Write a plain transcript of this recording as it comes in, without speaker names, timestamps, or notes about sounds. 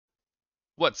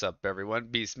What's up, everyone?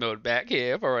 Beast Mode back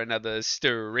here for another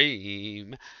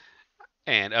stream.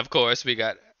 And of course, we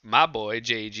got my boy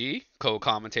JG,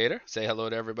 co-commentator. Say hello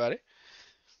to everybody.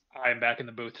 I'm back in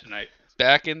the booth tonight.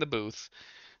 Back in the booth.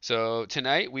 So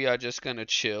tonight we are just gonna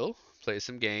chill, play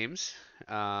some games.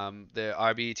 The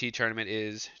RBET tournament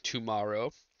is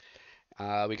tomorrow.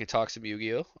 We can talk some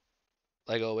Yu-Gi-Oh,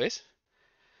 like always,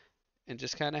 and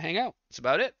just kind of hang out. That's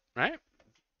about it, right?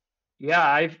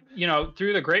 Yeah,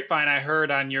 through the grapevine, I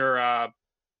heard on your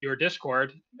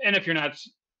Discord, and if you're not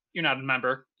a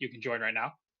member, you can join right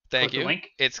now. Thank Click the you.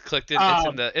 link. It's clicked in.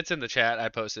 It's in Um, the chat. I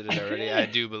posted it already. I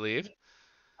do believe.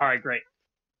 all right, great.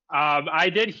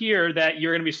 I did hear that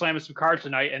you're going to be slamming some cards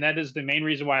tonight, and that is the main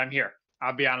reason why I'm here.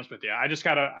 I'll be honest with you. I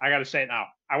gotta say it now.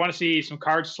 I want to see some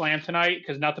cards slam tonight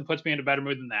because nothing puts me in a better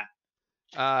mood than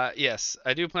that. Yes,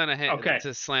 I do plan Okay.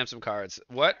 to slam some cards.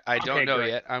 What? I don't Okay, know great.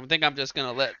 yet. I think I'm just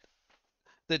gonna let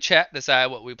the chat decide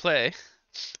what we play,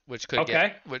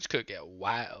 Okay. which could get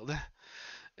wild,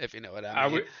 if you know what I Are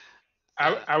mean. we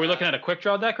are we looking at a quick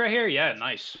draw deck right here? Yeah,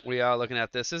 nice. We are looking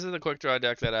at this. This is the quick draw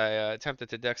deck that I attempted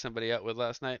to deck somebody out with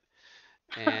last night,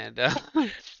 and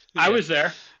I yeah. was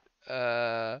there.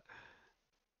 Uh,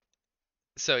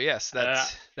 so yes, Uh,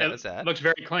 that it was that. looks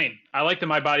very clean. I like the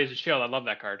My Body's a Shield. I love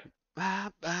that card. My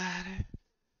body.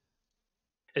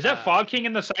 Is that Uh, Fog King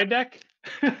in the side deck?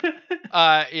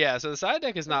 yeah. So the side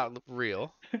deck is not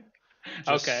real,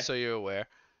 just Okay. so you're aware,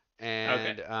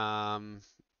 Okay. and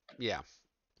yeah.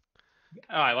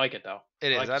 Oh, I like it though. It I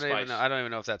is. like the I don't even know. spice. I don't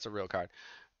even know if that's a real card.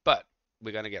 But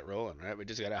we're gonna get rolling, right? We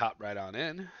just gotta hop right on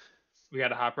in. We got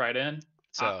to hop right in.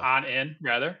 So On in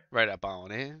rather. right up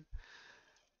on in.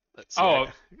 Let's see. Oh, I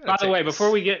gotta by the take way, this.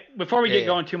 before we Yeah, get yeah,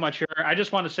 going too much here, I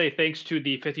just want to say thanks to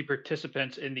the 50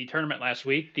 participants in the tournament last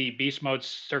week, the Beast Mode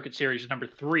Circuit Series number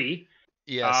 3.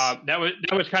 yes, That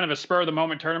was kind of a spur of the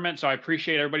moment tournament, so I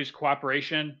appreciate everybody's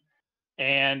cooperation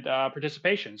and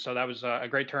participation. So that was a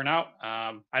great turnout.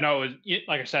 I know it was,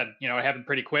 like I said, it happened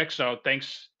pretty quick. So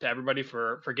thanks to everybody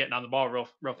for getting on the ball real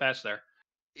fast there.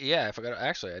 yeah. I forgot.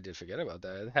 Actually, I did forget about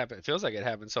that. It happened. It feels like it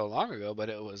happened so long ago, but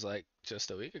it was like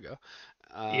just a week ago.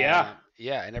 Yeah,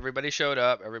 Yeah, and everybody showed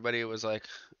up. Everybody was like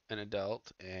an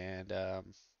adult, and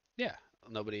yeah,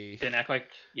 nobody didn't act like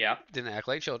yeah, didn't act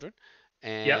like children.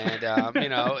 yep, And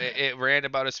it ran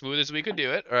about as smooth as we could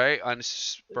do it, right? On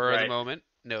spur of the right, moment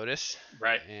notice.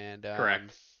 right, And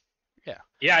correct. yeah,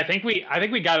 Yeah, I think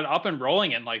we got it up and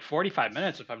rolling in like 45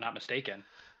 minutes, if I'm not mistaken.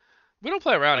 we don't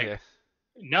play around Like, here.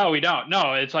 no, we don't.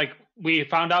 No, it's like we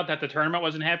found out that the tournament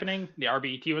wasn't happening, the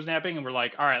RBET wasn't happening, and we're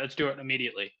like, all right, let's do it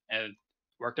immediately, and it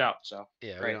worked out. So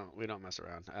Yeah, great. we don't mess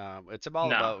around. It's all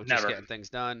No, about just never. getting things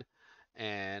done.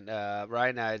 And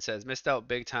Ryan Knight says missed out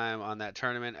big time on that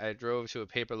tournament. I drove to a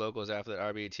paper locals after the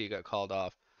RBT got called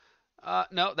off.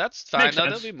 No, that's fine. Makes No,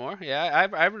 there'll sense. be more. Yeah,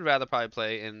 I would rather probably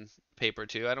play in paper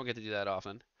too. I don't get to do that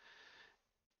often.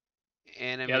 Yeah,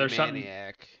 Anime there's something.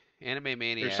 Maniac. Anime There's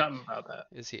Maniac something about that.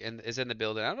 is in the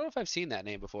building. I don't know if I've seen that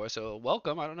name before, so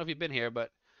welcome. I don't know if you've been here,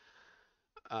 but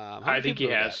how I many think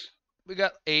people he do we got? has, We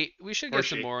got 8. We should or get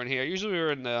some she. more in here. Usually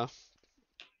we're in the.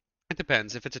 It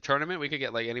depends. If it's a tournament, we could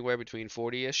get like anywhere between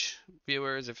 40-ish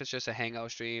viewers. If it's just a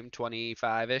hangout stream,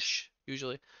 25-ish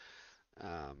usually.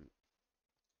 Um,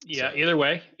 Yeah, so either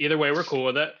way, we're cool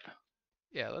with it.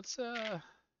 yeah, let's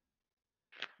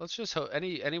just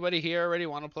anybody here already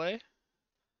want to play?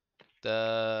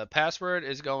 The password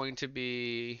is going to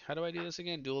be, how do I do this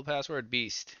again? Dual password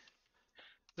beast.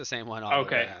 The same one all of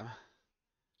them Okay, have.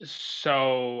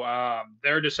 so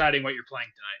they're deciding what you're playing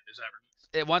tonight. Is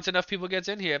that Once enough people gets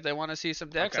in here, if they want to see some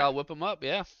right? decks, Okay. I'll whip them up.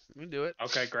 Yeah, we can do it.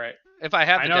 Okay, great. If I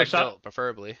have I the know deck some. built,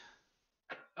 preferably.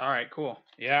 All right, cool.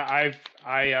 Yeah,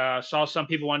 I saw some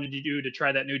people wanted to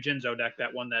try that new Jinzo deck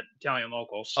that won that Italian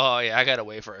locals. Oh yeah, I gotta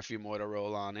wait for a few more to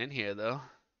roll on in here though.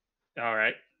 All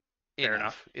right, You fair know,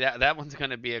 enough. that one's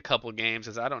gonna be a couple games,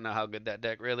 because I don't know how good that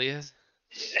deck really is.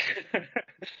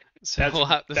 So that's we'll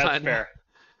have to that's find out. fair.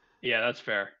 Yeah, that's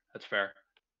fair. That's fair.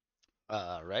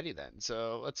 Ready then.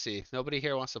 So let's see. Nobody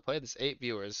here wants to play. There's 8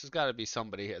 viewers. There's got to be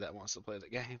somebody here that wants to play the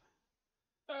game.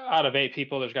 Out of 8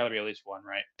 people, there's got to be at least one,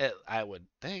 right? I would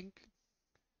think.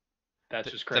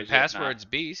 That's just The crazy if not. password's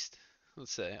beast.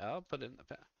 Let's see. I'll put in the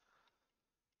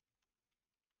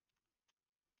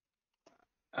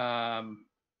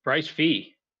Bryce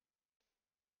Fee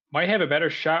might have a better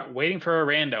shot waiting for a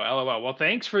rando. LOL. Well,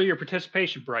 thanks for your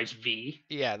participation, Bryce V.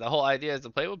 Yeah, the whole idea is to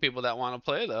play with people that want to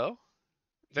play though.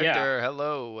 Yeah. Victor,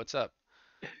 hello. What's up?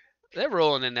 They're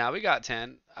rolling in now. We got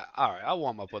 10. All right, I'll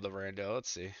warm up with a rando. Let's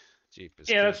see. Jeepers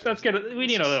Yeah, let's creepers. get it. We Let's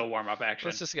need a just little warm up let's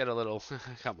action. just get a little.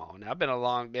 Come on. Now, it's been a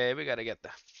long day. We gotta get the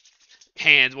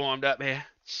hands warmed up here.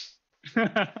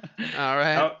 All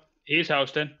right. Oh, he's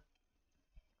hosting.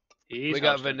 He's We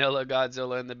got hosting. Vanilla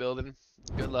Godzilla in the building.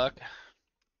 Good luck.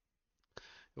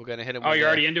 We're gonna hit him Oh, with you're a.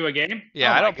 already into a game? Yeah,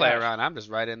 Oh I my don't play gosh. around. I'm just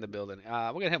right in the building. We're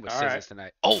gonna hit him with All right. scissors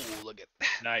tonight. Oh, look at.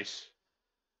 Nice.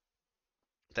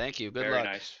 Thank you. Good Very luck.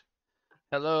 nice.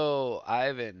 Hello,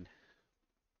 Ivan.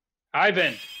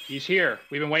 Ivan, he's here.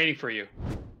 We've been waiting for you.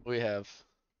 We have.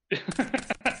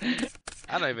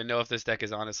 I don't even know if this deck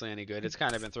is honestly any good. It's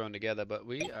kind of been thrown together, but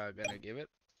we are gonna give it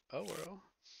a whirl.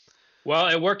 Well,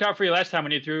 it worked out for you last time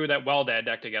when you threw that Well-Dad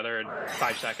deck together in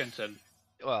 5 seconds, and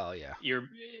Well, yeah. you're,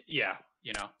 yeah,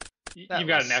 you know, That you've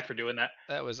got a was knack for doing that.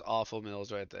 that was awful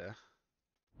mills right there.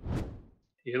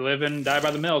 You live and die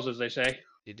by the mills, as they say.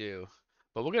 You do.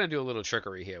 But we're gonna do a little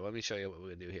trickery here. Let me show you what we're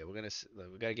gonna do here. We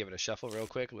gotta give it a shuffle real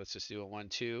quick. Let's just do a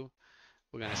 1-2.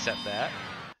 We're gonna set that,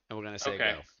 and we're gonna say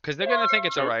Okay. go. Because they're gonna think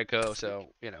it's a So Ryko,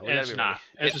 so we gotta it's be ready. not.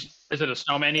 Is it a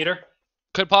snowman eater?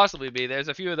 Could possibly be. There's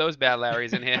a few of those bad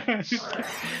Larrys in here.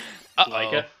 Like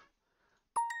Uh-oh. it.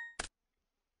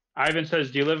 Ivan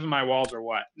says, "Do you live in my walls or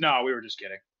what?" No, we were just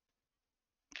kidding.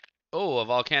 Oh, a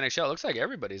volcanic shell. Looks like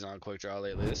everybody's on quick draw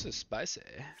lately. This is spicy.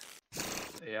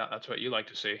 Yeah, that's what you like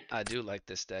to see. I do like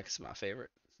this deck. It's my favorite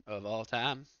of all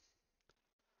time.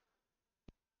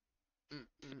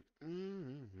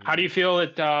 How do you feel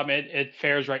it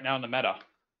fares right now in the meta?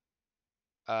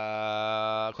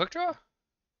 Quick draw?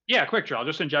 Yeah, quick draw,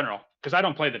 just in general, because I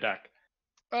don't play the deck.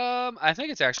 I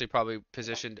think it's actually probably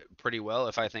positioned pretty well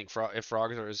if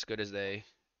frogs are as good as I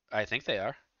think they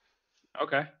are.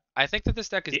 Okay. I think that this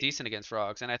deck is decent against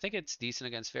frogs, and I think it's decent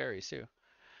against fairies too.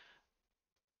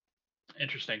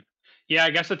 Interesting. Yeah, I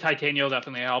guess the Titanial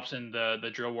definitely helps in the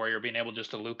Drill Warrior being able just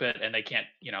to loop it, and they can't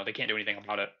do anything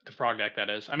about it. The frog deck, that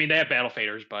is. I mean, they have battle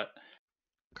faders, but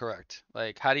Correct.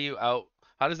 Like, how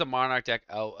does the Monarch deck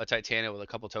out a Titania with a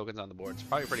couple tokens on the board? It's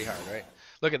probably pretty hard, right?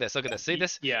 Look at this. Look at this. See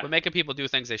this? yeah. We're making people do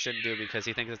things they shouldn't do because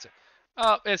he thinks it's.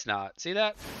 Oh, it's not. See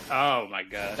that? Oh my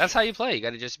gosh. That's how you play. You got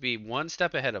to just be one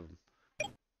step ahead of them.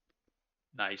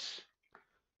 Nice.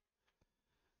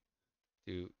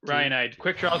 Do, Ryan,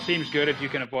 quick draw seems good if you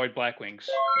can avoid Black Wings.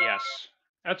 Yes,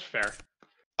 that's fair.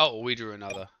 Oh, we drew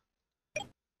another.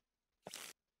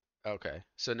 Okay.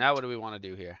 So now what do we want to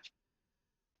do here?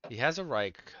 He has a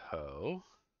Raikou.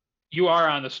 You are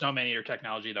on the Snowman Eater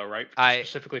technology, though, right?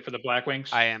 Specifically for the Black Wings?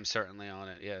 I am certainly on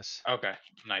it, yes. Okay,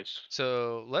 nice.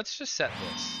 So let's just set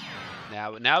this.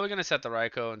 Now we're going to set the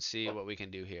Raikou and see what we can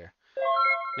do here.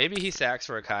 Maybe he sacks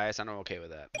for a Caius, and I'm okay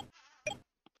with that.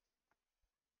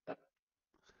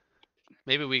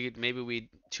 Maybe we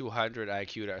 200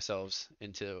 IQ'd ourselves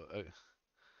into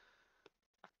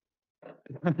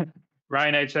a...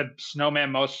 Ryan said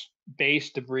Snowman most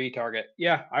base debris target.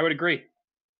 Yeah, I would agree.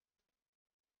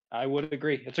 I would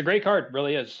agree. It's a great card,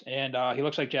 really is, and he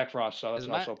looks like Jack Frost, so that's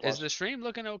also a plus. Is the stream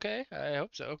looking okay? I hope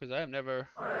so, because I have never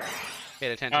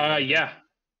paid attention. Yeah,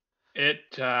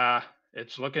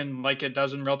 it's looking like it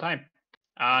does in real time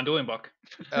on Dueling Book.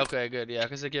 Okay, good. Yeah,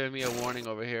 because they're giving me a warning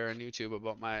over here on YouTube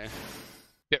about my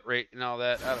bit rate and all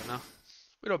that. I don't know.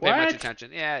 We don't pay much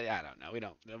attention. Yeah, I don't know. We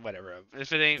don't. Whatever.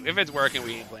 If it's working,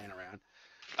 we ain't playing around.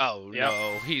 Oh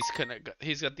no,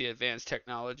 he's got the advanced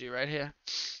technology right here.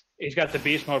 He's got the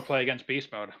beast mode play against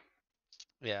beast mode.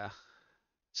 Yeah.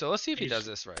 So let's see if he does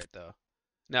this right though.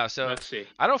 No, so let's see.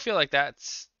 I don't feel like that.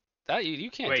 You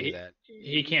can't do that.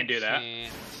 He can't do that.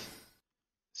 Can't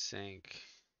sync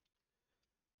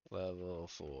level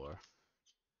 4.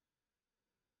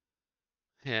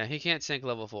 Yeah, he can't sync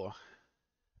level 4.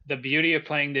 The beauty of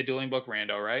playing the Dueling Book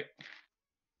Rando, right?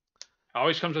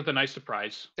 Always comes with a nice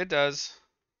surprise. It does.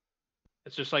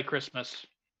 It's just like Christmas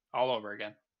all over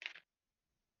again.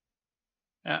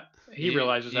 Yeah, he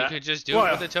realizes that. You could just do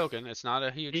it with a token. It's not a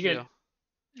huge deal.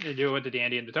 You do it with the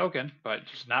dandy and the token, but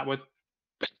just not with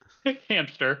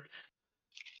hamster.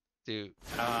 Let's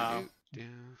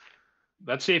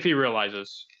see if he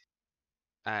realizes.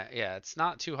 Yeah, it's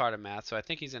not too hard of math, so I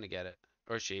think he's gonna get it.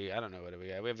 Or she. I don't know what we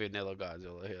got. We have Vanilla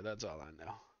Godzilla here. That's all I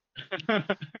know.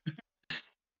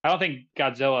 I don't think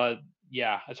Godzilla.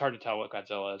 Yeah, it's hard to tell what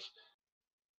Godzilla is.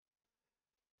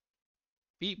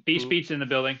 Beast Beat's in the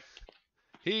building.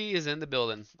 He is in the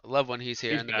building. I love when he's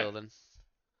here in the building.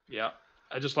 Yeah,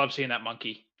 I just love seeing that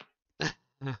monkey.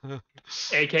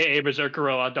 AKA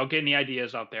Berserkerilla. Don't get any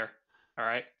ideas out there. All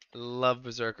right. Love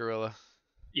Berserkerilla.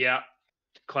 Yeah,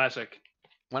 classic.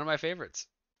 One of my favorites.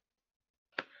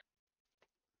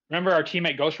 Remember our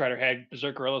teammate Ghost Rider had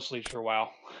Berserkerilla sleeves for a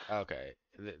while. Okay.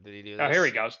 Did he do this? Oh, here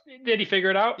he goes. Did he figure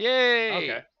it out? Yay!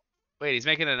 Okay. Wait, he's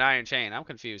making an iron chain. I'm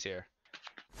confused here.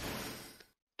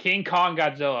 King Kong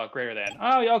Godzilla greater than.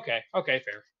 Oh, okay. Okay,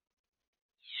 fair.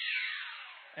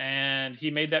 And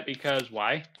he made that because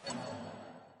why?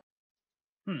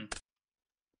 That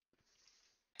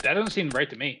doesn't seem right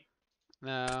to me.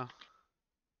 No.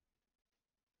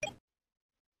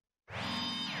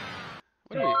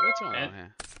 What's going on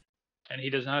here? And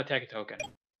he does not attack a token.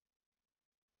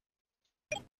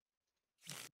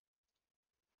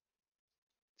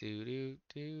 You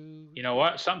know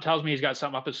what? Something tells me he's got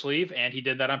something up his sleeve, and he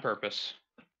did that on purpose.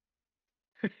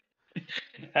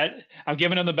 I'm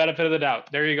giving him the benefit of the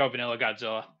doubt. There you go, Vanilla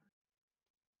Godzilla.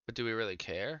 But do we really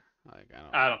care? Like,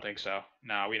 I don't think so.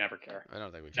 No, we never care. I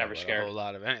don't think we care Never about scared. a whole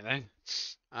lot of anything.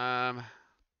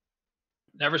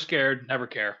 Never scared, never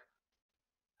care.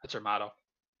 That's our motto.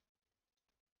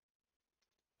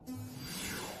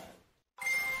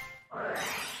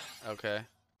 Okay.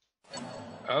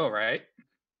 Oh, right.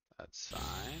 That's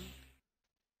fine.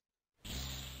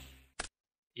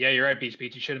 Yeah, you're right, Beast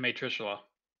Beats. You should have made Trishula.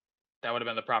 That would have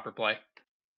been the proper play.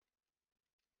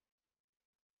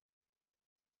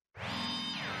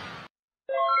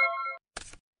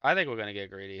 I think we're gonna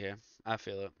get greedy here. I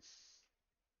feel it.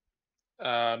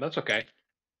 That's okay.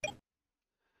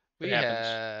 We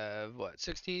have what,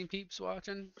 16 peeps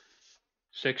watching?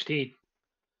 16.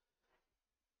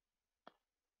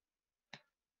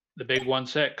 The big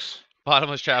 1-6.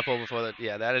 Bottomless trap hole before that.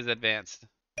 Yeah, that is advanced.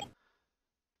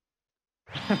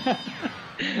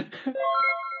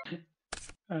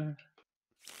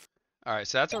 All right,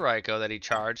 so that's a Raikou that he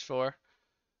charged for.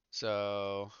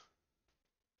 So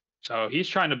he's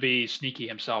trying to be sneaky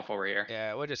himself over here.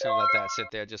 Yeah, we're just gonna let that sit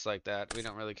there just like that. We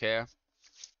don't really care.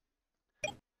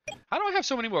 How do I have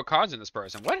so many more cards in this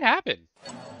person? What happened?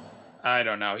 I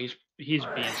don't know. He's being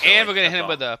silly. And we're gonna hit him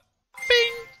with a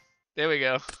bing. There we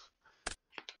go.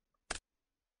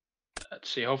 Let's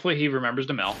see. Hopefully he remembers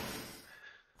the mill.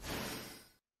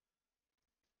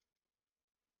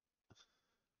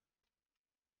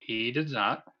 He does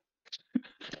not.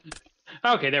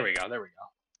 Okay, there we go. There we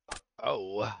go.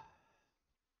 Oh.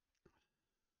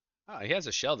 Oh, he has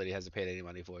a shell that he hasn't paid any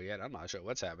money for yet. I'm not sure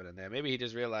what's happening there. Maybe he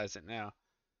just realized it now.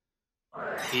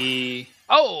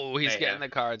 Oh, he's getting the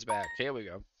cards back. Here we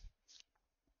go.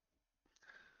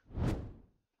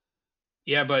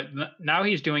 Yeah, but now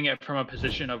he's doing it from a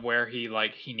position of where he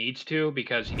needs to,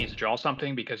 because he needs to draw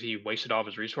something because he wasted all of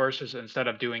his resources, instead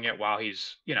of doing it while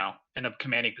he's, in a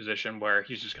commanding position where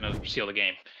he's just going to seal the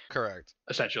game. Correct.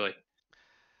 Essentially.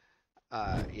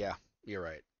 Yeah, you're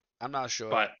right. I'm not sure.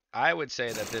 But I would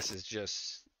say that this is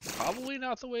just probably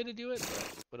not the way to do it,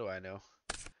 but what do I know?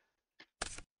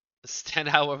 This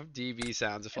 10-hour DB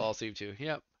sounds a fall sleep too.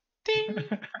 Yep. Ding.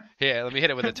 Here, let me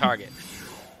hit it with a target.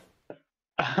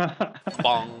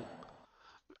 Bong.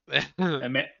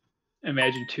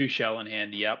 Imagine 2 shell in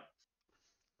hand. Yep.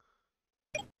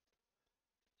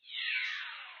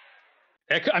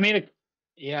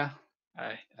 Yeah.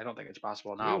 I don't think it's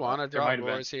possible now. Do we want to drop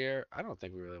Roars here? I don't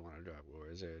think we really want to drop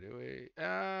Roars here, do we?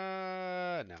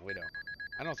 No, we don't.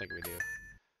 I don't think we do.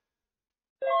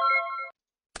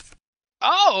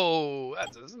 Oh,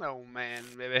 that's a snowman,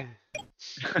 baby.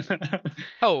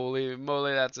 Holy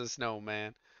moly, that's a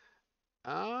snowman.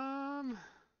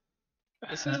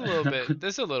 This is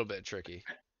a little bit tricky.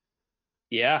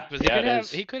 Yeah.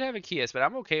 He could have a Kias, but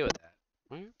I'm okay with that.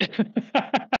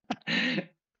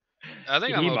 I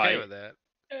think I'm okay with that.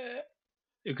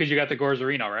 Because you got the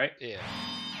Gorzarino, right? Yeah.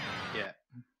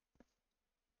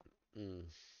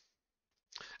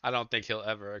 I don't think he'll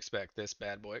ever expect this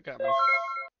bad boy coming.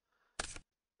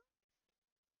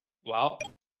 Well,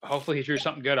 hopefully he drew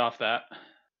something good off that.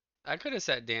 I could have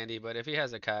said Dandy, but if he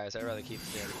has a Kaius, I'd rather keep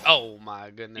the Dandy. Oh my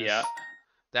goodness. Yeah.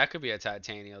 That could be a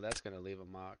Titanial. That's going to leave a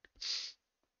mock.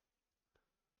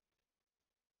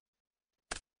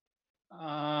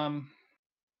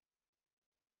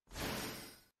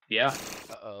 Yeah.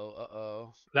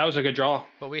 Uh-oh. That was a good draw.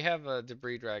 But we have a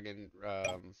Debris Dragon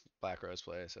Black Rose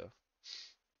play, so.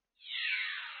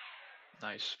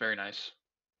 Nice. Very nice.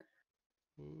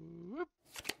 Whoop.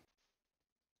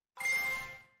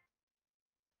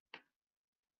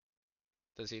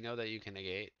 Does he know that you can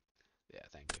negate? Yeah,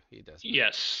 thank you. He does.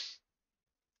 Yes.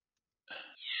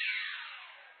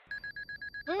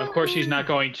 Of course, he's not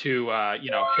going to,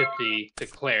 hit the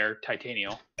declare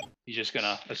Titanial. He's just going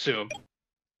to assume.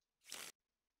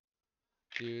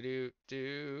 I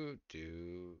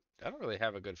don't really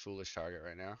have a good foolish target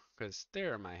right now because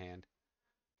they're in my hand.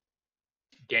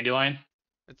 Dandelion?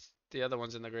 It's the other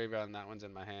one's in the graveyard and that one's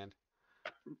in my hand.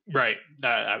 Right.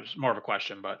 That was more of a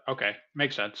question, but okay.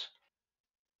 Makes sense.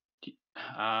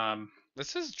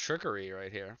 This is trickery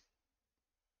right here.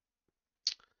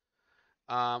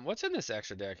 What's in this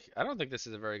extra deck? I don't think this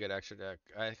is a very good extra deck.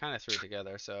 I kind of threw it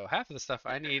together, so half of the stuff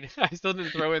I need, I still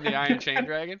didn't throw in the Iron Chain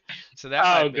Dragon, so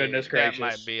Oh, goodness that might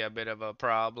gracious. be a bit of a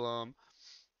problem.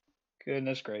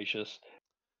 Goodness gracious.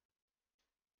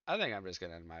 I think I'm just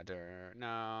gonna end my turn.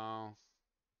 No,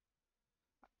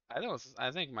 I don't.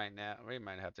 I think we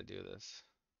might have to do this.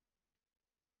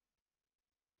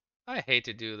 I hate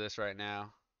to do this right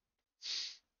now.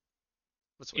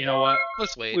 Let's You wait. know what?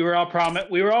 Let's wait. We were all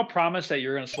promised that you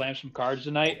were going to slam some cards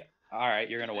tonight. All right,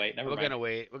 you're going to wait. Never We're mind. gonna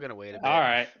wait. We're gonna wait a All bit.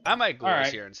 right. I might All Ghoulish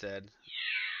right. here instead.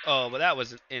 Oh, but that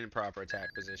was improper attack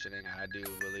positioning, I do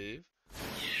believe.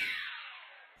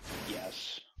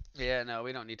 Yes. Yeah, no,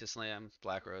 we don't need to slam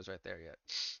Black Rose right there yet.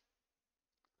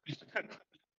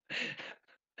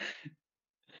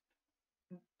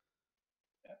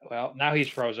 Well, now he's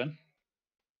frozen.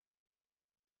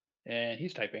 And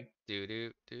he's typing.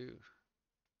 Do.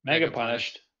 Mega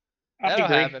punished. I That'll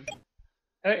agree. happen.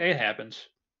 It happens.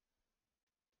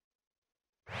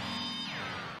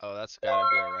 Oh, that's gotta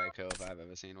be a Raikou if I've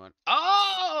ever seen one.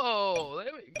 Oh,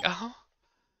 there we go. All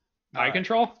My right.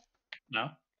 control? No.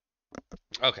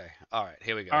 Okay. All right.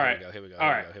 Here we go. All Here right. we go. Here we go. All Here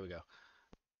we right. go. Here we go.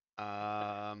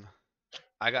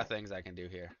 I got things I can do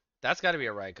here. That's got to be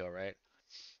a Raikou, right?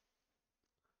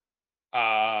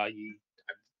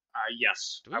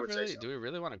 Yes, I would say so. Do we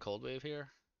really want a Cold Wave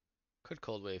here? Could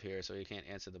Cold Wave here so he can't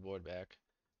answer the board back.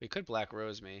 We could Black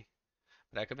Rose me,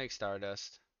 but I could make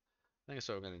Stardust. I think that's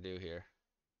what we're gonna do here.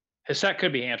 His set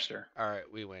could be hamster. All right,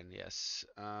 we win. Yes.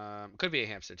 Could be a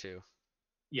hamster too.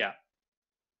 Yeah.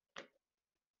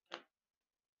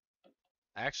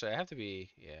 Actually, I have to be.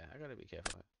 Yeah, I gotta be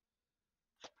careful.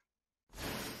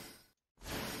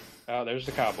 Oh, there's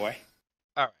the cowboy.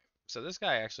 All right. So this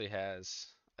guy actually has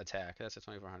attack. That's a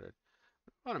 2400.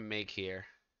 I want to make here.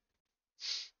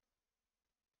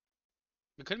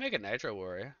 We could make a Nitro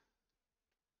Warrior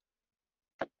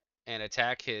and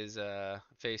attack his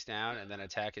face down, and then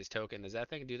attack his token. Does that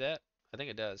thing do that? I think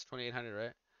it does. 2800,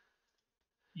 right?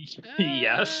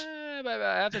 Yes.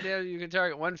 After damage, you can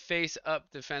target one face-up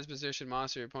defense position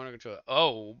monster your opponent controls.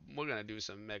 Oh, we're gonna do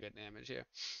some mega damage here,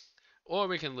 or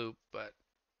we can loop, but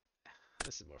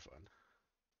this is more fun.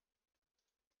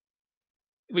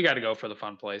 We got to go for the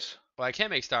fun place. Well, I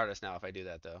can't make Stardust now if I do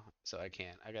that though, so I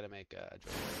can't. I gotta make Joy.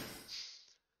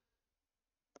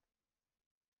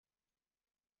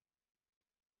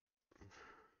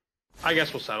 I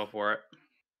guess we'll settle for it.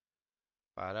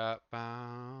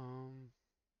 Ba-da-bum.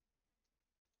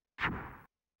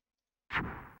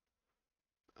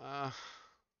 I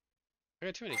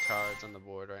got too many cards on the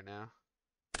board right now.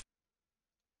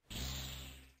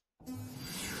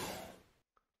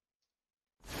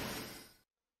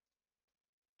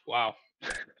 Wow.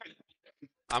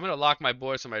 I'm gonna lock my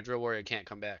board so my Drill Warrior can't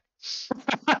come back.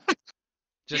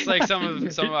 Just like some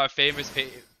of our famous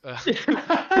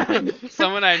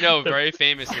someone I know very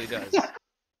famously does.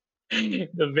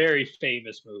 The very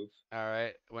famous move. All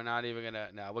right, we're not even gonna.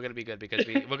 No, we're gonna be good because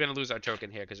we're gonna lose our token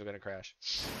here because we're gonna crash.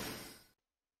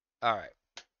 All right.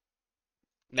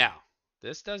 Now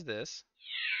this does this.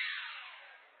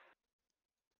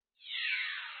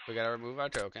 We gotta remove our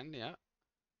token. Yeah.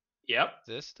 Yep.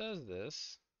 This does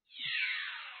this.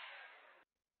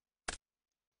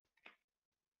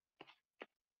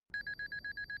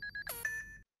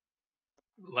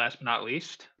 Last but not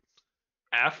least,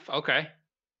 F. Okay.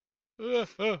 I'm What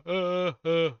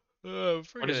is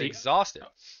freaking he? exhausted.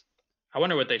 I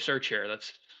wonder what they search here. That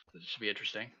should be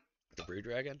interesting. The Brood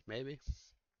Dragon, maybe.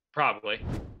 Probably.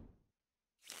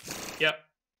 Yep.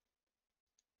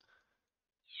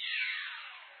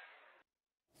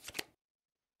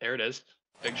 There it is.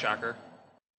 Big shocker.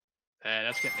 And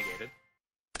that's getting negated.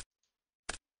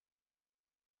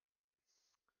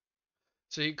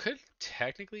 So you could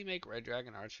technically make Red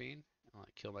Dragon Archfiend and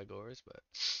like kill my Gores, but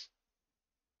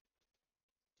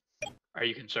Are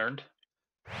you concerned?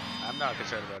 I'm not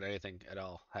concerned about anything at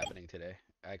all happening today.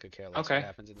 I could care less Okay. what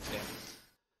happens in this game.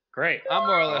 Great. I'm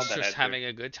more or I less love that just attitude. having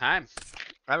a good time.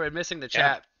 I was missing the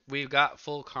Yeah. chat. We've got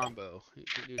full combo. You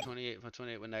can do 28 for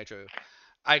 28 with Nitro.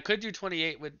 I could do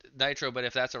 28 with Nitro, but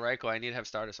if that's a Raikou, I need to have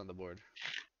Stardust on the board.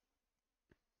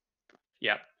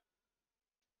 Yep.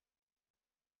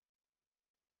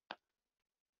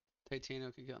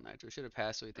 Titano can kill Nitro. Should have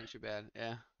passed, so he thinks you're bad.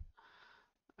 Yeah.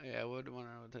 Yeah, I would want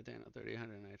to know Titano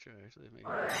 30-100 Nitro actually.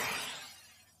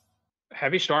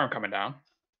 Heavy storm coming down.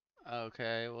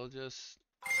 Okay, we'll just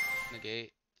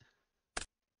negate.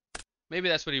 Maybe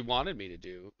that's what he wanted me to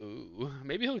do. Ooh,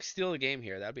 maybe he'll steal the game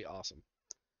here. That'd be awesome.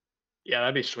 Yeah,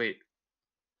 that'd be sweet.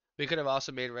 We could have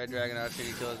also made Red Dragon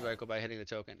Archfiend kill his Raikou by hitting the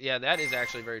token. Yeah, that is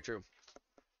actually very true.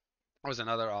 That was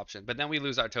another option. But then we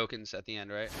lose our tokens at the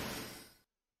end, right?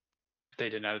 They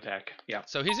did not attack. Yeah.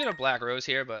 So he's gonna Black Rose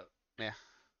here, but yeah.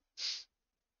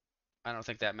 I don't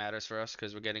think that matters for us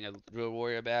because we're getting a Real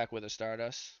Warrior back with a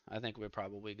Stardust. I think we're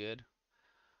probably good.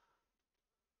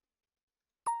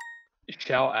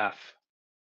 Shell F.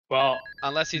 Well,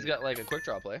 Unless he's got like a quick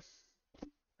draw play.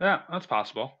 yeah, that's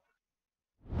possible.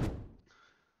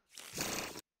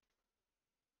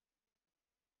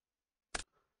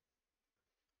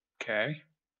 Okay.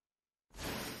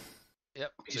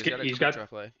 Yep. So He's he's got a he's quick got draw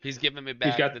play. He's giving me he's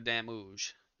back got the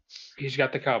damage. he's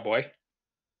got the cowboy.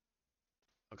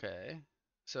 Okay.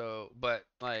 So, but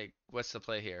like, what's the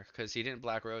play here? Because he didn't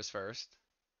Black Rose first.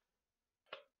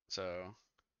 So,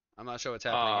 I'm not sure what's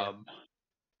happening here. Um,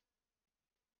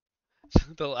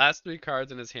 The last 3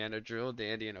 cards in his hand are Drill,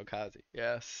 Dandy, and Okazi.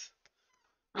 Yes.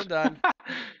 I'm done.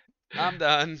 I'm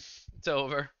done. It's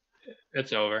over.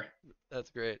 it's over. That's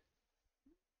great.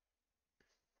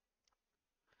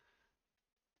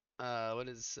 What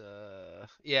is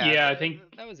yeah, Yeah, I think.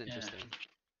 that was Yeah, interesting.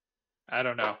 I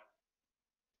don't know.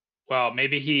 Well,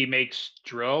 maybe he makes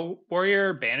Drill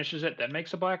Warrior, banishes it, then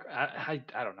makes a black. I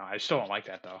don't know. I still don't like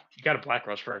that though. You got a Black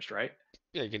Rose first, right?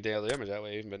 Yeah, you can daily damage that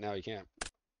way, but now you can't.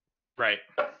 Right.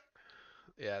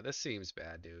 Yeah, this seems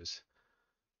bad news.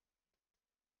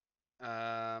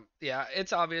 Yeah,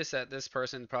 it's obvious that this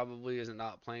person probably is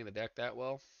not playing the deck that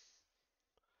well.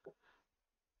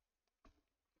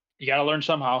 You got to learn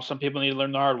somehow. Some people need to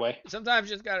learn the hard way. Sometimes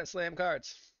you just gotta slam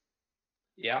cards.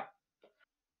 Yeah.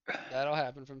 That'll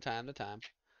happen from time to time.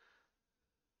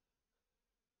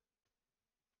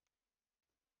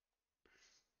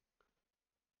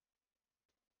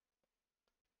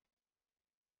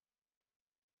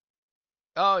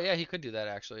 Oh yeah, he could do that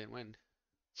actually and win.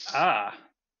 Ah.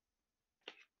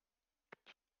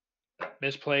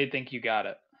 Misplayed. Think you got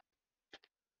it.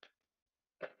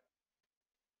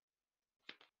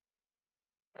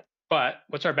 But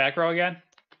what's our back row again?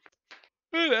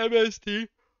 MST.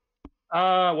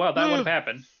 Well, that would have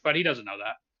happened, but he doesn't know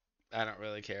that. I don't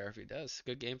really care if he does.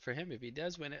 Good game for him if he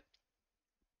does win it.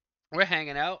 We're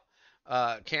hanging out.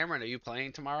 Cameron, are you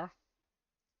playing tomorrow?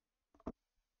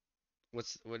 What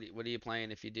are you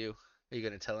playing if you do? Are you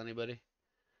gonna tell anybody?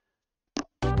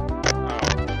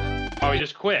 Oh, he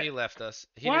just quit. He left us.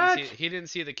 What? He didn't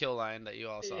see the kill line that you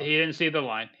all saw. He didn't see the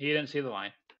line. He didn't see the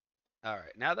line. All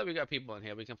right, now that we got people in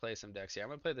here, we can play some decks here. I'm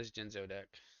gonna play this Jinzo deck.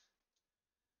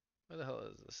 Where the hell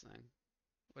is this thing?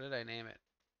 What did I name it?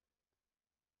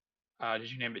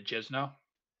 Did you name it Jizno?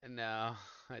 No,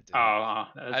 I didn't. Oh,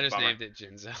 I just named it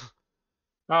Jinzo.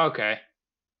 Oh, okay.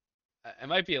 It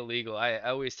might be illegal. I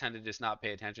always tend to just not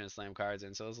pay attention and slam cards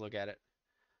in, so let's look at it.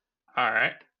 All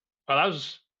right. Well,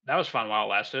 that was fun while it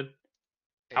lasted.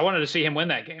 I wanted to see him win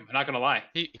that game. I'm not gonna lie.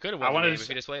 He could have won the game if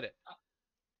he just played it.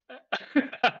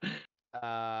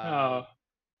 Oh,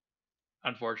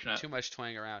 unfortunate. Too much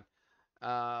toying around.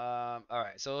 All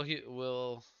right, so he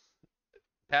will.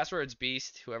 Password's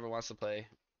Beast. Whoever wants to play.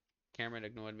 Cameron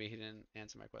ignored me. He didn't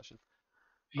answer my question.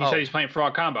 He said he's playing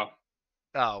Frog Combo.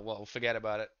 Oh well, forget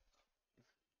about it.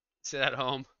 Sit at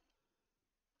home.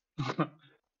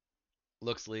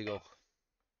 Looks legal.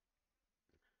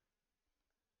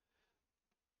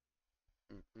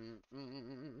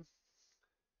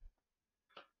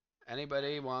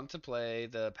 Anybody want to play?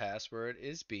 The password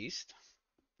is Beast.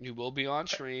 You will be on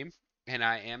stream, and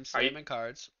I am slamming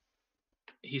cards.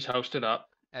 He's hosted up.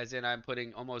 As in, I'm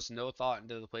putting almost no thought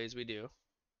into the plays we do.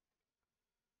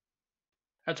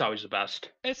 That's always the best.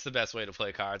 It's the best way to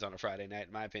play cards on a Friday night,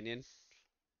 in my opinion.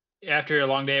 After a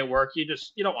long day at work, you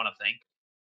don't want to think.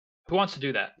 Who wants to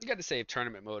do that? You got to save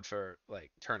tournament mode for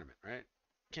like tournament, right?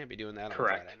 Can't be doing that on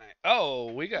Correct. Friday night.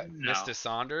 Oh, we got No. Mr.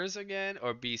 Saunders again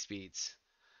or Beast Beats.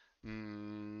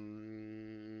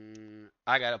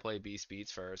 I gotta play Beast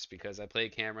Beats first because I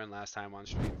played Cameron last time on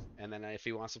stream, and then if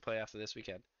he wants to play after this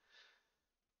weekend.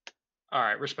 All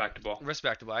right, respectable.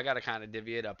 Respectable. I gotta kind of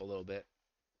divvy it up a little bit.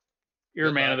 You're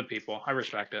a man of the people. I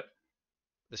respect it.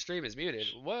 The stream is muted.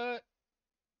 What?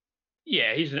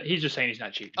 Yeah, he's just saying he's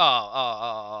not cheating.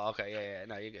 Oh, okay, yeah.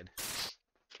 No, you're good.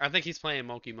 I think he's playing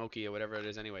Moki Moki or whatever it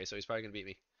is anyway, so he's probably gonna beat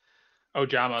me.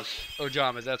 Ojamas.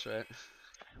 Ojamas, that's right.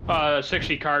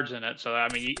 60 cards in it, so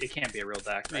I mean, it can't be a real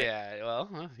deck, right? Yeah,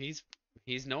 well,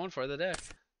 he's known for the deck.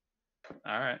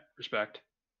 All right, respect.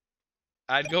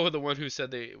 I'd go with the one who said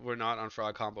they were not on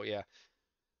Frog Combo, yeah.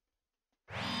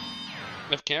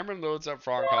 If Cameron loads up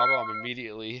Frog Combo, I'm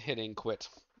immediately hitting quit.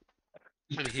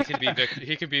 And he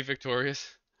can be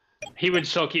victorious. He would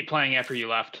still keep playing after you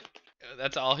left.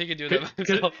 That's all he could do. That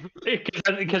himself.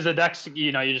 Because the deck's,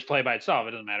 you just play by itself.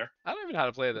 It doesn't matter. I don't even know how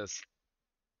to play this.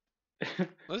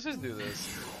 Let's just do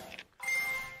this.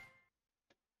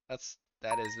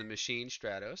 That is the machine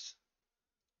Stratos.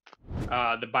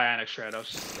 The Bionic Stratos.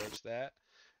 Search that.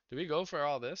 Do we go for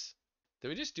all this? Do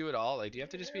we just do it all? Like, do you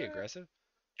have to just be aggressive?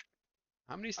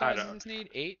 How many I stars does don't. this need?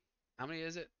 8? How many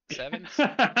is it? 7?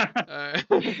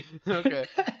 Okay.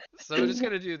 So we're just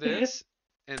gonna do this,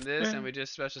 and we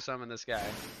just special summon this guy.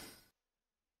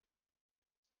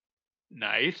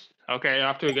 Nice. Okay,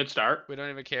 off to a good start. We don't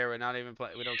even care. We're not even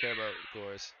playing. We don't care about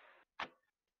cores.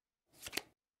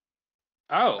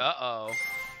 Oh. Uh-oh.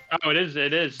 Oh, it is.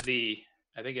 It is the.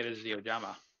 I think it is the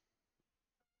Ojama.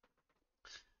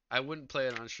 I wouldn't play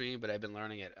it on stream, but I've been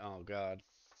learning it. Oh God.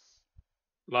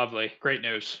 Lovely. Great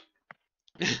news.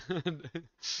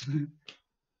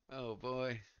 Oh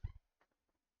boy.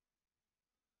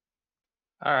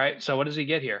 All right. So what does he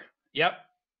get here? Yep.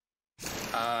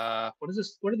 What is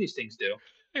this? What do these things do?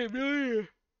 Hey, Billy.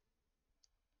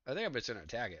 I think I'm just gonna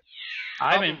attack it.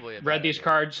 I haven't Probably a read bad these idea.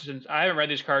 cards since I haven't read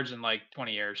these cards in like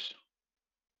 20 years.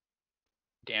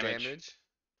 Damage.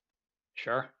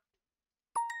 Sure.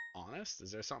 Honest?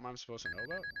 Is there something I'm supposed to know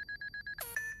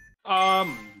about?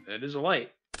 It is a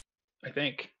light. I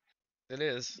think. It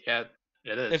is. Yeah,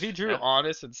 it is. If he drew Yeah.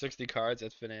 honest and 60 cards,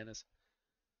 that's bananas.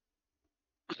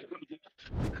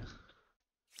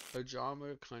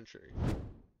 Ojama Country.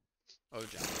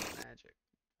 Ojama Magic.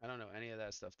 I don't know any of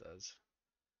that stuff does.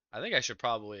 I think I should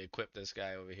probably equip this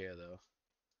guy over here though.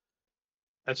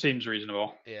 That seems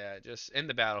reasonable. Yeah, just in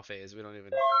the battle phase, we don't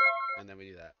even, and then we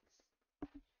do that.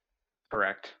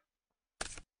 Correct.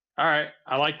 All right,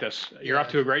 I like this. You're off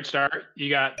to a great start. You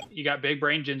got big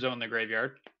brain Jinzo in the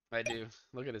graveyard. I do.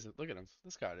 Look at him.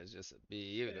 This card is just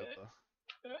beautiful.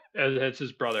 It's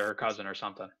his brother or cousin or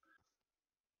something.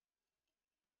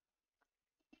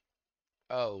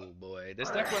 Oh boy, this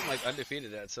deck went like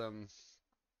undefeated at some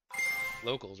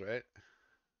locals, right?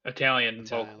 Italian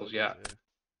locals, yeah.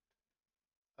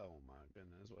 Oh my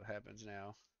goodness, what happens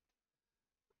now?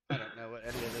 I don't know what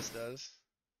any of this does.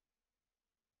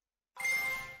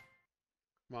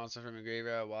 Monster from your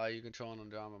graveyard while you control an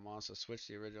drama monster. Switch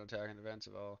the original attacking events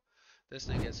of all. This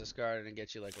thing gets discarded and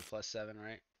gets you like a +7,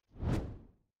 right?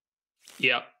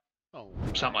 Yep. Oh,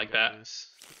 something like that.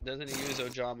 Doesn't he use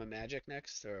Ojama Magic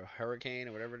next, or Hurricane,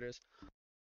 or whatever it is?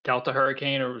 Delta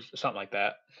Hurricane or something like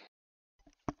that.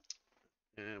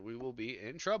 And we will be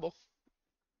in trouble.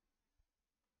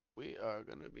 We are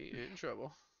gonna be in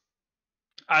trouble.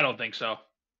 I don't think so.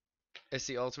 It's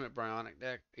the ultimate Bionic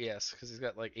deck. Yes, because he's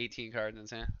got like 18 cards in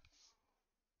his hand.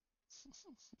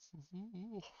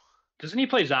 Doesn't he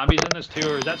play zombies in this too,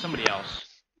 or is that somebody else?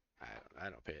 I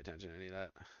don't pay attention to any of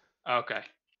that. Okay.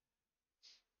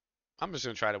 I'm just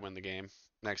gonna try to win the game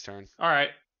next turn. All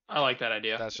right. I like that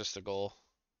idea. That's just the goal.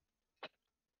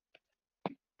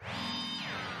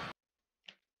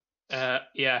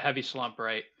 Yeah, heavy slump,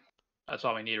 right? That's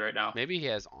all we need right now. Maybe he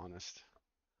has honest.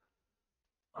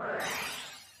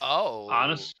 Oh.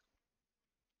 Honest?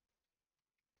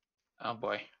 Oh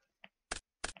boy.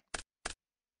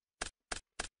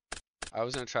 I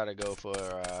was gonna try to go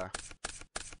for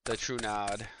the True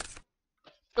Nod.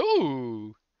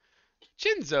 Ooh,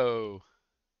 Jinzo.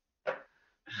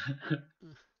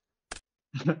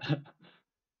 What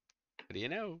do you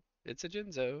know? It's a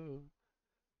Jinzo.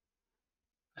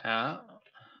 Yeah.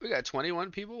 We got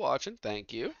 21 people watching.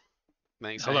 Thank you.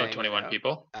 Thanks for Hello, hanging 21 out.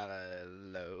 people.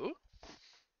 Hello.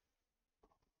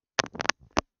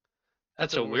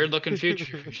 That's a weird looking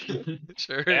future.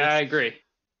 Sure Yeah, is. I agree.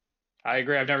 I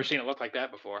agree. I've never seen it look like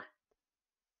that before.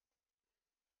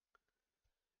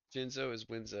 Jinzo is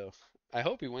Winzo. I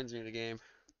hope he wins me the game.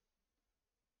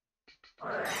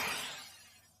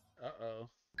 Uh-oh.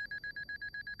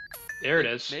 There it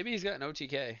is. Maybe he's got an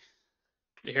OTK.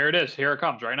 Here it is. Here it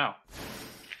comes right now.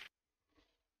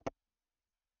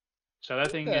 So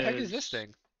that thing is... What the heck is this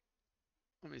thing?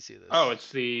 Let me see this. Oh,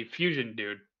 it's the fusion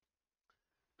dude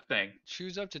thing.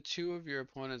 Choose up to 2 of your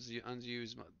opponent's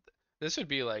unused... This would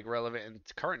be like relevant in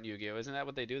current Yu-Gi-Oh! Isn't that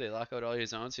what they do? They lock out all your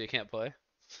zones so you can't play?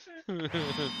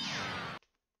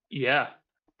 Yeah.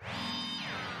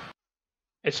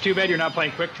 It's too bad you're not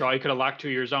playing Quick Draw. You could have locked 2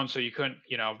 of your zones so you couldn't,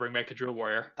 bring back the Drill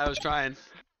Warrior. I was trying.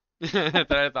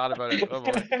 I thought about it. Oh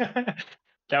boy.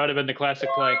 That would have been the classic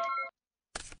play.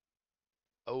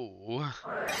 Oh.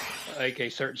 Like a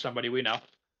certain somebody we know.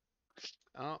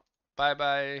 Oh.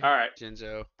 Bye-bye. All right.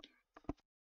 Jinzo.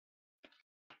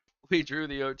 We drew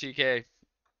the OTK.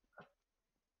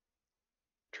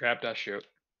 Trap dust shoot.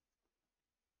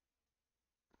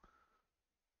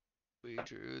 We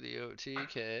drew the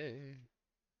OTK.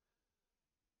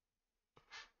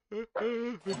 What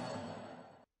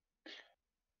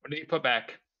did you put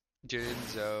back?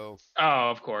 Jinzo.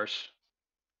 Oh, of course.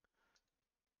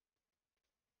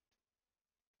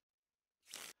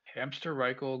 Hamster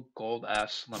Reichel Gold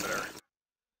S limiter.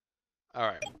 All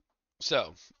right.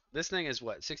 So this thing is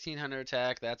what 1600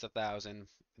 attack. That's 1,000.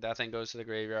 That thing goes to the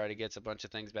graveyard. He gets a bunch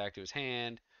of things back to his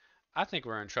hand. I think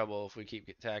we're in trouble if we keep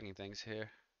attacking things here.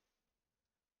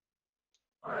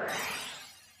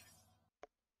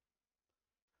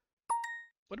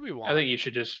 What do we want? I think you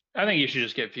should just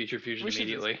get Future Fusion We should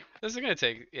just. immediately. This is gonna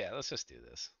take. Yeah, let's just do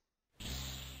this.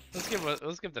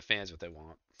 Let's give the fans what they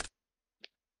want.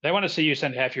 They want to see you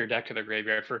send half your deck to the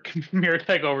graveyard for Mirror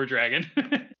Tag Over Dragon.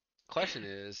 Question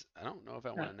is, I don't know if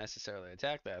I want to necessarily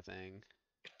attack that thing.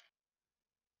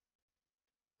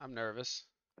 I'm nervous.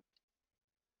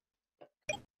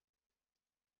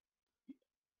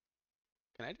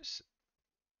 Can I just?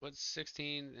 What's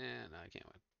 16? No, I can't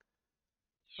win.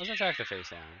 Let's attack the face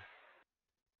down.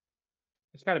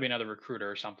 It's got to be another recruiter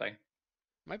or something.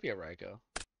 Might be a Raikou.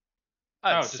 Oh,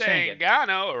 A it's a Sangan.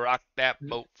 Sangano, rock that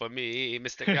boat for me,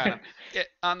 Mr. Gano. Get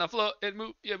on the floor and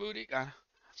move your booty, Gano.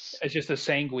 It's just a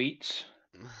Sanguites,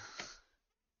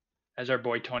 as our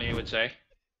boy Tony would say.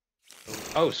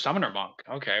 Oh, Summoner Monk.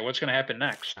 Okay, what's going to happen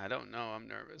next? I don't know. I'm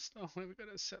nervous. Oh, we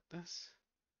gotta set this.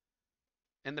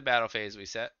 In the battle phase, we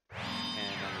set, and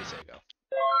then we say go.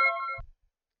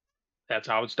 That's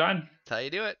how it's done. That's how you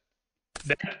do it.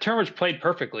 That turn was played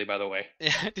perfectly, by the way.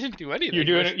 Yeah, I didn't do anything. You're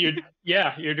doing it. You're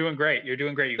doing great. You're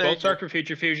doing great. You Thank gold start for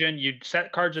Future Fusion. You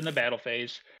set cards in the battle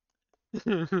phase.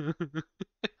 Thank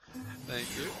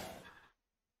you.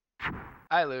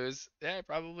 I lose. Yeah, I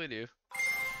probably do.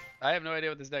 I have no idea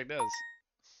what this deck does.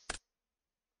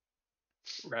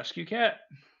 Rescue Cat.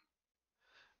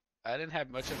 I didn't have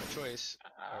much of a choice.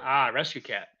 Rescue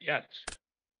Cat. Yes.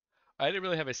 I didn't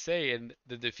really have a say in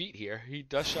the defeat here. He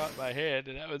dust shot my hand,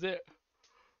 and that was it.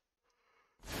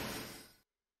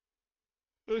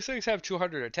 Those things have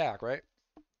 200 attack, right?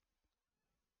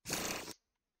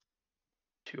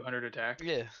 200 attack.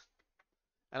 Yeah.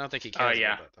 I don't think he cares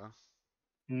yeah. about that, though.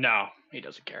 No, he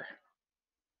doesn't care.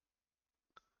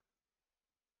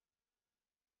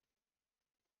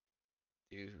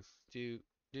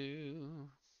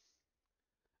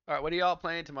 All right, what are y'all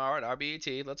playing tomorrow at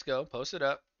RBET? Let's go. Post it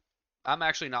up. I'm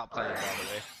actually not playing, by the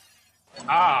way.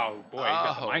 Oh, boy, you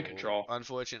got the mind control.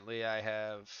 Unfortunately, I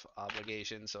have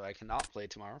obligations, so I cannot play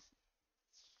tomorrow.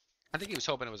 I think he was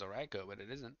hoping it was a Raikou, but it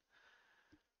isn't.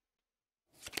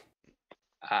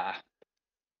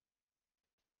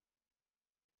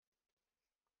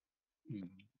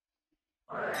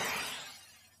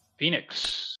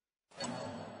 Phoenix.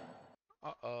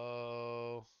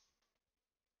 Uh-oh.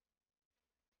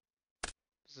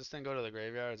 Does this thing go to the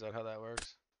graveyard? Is that how that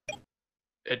works?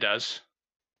 It does.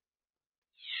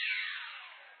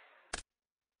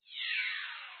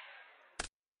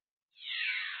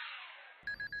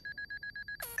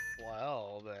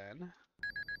 Well, then.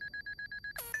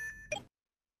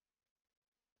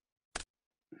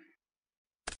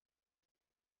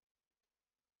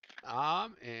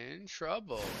 I'm in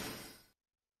trouble.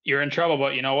 You're in trouble,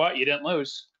 but you know what? You didn't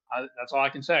lose. That's all I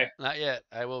can say. Not yet.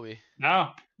 I will be.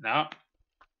 No.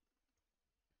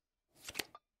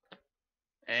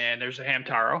 And there's a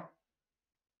Hamtaro.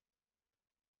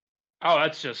 Oh,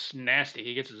 that's just nasty.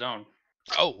 He gets his own.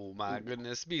 Oh my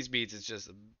goodness. Beast Beats is just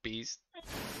a beast.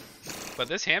 But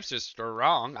this hamster's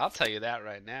strong. I'll tell you that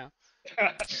right now.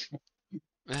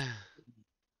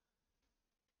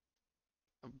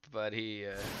 But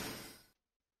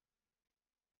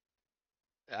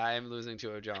I am losing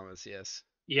to Ojamas, yes.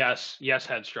 Yes,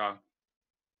 headstrong.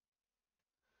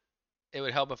 It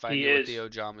would help if I knew what the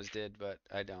Ojamas did, but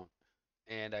I don't.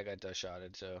 And I got dust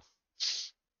shotted, so.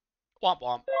 Womp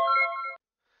womp.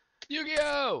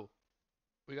 Yu-Gi-Oh!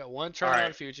 We got one turn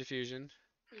on Future Fusion.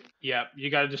 Yeah, you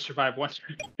gotta just survive one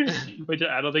turn. Which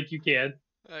I don't think you can.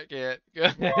 I can't. Go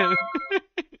ahead.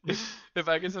 If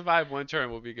I can survive one turn,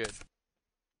 we'll be good.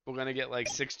 We're gonna get like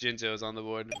 6 Jinzos on the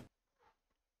board.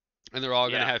 And they're all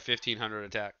gonna have 1500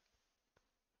 attack.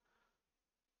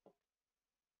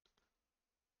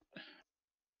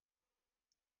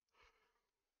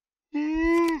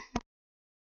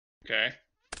 Okay.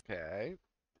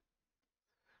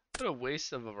 What a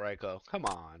waste of a Raikou. Come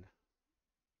on.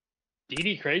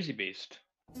 DD Crazy Beast.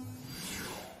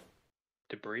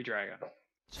 Debris Dragon.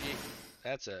 G.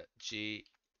 That's a G.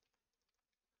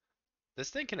 This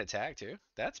thing can attack too.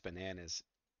 That's bananas.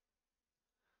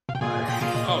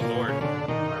 Oh lord.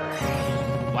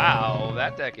 Wow,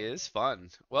 that deck is fun.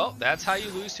 Well, that's how you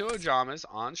lose to Ojamas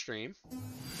on stream.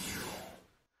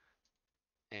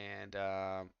 And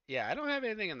yeah, I don't have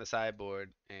anything in the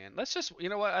sideboard. And let's just, you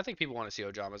know what? I think people want to see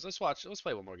Ojamas. Let's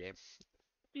play one more game.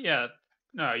 Yeah,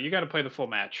 no, you got to play the full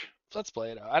match. Let's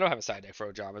play it. I don't have a side deck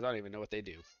for Ojamas. I don't even know what they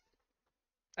do.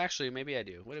 Actually, maybe I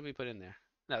do. What did we put in there?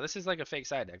 No, this is like a fake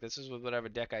side deck. This is with whatever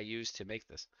deck I used to make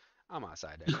this. I'm on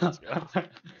side deck. Let's go.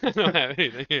 I don't have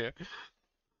anything here.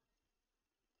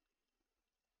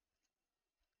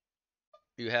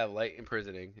 You have light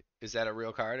imprisoning. Is that a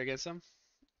real card against them?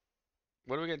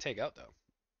 What are we gonna take out though?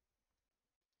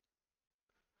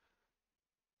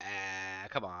 Ah,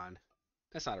 come on.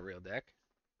 That's not a real deck.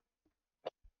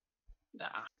 Nah,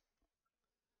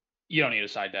 you don't need a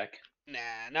side deck. Nah,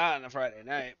 not on a Friday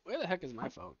night. Where the heck is my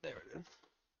phone? There it is.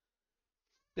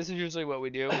 This is usually what we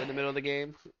do in the middle of the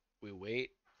game. We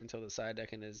wait until the side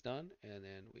decking is done, and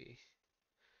then we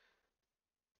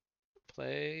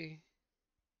play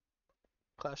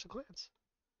Clash of Clans.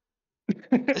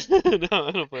 No,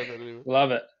 I don't play that anymore.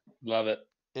 Love it. Love it.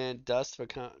 And Dust for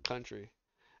Country.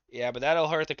 Yeah, but that'll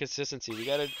hurt the consistency. We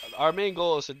gotta. Our main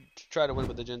goal is to try to win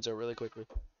with the Jinzo really quickly.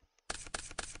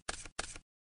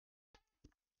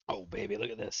 Oh baby,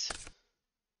 look at this.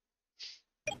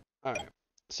 All right,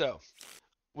 so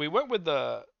we went with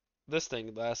this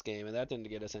thing last game, and that didn't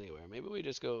get us anywhere. Maybe we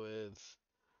just go with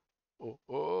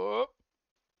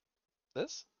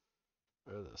this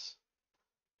or this.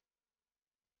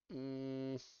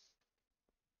 Mm.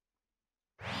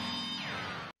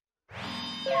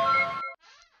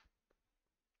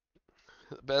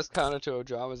 The best counter to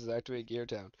Odramas is activate Gear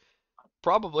Town.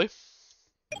 Probably.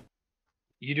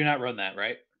 You do not run that,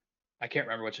 right? I can't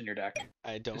remember what's in your deck.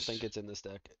 I don't think This, it's in this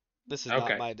deck. This is not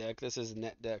okay. my deck. This is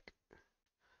net deck.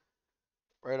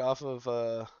 Right off of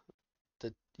the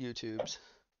YouTubes.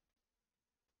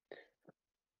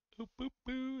 Boop, boop,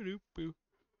 boo, doop, boo.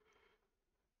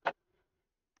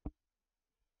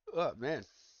 Oh man,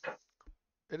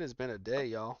 it has been a day,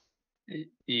 y'all.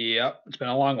 Yep, it's been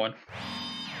a long one.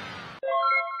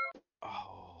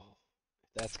 Oh,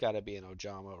 that's got to be an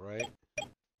Ojama, right?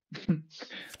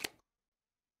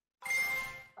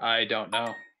 I don't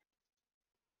know.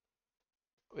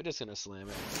 We're just gonna slam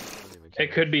it. I don't even It care.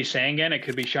 could be Sangan, it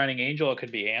could be Shining Angel, it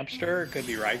could be Amster, it could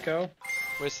be Raiko.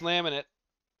 We're slamming it.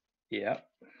 Yep.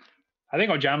 I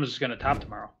think Ojamas is going to top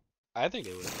tomorrow. I think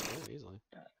it would. Yeah, easily.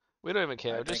 We don't even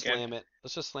care. I Just think slam it.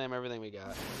 Let's just slam everything we got.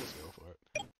 Let's just go for it.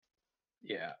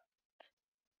 Yeah.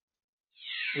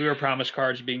 We were promised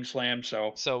cards being slammed,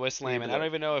 so So we're slamming. I don't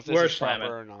even know if this we're is slamming.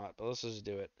 proper or not, but let's just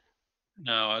do it.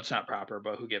 No, it's not proper,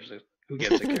 but who gives a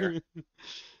care?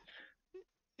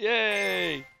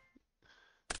 Yay!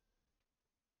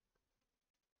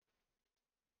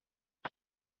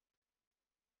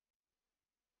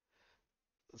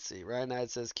 Let's see. Ryan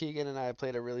Knight says Keegan and I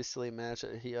played a really silly match.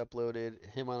 He uploaded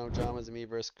him on Ojamas and me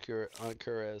versus on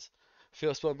Kurez.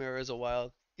 Feel spell mirror is a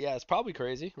wild. Yeah, it's probably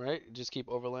crazy, right? Just keep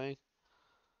overlaying.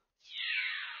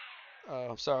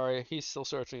 Oh, sorry. He's still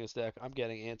searching his deck. I'm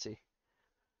getting antsy.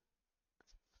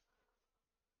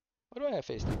 What do I have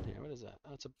face down here? What is that?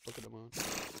 That's a Book of the Moon.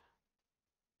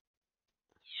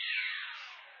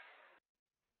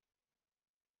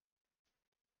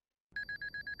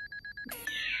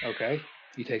 Okay.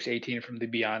 He takes 18 from the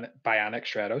Bionic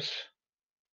Stratos.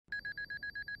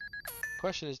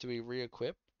 Question is, do we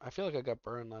re-equip? I feel like I got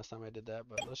burned last time I did that,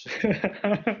 but let's just do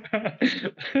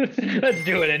it. Let's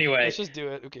do it anyway. Let's just do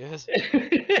it. Who cares?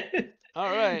 All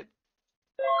right.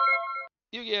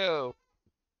 Yu-Gi-Oh!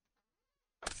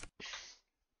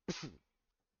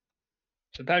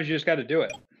 Sometimes you just got to do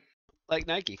it. Like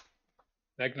Nike.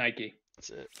 Like Nike. That's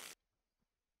it.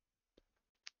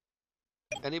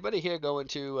 Anybody here going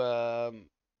to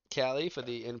Cali for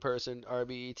the in-person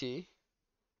RBET?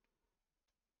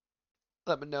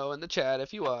 Let me know in the chat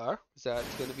if you are.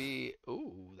 That's gonna be.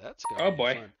 Ooh, that's gonna Oh be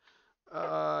boy. fun.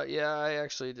 Yeah, I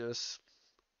actually just.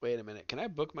 Wait a minute. Can I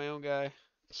book my own guy?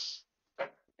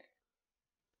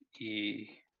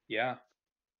 Yeah.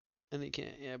 And he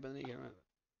can't. Yeah, but then he can.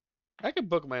 I could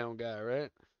book my own guy,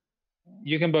 right?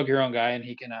 You can book your own guy and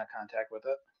he cannot contact with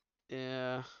it.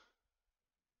 Yeah.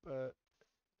 But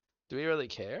do we really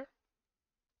care?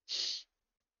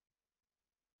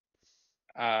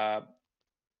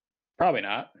 Probably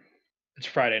not. It's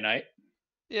Friday night.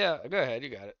 Yeah, go ahead. You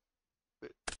got it.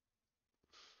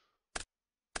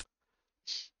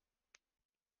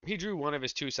 He drew one of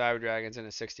his two Cyber Dragons in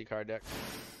a 60 card deck.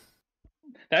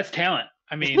 That's talent.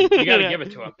 I mean, you got to give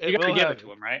it to him. You got to give it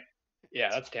to him, right? Yeah,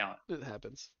 that's talent. It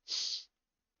happens.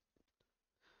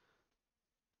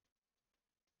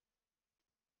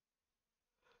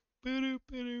 Boo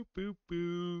boo boo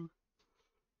boo.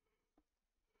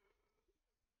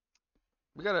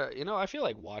 We gotta, I feel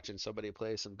like watching somebody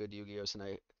play some good Yu-Gi-Oh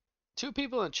tonight. Two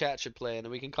people in chat should play, and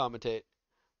then we can commentate.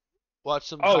 Watch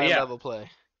some high level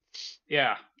play.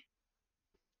 Yeah.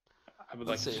 I would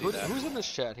Let's like to see. see that. Who's in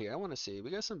this chat here? I want to see.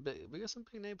 We got some big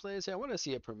name players here. I want to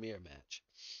see a premiere match.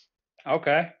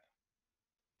 Okay.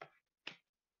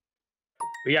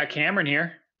 We got Cameron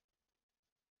here.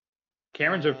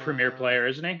 Cameron's a premier player,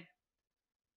 isn't he?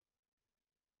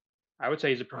 I would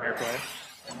say he's a premier player.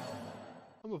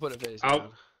 I'm gonna put it face Oh,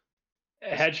 down.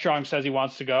 Headstrong says he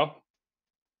wants to go.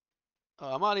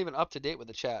 Oh, I'm not even up to date with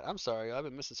the chat. I'm sorry. I've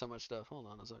been missing so much stuff. Hold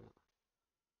on a second.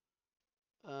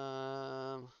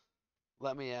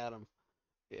 Let me add him.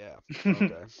 Yeah.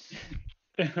 Okay.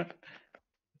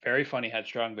 Very funny,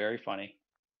 Headstrong. Very funny.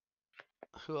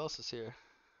 Who else is here?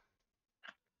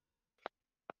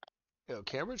 Yo,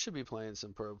 Cameron should be playing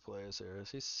some pro players here.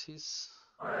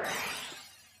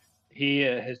 He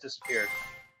has disappeared.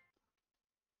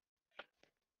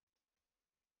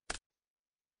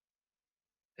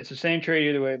 It's the same trade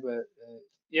either way, but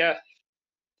yeah,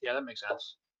 that makes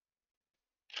sense.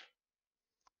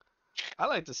 I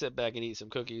like to sit back and eat some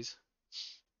cookies.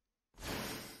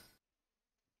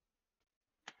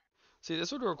 See,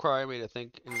 this would require me to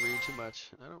think and read too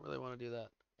much. I don't really want to do that.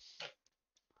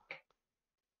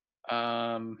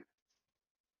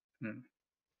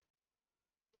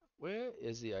 Where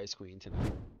is the Ice Queen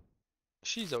tonight?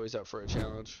 She's always up for a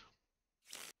challenge.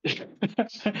 I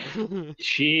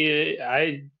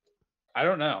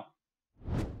don't know.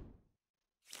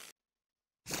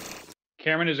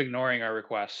 Cameron is ignoring our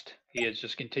request. He is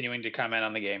just continuing to comment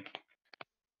on the game.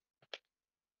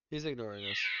 He's ignoring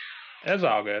us. That's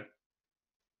all good.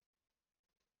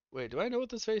 Wait, do I know what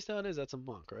this face down is? That's a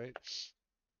monk, right?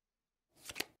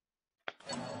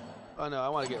 Oh no, I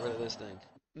want to get rid of this thing.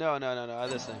 No,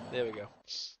 this thing. There we go.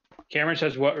 Cameron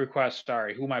says, "What request?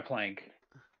 Sorry, who am I playing?"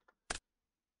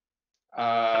 We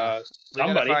gotta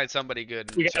Somebody. find somebody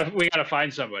good. We gotta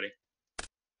find somebody.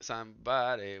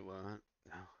 Somebody want.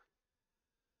 No.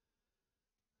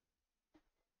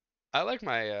 I like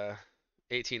my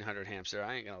 1800 hamster.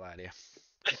 I ain't gonna lie to you.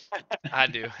 I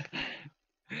do.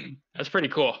 That's pretty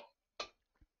cool.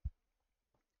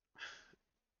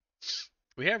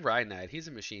 We have Ride Knight. He's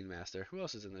a machine master. Who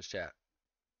else is in this chat?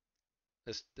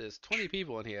 There's 20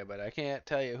 people in here, but I can't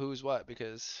tell you who's what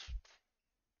because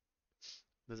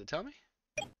does it tell me?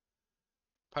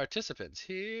 Participants.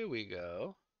 Here we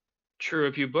go. True.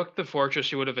 If you booked the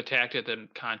fortress, you would have attacked it, then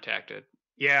contacted.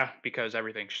 Yeah, because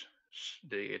everything's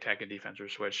the attack and defense are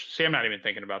switched. See, I'm not even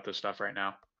thinking about this stuff right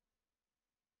now.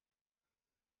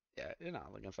 Yeah, you're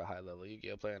not looking for high level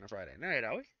Yu-Gi-Oh play on a Friday night,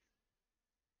 are we?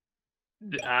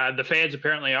 The fans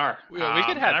apparently are. We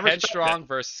could have Headstrong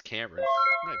versus Cameron.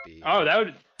 Might be. Oh, that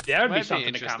would be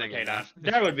something to interesting commentate enough. on.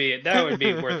 That would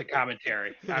be worth a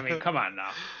commentary. I mean, come on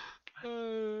now.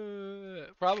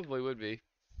 Probably would be.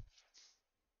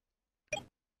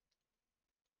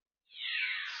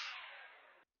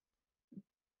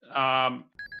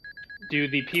 Do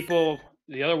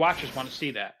the other watchers want to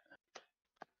see that?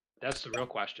 That's the real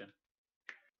question.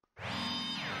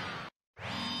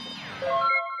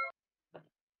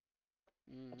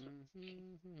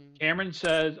 Cameron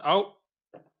says,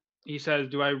 he says,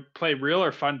 do I play real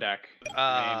or fun deck?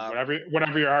 I mean,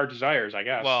 whatever your heart desires, I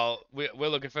guess. Well, we're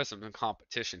looking for some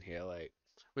competition here. Like,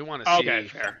 we want to see,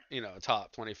 fair.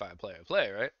 Top 25 player play,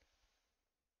 right?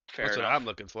 Fair That's enough. what I'm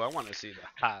looking for. I want to see the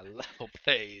high level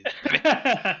plays.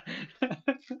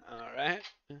 All right.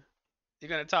 You're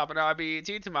going to top an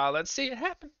RBET tomorrow. Let's see it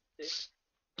happen.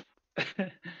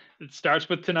 It starts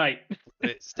with tonight.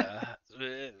 It starts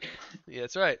with... Yeah,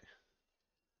 that's right.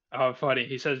 Oh, funny.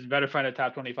 He says you better find a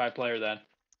top 25 player then.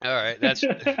 All right, that's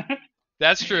true.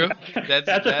 That's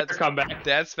a comeback.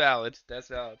 That's valid. That's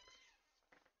valid.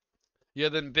 You're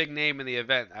the big name in the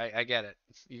event. I get it.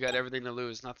 You got everything to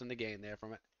lose, nothing to gain there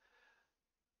from it.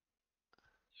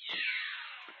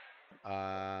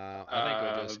 I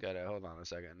think we just gotta hold on a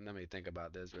second. Let me think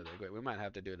about this really quick. We might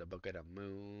have to do the Book of the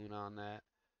Moon on that.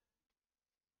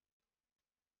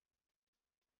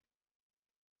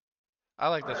 I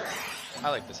like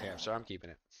this hamster. I'm keeping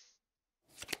it.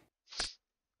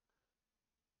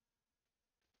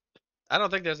 I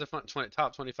don't think there's a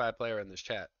top 25 player in this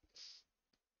chat.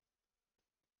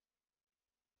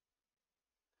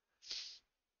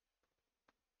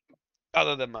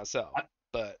 Other than myself.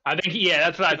 But I think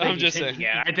that's what I think he's hinting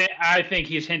at. I think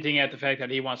he's hinting at the fact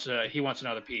that he wants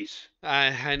another piece.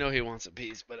 I know he wants a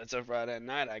piece, but it's a Friday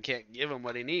night. I can't give him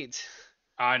what he needs.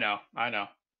 I know. I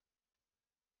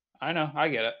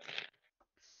get it.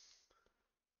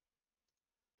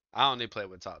 I only play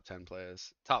with top 10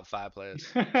 players, top 5 players.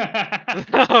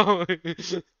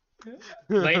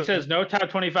 Lane says no top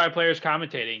 25 players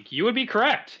commentating. You would be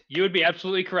correct. You would be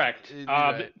absolutely correct.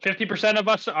 50% of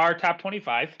us are top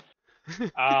 25.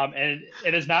 And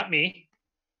it is not me.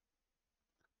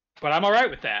 But I'm all right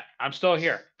with that. I'm still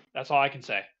here. That's all I can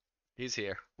say. He's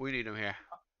here. We need him here.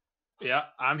 Yeah,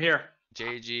 I'm here.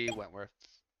 JG Wentworth.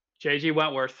 JG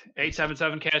Wentworth,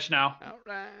 877 cash now. All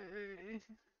right.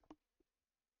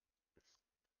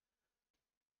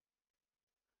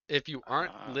 If you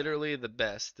aren't literally the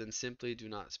best, then simply do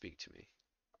not speak to me,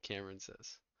 Cameron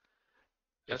says.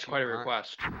 That's If you quite a aren't...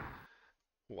 request.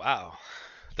 Wow.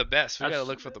 The best. We got to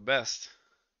look for the best.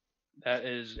 That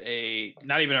is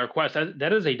not even a request.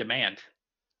 That is a demand.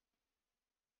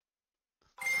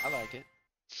 I like it.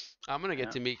 I'm going to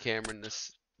get to meet Cameron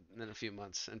in a few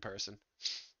months in person.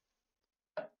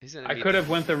 I could have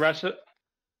went the rest of...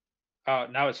 Oh,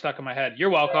 now it's stuck in my head. You're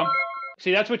welcome.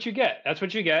 See, that's what you get. That's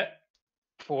what you get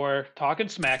for talking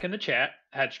smack in the chat,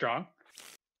 headstrong.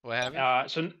 What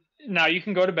happened? So now you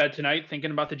can go to bed tonight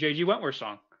thinking about the JG Wentworth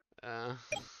song.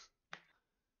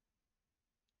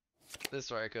 This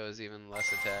Ryko is even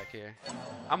less attack here.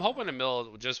 I'm hoping to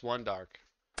mill just one dark.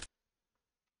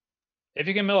 If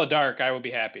you can mill a dark, I will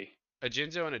be happy. A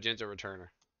Jinzo and a Jinzo returner.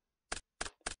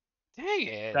 Dang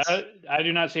it. I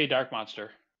do not see a dark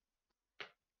monster.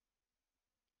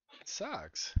 It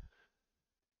sucks.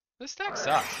 This deck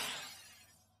sucks.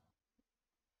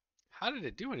 How did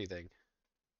it do anything?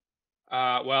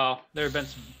 Well, there have been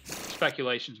some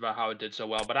speculations about how it did so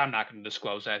well, but I'm not going to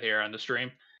disclose that here on the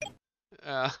stream.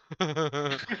 Oh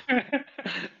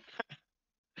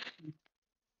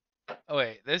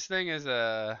wait, this thing is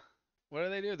what do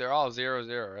they do? They're all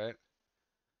 0/0, right?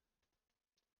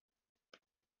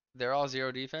 They're all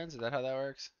 0 defense? Is that how that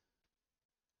works?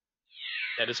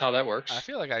 That is how that works. I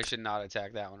feel like I should not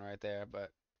attack that one right there, but...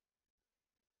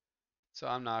 So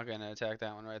I'm not going to attack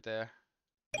that one right there.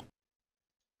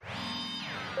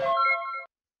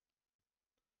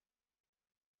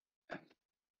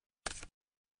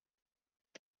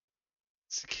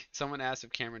 Someone asked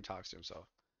if Cameron talks to himself.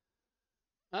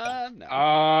 No.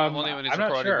 Only when he's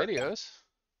recording videos.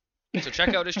 So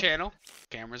check out his channel.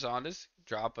 Cameron's on his.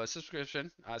 Drop a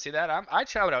subscription. See that? I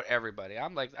shout out everybody.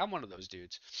 I'm one of those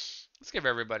dudes. Let's give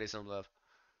everybody some love.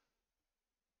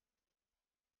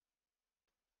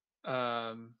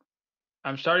 I'm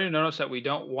starting to notice that we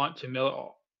don't want to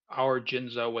mill our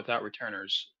Jinzo without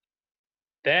returners.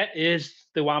 That is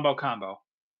the Wombo combo.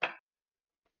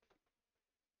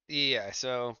 Yeah,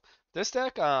 so this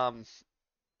deck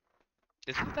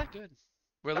it's not that good.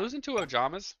 We're losing to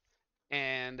Ojamas,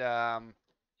 and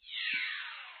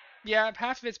yeah,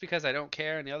 half of it's because I don't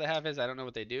care, and the other half is I don't know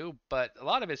what they do, but a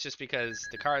lot of it's just because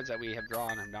the cards that we have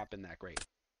drawn have not been that great.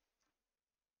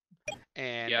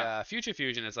 And Future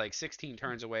Fusion is like 16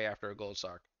 turns away after a Gold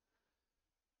Sark.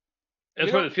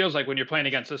 That's what it feels like when you're playing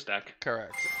against this deck.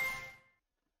 Correct.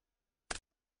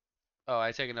 Oh,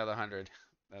 I take another 100.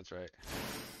 That's right.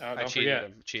 I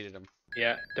cheated him.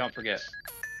 Yeah, don't forget.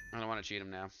 I don't want to cheat him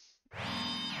now.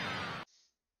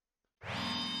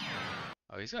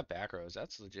 Oh, he's got back rows.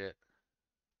 That's legit.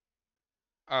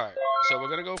 Alright, so we're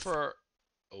going to go for...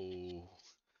 Oh.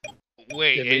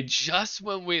 Wait, and just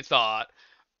when we thought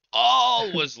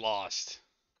all was lost,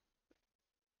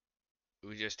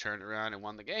 we just turned around and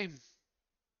won the game.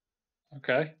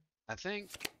 Okay. I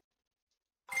think.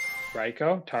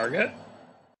 Ryko, target.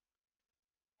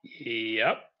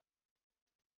 Yep.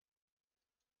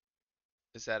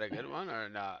 Is that a good one or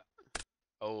not?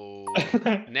 Oh,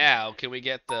 now can we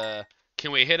get the?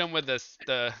 Can we hit him with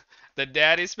the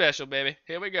daddy special, baby?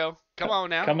 Here we go. Come on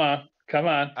now. Come on, come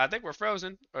on. I think we're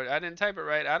frozen, or I didn't type it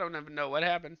right. I don't even know what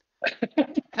happened.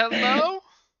 Hello.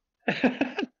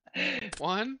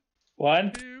 One,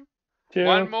 two.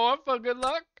 One more for good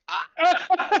luck.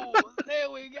 Oh,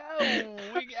 there we go.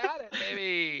 We got it,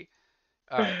 baby.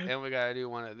 All right, and we gotta do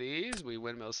one of these. We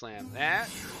windmill slam that.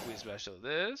 We special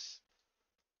this.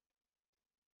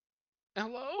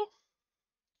 Hello?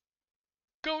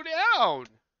 Go down!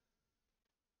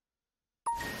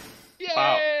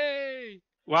 Yay!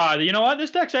 Wow, you know what?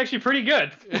 This deck's actually pretty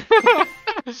good.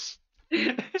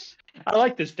 I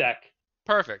like this deck.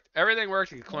 Perfect. Everything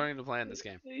works according to plan this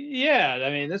game. Yeah, I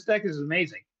mean, this deck is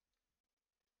amazing.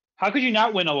 How could you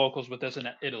not win a locals with this in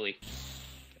Italy?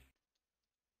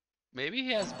 Maybe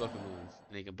he has Book of Moon,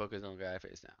 and he can book his own guy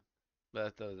face down.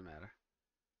 But that doesn't matter.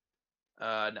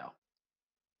 No.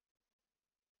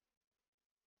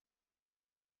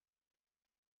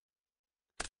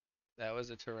 That was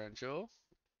a torrential.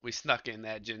 We snuck in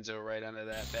that Jinzo right under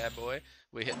that bad boy.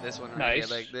 We hit this one right here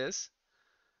like this.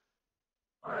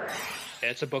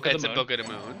 It's a Book of the Moon. It's a Book of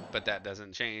the Moon, but that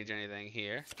doesn't change anything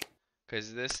here.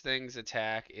 Because this thing's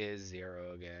attack is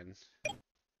 0 again.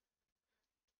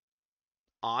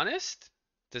 Honest?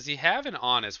 Does he have an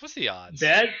honest? What's the odds?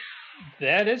 That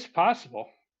is possible.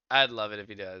 I'd love it if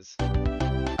he does.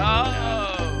 Oh!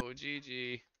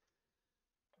 GG.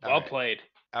 All Well right. played.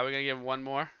 Are we gonna give one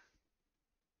more?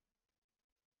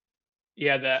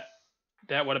 Yeah,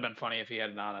 that would have been funny if he had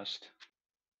an honest.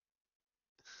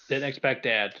 Didn't expect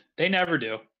Dad. They never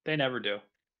do. They never do.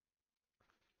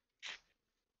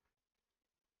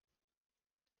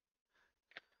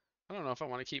 I don't know if I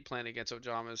want to keep playing against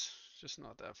Ojamas. It's just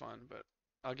not that fun, but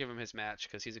I'll give him his match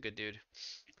because he's a good dude.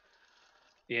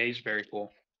 Yeah, he's very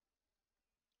cool.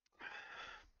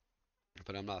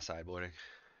 But I'm not sideboarding.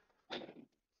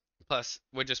 Plus,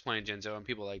 we're just playing Jinzo, and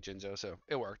people like Jinzo, so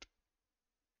it worked.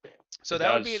 So It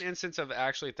that would be an does, instance of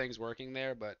actually things working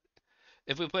there, but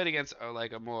if we played against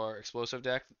like a more explosive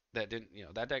deck that didn't,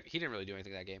 that deck, he didn't really do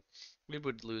anything that game. We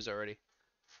would lose already,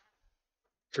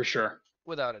 for sure.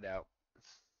 without a doubt.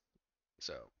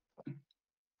 So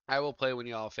I will play when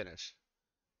you all finish.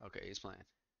 Okay, he's playing.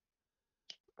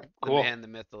 The Cool. man, the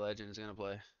myth, the legend is gonna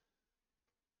play.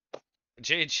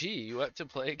 JG, you up to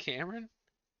play Cameron?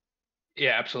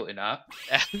 Yeah, absolutely not.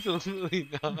 Absolutely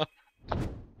not.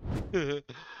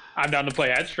 I'm down to play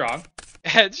Headstrong.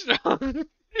 Headstrong.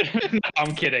 No,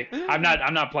 I'm kidding. I'm not.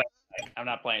 I'm not playing. Tonight. I'm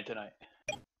not playing tonight.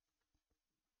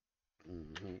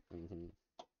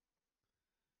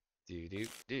 Do do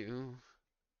do.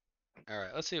 All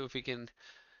right, let's see if we can.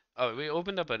 Oh, we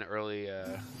opened up an early.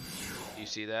 You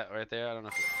see that right there? I don't know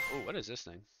if. Oh, what is this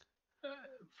thing?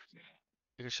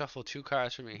 You can shuffle 2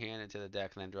 cards from your hand into the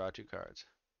deck and then draw 2 cards.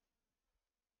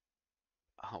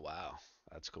 Oh wow,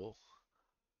 that's cool.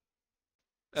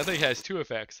 That thing has 2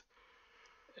 effects.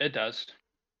 It does.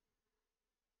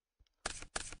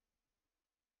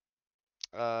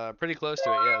 Pretty close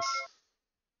to it, yes.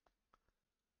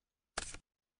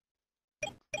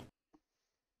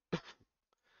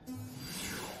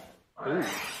 Ooh.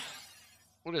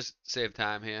 We'll just save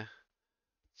time here.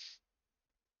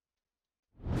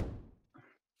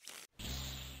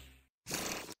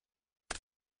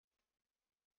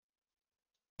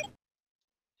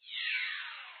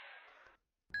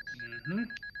 Mm-hmm.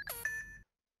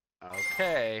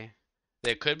 Okay.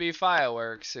 There could be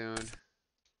fireworks soon.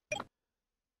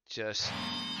 Just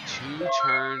 2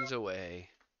 turns away.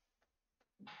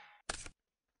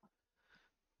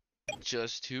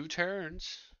 Just 2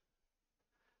 turns.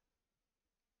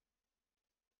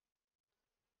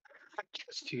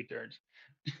 Just 2 turns.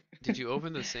 Did you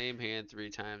open the same hand 3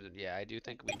 times? And yeah, I do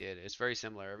think we did. It's very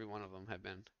similar. Every one of them have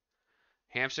been.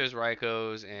 Hamsters,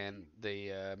 Raikos, and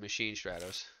the Machine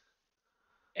Stratos.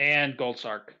 And Gold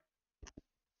Sark.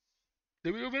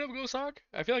 Did we open up Gosok?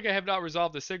 I feel like I have not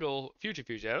resolved a single Future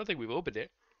Fusion. I don't think we've opened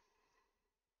it.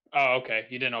 Oh, okay.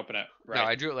 You didn't open it, No, right?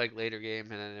 I drew it like later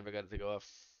game and I never got it to go off.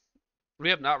 We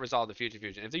have not resolved the Future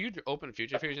Fusion. If you open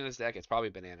Future Fusion in this deck, it's probably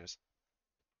bananas.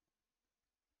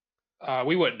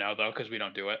 We wouldn't know though because we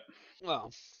don't do it.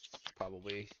 Well,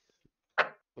 probably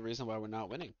the reason why we're not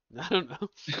winning. I don't know.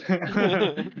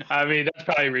 I mean, that's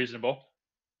probably reasonable.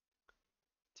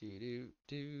 Do do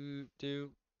do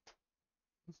do.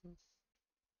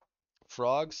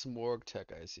 Frog Smorg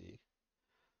Tech, I see.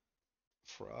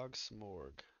 Frog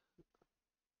Smorg.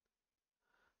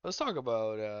 Let's talk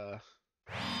about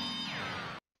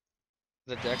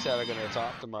the decks that are gonna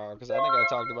top tomorrow, because I think I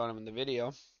talked about them in the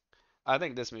video. I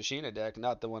think this Machina deck,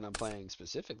 not the one I'm playing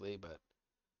specifically, but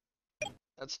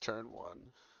that's turn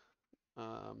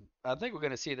 1. I think we're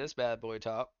gonna see this bad boy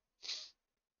top.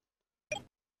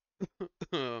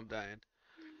 I'm dying.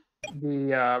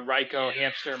 The Ryko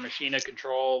Hamster Machina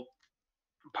Control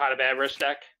Pot of Avarice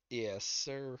deck. Yes,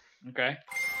 sir. Okay.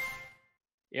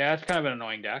 Yeah, it's kind of an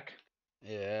annoying deck.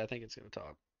 Yeah, I think it's gonna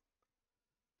top.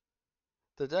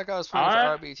 The deck I was All playing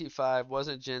for right. RBT5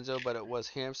 wasn't Jinzo, but it was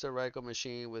Hamster Raikou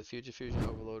Machine with Future Fusion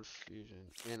Overload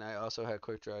Fusion. And I also had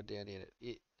Quick Draw Dandy in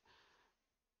it.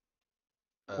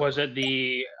 Was it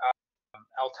the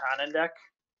Altanen deck?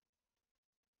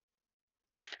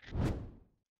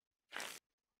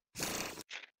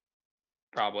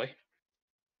 Probably.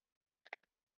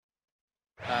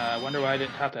 I wonder why I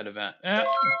didn't top that event. Yeah.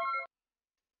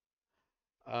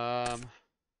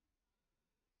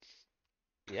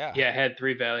 Yeah, had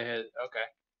 3 value head.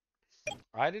 Okay.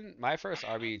 I didn't. My first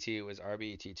RBET was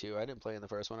RBET2. I didn't play in the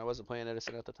first one. I wasn't playing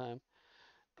Edison at the time.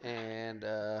 And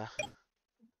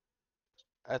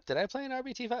did I play in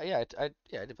RBT5? Yeah, I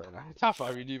did play in top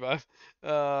RBT5.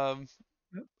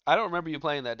 I don't remember you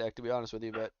playing that deck, to be honest with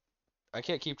you, but I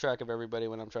can't keep track of everybody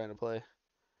when I'm trying to play.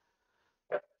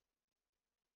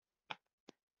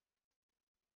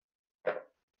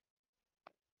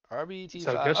 RBT5.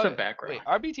 So just Oh, a background.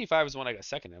 wait, RBT5 is the one I got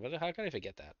second in. How could I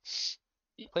forget that?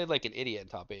 Played like an idiot in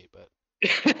top 8, but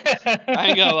I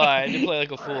ain't gonna lie, I did play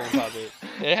like a fool in top 8.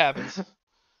 It happens.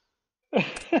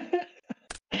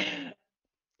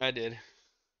 I I did.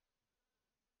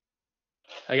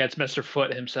 Against Mr.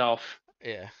 Foot himself.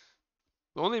 Yeah.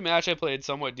 The only match I played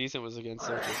somewhat decent was against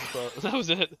Searches. That was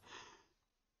it.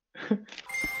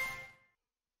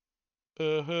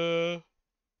 Uh-huh.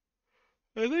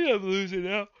 I think I'm losing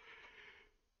now.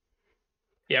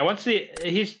 Yeah, once he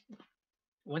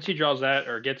draws that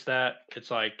or gets that,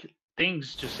 it's like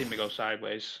things just seem to go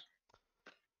sideways.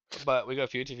 But we got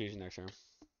Future Fusion next round.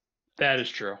 That is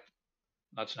true.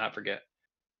 Let's not forget.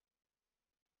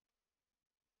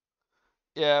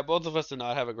 Yeah, both of us did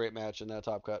not have a great match in that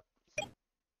top cut.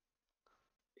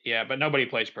 Yeah, but nobody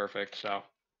plays perfect, so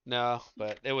No,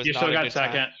 but it was you not still a got good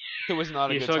time. second. It was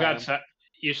not a You good still time. got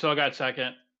you still got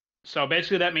second. So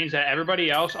basically, that means that everybody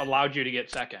else allowed you to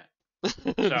get second.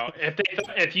 So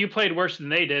if you played worse than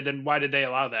they did, then why did they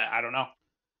allow that? I don't know.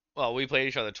 Well, we played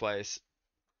each other twice.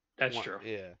 That's true.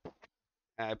 Yeah.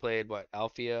 And I played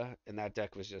Althea, and that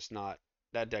deck was just not.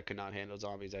 That deck could not handle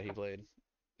zombies that he played.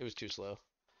 It was too slow.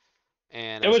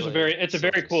 And It's a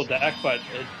very cool Solstice. deck, but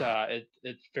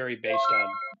it's very based on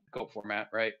GOAT format,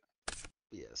 right?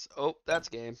 Yes. Oh, that's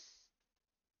game.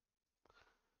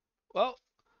 Well,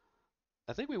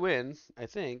 I think we win. I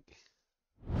think.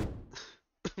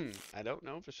 I don't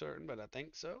know for certain, but I think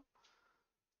so.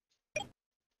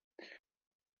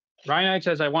 Ryan Knight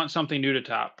says, "I want something new to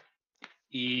top."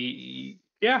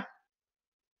 Yeah.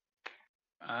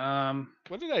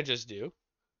 What did I just do?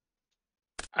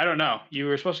 I don't know. You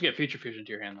were supposed to get Future Fusion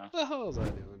to your hand though. What the hell was I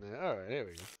doing there? All right, here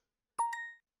we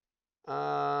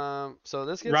go. So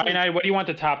this gets Ryan me Knight, what do you want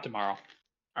to top tomorrow?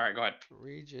 All right, go ahead.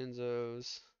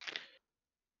 Regenzos.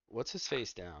 What's his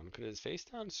face down? Could his face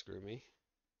down screw me?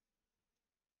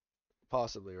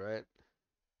 Possibly, right?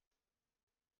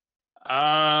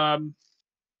 Well,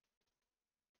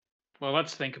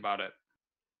 let's think about it.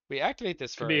 We activate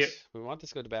this Could be. first. We want this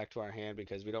to go back to our hand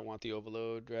because we don't want the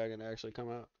Overload Dragon to actually come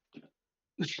out.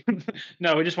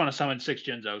 No, we just want to summon 6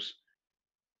 Genzos.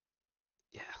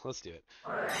 Yeah, let's do it.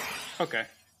 Okay.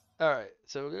 All right,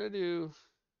 so we're gonna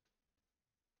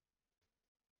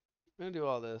do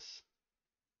all this.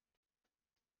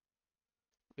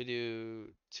 We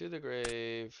do to the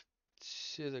grave,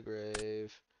 to the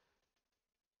grave.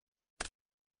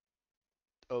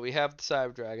 Oh, we have the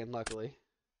Cyber Dragon, luckily.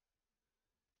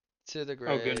 To the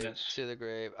grave, Oh goodness. to the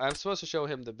grave. I'm supposed to show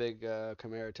him the big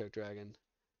Chimera Tech Dragon.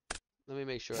 Let me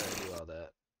make sure I do all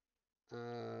that.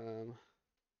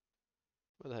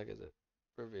 What the heck is it?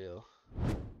 Reveal.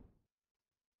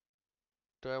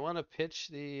 Do I want to pitch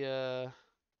the?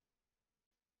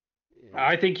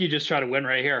 I think you just try to win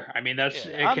right here. I mean, it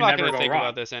I'm can not never gonna go think wrong.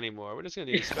 about this anymore. We're just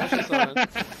gonna do special summon.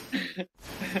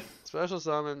 Special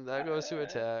summon. That goes to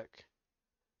attack.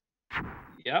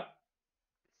 Yep.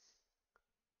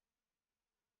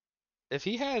 If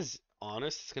he has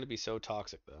honest, it's gonna be so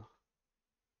toxic though.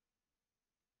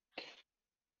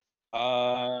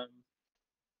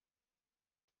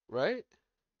 Right?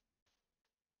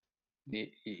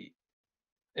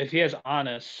 If he has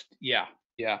honest, yeah,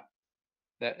 that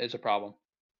is a problem.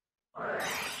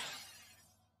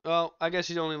 Well, I guess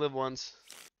you only live once.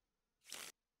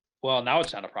 Well, now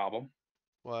it's not a problem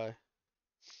Why?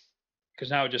 because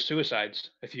now it just suicides.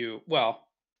 If you, well,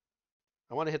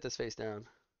 I want to hit this face down.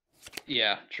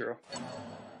 yeah, true.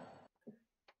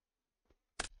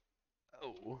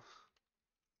 Oh.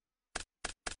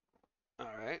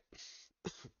 All right.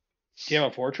 Do you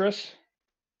have a fortress?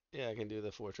 Yeah, I can do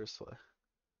the fortress play.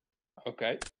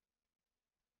 Okay.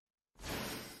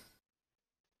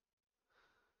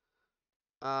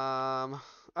 I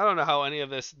don't know how any of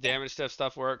this damage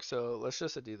stuff works, so let's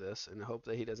just do this and hope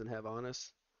that he doesn't have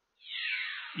honest.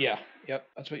 Yeah. Yep.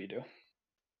 That's what you do.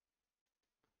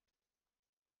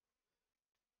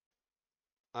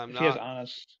 I'm If he has not.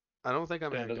 honest, I don't think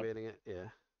I'm then it doesn't. activating it. Yeah.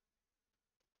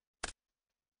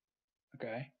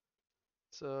 Okay.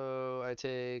 So I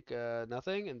take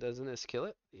nothing, and doesn't this kill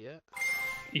it? Yeah.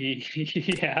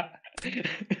 Yeah.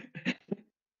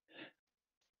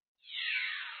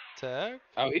 Attack.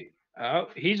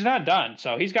 He's not done.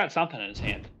 So he's got something in his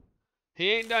hand.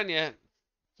 He ain't done yet.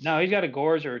 No, he's got a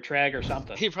Gores or a Trag or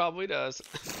something. He probably does.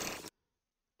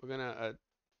 We're gonna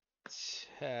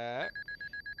attack.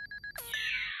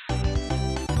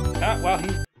 Well,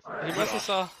 he must have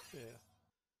saw. Yeah.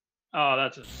 Oh,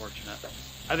 that's unfortunate.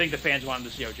 I think the fans wanted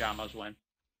to see Ojamas win.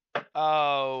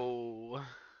 Oh.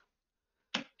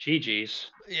 GG's.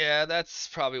 Yeah, that's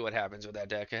probably what happens with that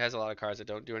deck. It has a lot of cards that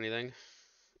don't do anything.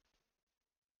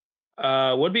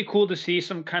 Would be cool to see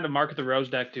some kind of Mark of the Rose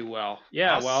deck do well.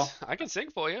 Yeah, well. I can sing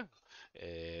for you.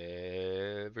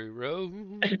 Every rose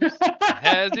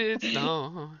has its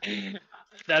dawn.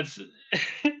 That's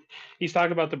he's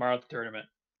talking about the Marathon tournament.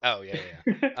 Oh yeah,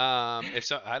 yeah, yeah. If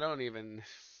so, I don't even.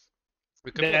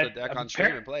 We could pull the That deck on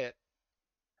stream and play it.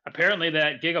 apparently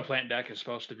that Gigaplant deck is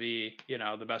supposed to be,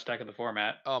 the best deck of the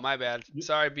format. Oh, my bad.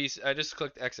 Sorry, Beast. I just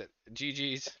clicked exit.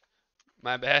 GG's.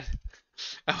 My bad.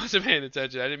 I wasn't paying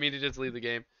attention. I didn't mean to just leave the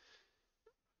game.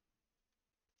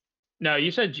 No, you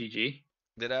said GG.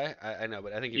 Did I? I know,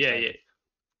 but I think he was Yeah, yeah. typing.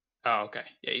 Oh, okay.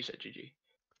 Yeah, you said GG.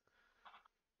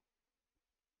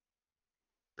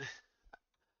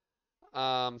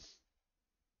 Um.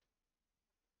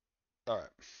 All right.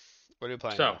 What are we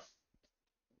playing So,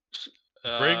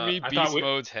 now? Bring me I thought Beast we.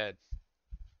 Mode's head.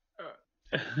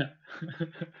 Uh,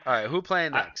 All right. Who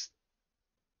playing I, next?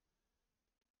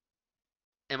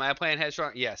 Am I playing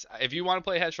Headstrong? Yes. If you want to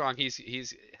play Headstrong,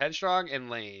 he's Headstrong and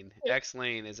Lane. X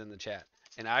Lane is in the chat,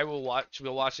 and I will watch.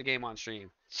 We'll watch the game on stream.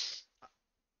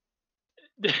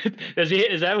 Does he?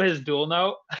 Is that his dual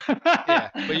note? Yeah,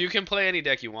 but you can play any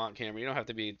deck you want, Cameron. You don't have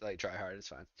to be like try hard. It's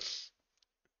fine.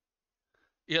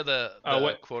 You're the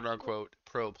Wait, quote unquote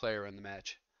pro player in the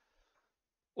match.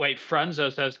 wait.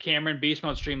 Frenzo says Cameron Beast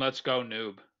Mode stream. Let's go,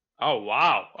 noob. Oh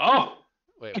wow. Oh.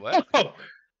 Wait, what? Oh.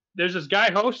 There's this guy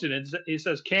hosting it. He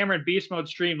says Cameron Beast Mode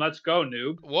stream. Let's go,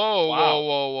 noob. Whoa, whoa, Wow.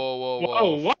 whoa, whoa, whoa,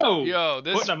 whoa. Whoa, whoa. Yo,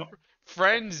 this Putting him.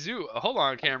 friend Zoo. Hold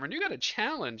on, Cameron. You got a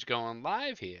challenge going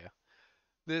live here.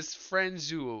 This friend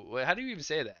Zoo. How do you even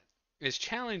say that? Is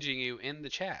challenging you in the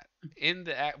chat, in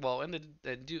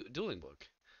the dueling book.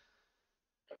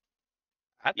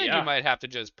 I think you Yeah. might have to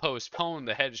just postpone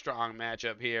the Headstrong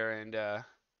matchup here. And are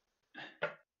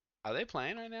they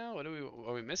playing right now?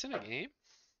 Are we missing a game?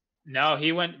 No,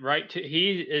 he went right to.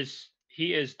 He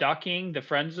is ducking the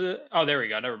friends. Oh, there we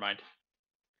go. Never mind.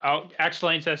 Oh, X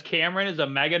Lane says Cameron is a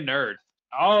mega nerd.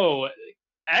 Oh,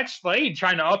 X Lane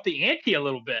trying to up the ante a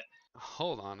little bit.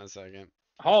 Hold on a second.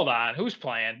 Hold on, who's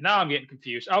playing? Now I'm getting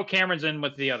confused. Oh, Cameron's in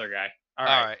with the other guy. All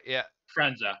All right, right, yeah.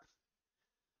 Frenza.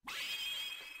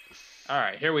 All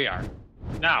right, here we are.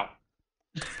 Now,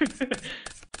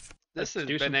 This is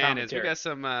do some bananas. We commentary. got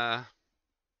some.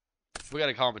 We got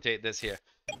to commentate this here.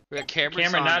 We got Cameron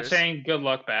Cameron not Saunders. saying good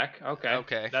luck back. Okay.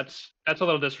 Okay. That's a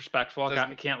little disrespectful.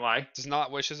 I can't lie. Does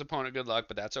not wish his opponent good luck,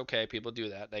 but that's okay. People do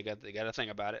that. They got to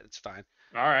think about it. It's fine.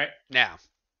 All right. Now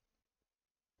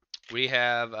we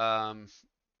have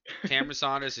Cameron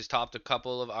Saunders, who's topped a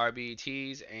couple of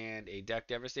RBETs and a deck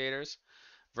Devastators,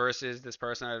 versus this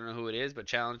person. I don't know who it is, but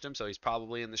challenged him, so he's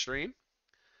probably in the stream.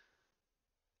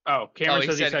 Oh, Cameron he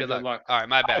says said good luck. All right,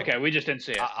 my bad. Okay, we just didn't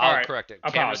see it. I'll All right. correct it.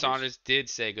 Apologies. Cameron Saunders did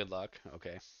say good luck.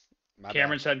 Okay. My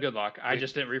Cameron bad. said good luck. I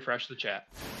just didn't refresh the chat.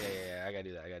 Yeah. I gotta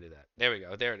do that. There we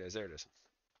go. There it is. All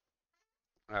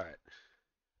right.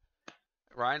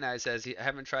 Ryan Knight says I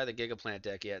haven't tried the Gigaplant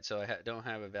deck yet, so I don't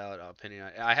have a valid opinion on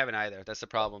it. I haven't either. That's the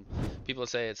problem. People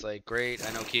say it's like great.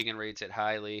 I know Keegan rates it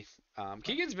highly.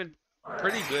 Keegan's been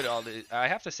pretty good I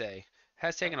have to say.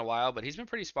 Has taken a while, but he's been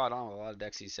pretty spot on with a lot of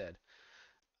decks he said.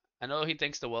 I know he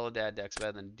thinks the Willadad deck's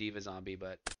better than Diva Zombie,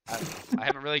 but I don't know. I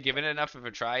haven't really given it enough of a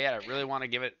try yet. I really want to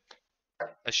give it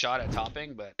a shot at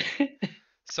topping, but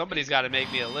somebody's got to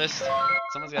make me a list.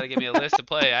 Someone's got to give me a list to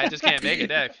play. I just can't make a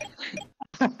deck.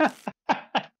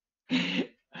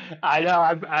 I know.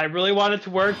 I really want it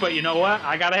to work, but you know what?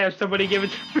 I gotta have somebody give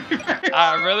it to me.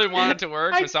 I really want it to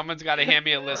work, but someone's got to hand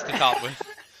me a list to top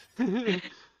with.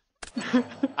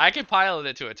 I can pilot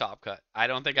it to a top cut. I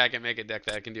don't think I can make a deck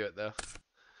that can do it though.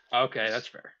 Okay, that's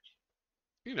fair.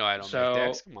 You know I don't make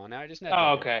decks. Come on now, I just net.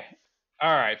 Oh, okay. All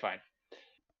right, fine.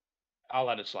 I'll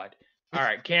let it slide. All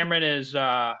right, Cameron is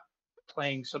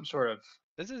playing some sort of.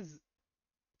 This is.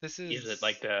 Is it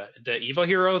like the Evo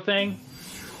Hero thing?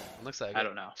 Looks like. I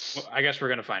don't know. Well, I guess we're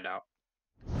gonna find out.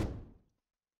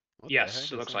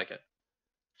 Yes, it looks like it.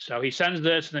 So he sends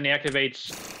this, and then he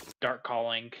activates Dark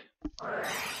Calling.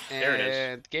 There it is.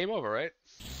 And game over, right?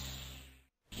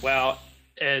 Well,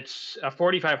 it's a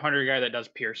 4,500 guy that does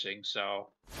piercing, so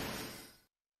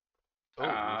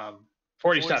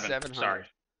 47. Sorry.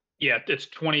 Yeah, it's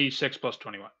 26 plus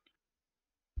 21.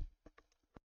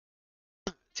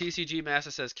 TCG Master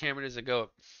says Cameron is a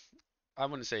GOAT. I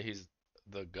wouldn't say he's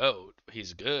the GOAT.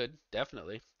 He's good,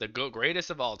 definitely. The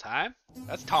greatest of all time?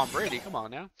 That's Tom Brady. Come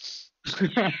on now.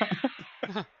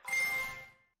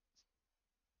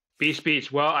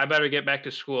 Beats. Well, I better get back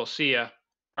to school. See ya.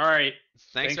 All right.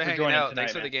 Thanks for hanging out.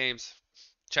 Thanks for the games.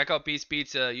 Check out Beats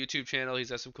YouTube channel.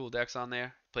 He's got some cool decks on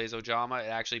there. Plays Ojama. It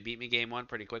actually beat me game one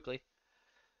pretty quickly.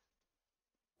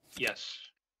 Yes.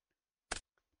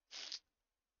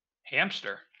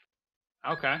 Hamster.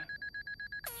 Okay.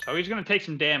 So he's going to take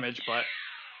some damage, but...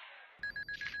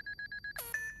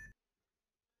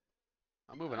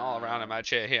 I'm moving all around in my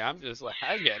chair here. I'm just like,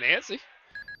 I'm getting antsy.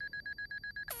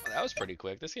 That was pretty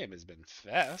quick. This game has been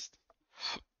fast.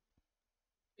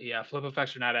 Yeah, flip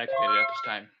effects are not activated at this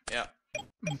time. Yeah.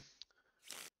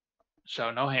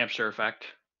 So no hamster effect.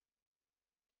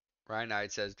 Ryan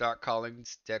Knight says Dark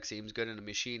Calling's deck seems good in a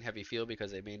machine heavy field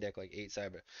because they main deck like 8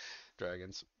 Cyber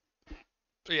Dragons.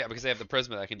 Yeah, because they have the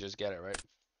Prisma that can just get it, right?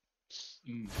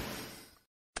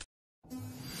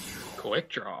 Quick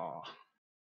draw.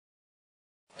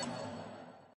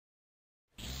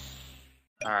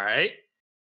 All right.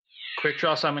 Quick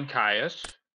draw summon Caius.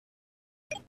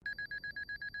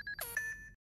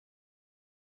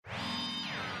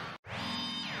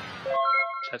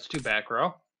 That's 2 back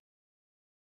row.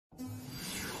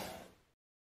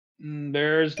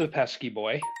 There's the pesky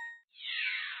boy.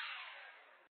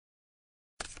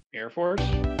 Air Force.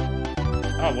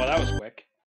 Oh, well, that was quick.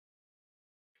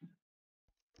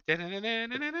 The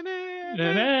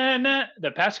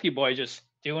pesky boy just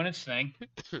doing its thing.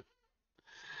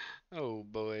 Oh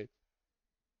boy.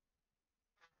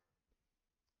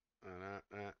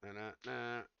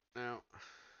 No.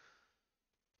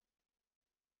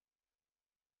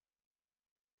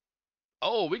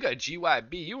 Oh, we got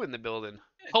GYBU in the building.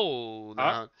 Hold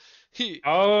on.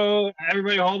 Oh,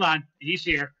 everybody hold on. He's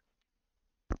here.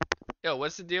 Yo,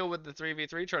 what's the deal with the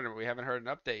 3v3 tournament? We haven't heard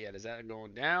an update yet. Is that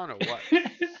going down or what?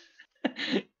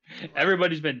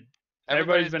 Everybody's been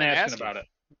asking about it.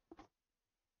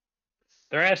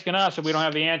 They're asking us and we don't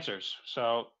have the answers.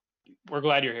 So we're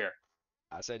glad you're here.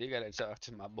 I said you gotta talk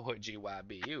to my boy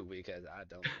GYBU because I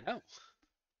don't know.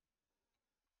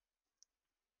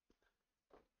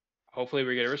 Hopefully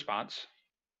we get a response.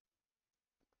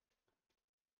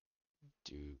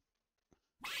 Dude.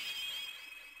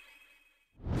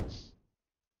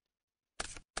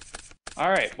 All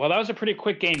right. Well, that was a pretty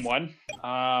quick game one.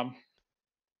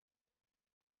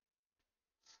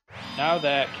 Now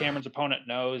that Cameron's opponent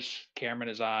knows Cameron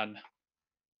is on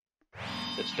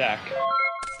this deck,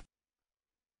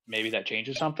 maybe that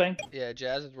changes something. Yeah,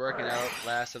 Jazz is working out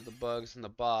last of the bugs in the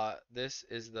bot. This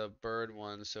is the bird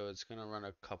one, so it's gonna run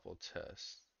a couple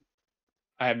tests.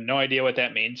 I have no idea what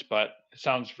that means, but it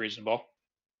sounds reasonable.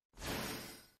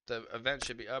 The event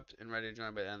should be up and ready to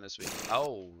join by the end of this week.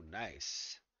 Oh,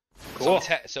 nice. Cool.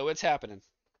 So it's happening.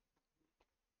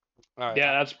 All right.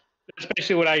 Yeah, that's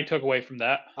basically what I took away from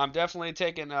that. I'm definitely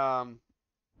taking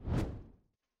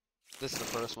this is the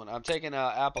first one. I'm taking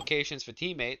applications for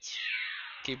teammates,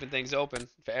 keeping things open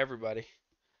for everybody.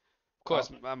 Of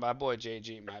course, my boy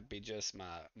JG might be just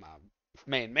my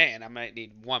main man. I might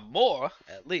need one more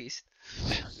at least.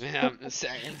 I'm just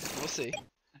saying. We'll see.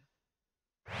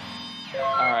 All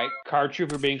right, Card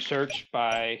Trooper being searched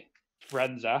by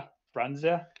Frenzy.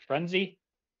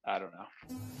 I don't know.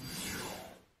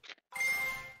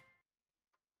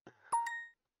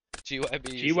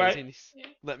 GYB says he needs,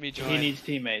 let me join. He needs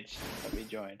teammates. Let me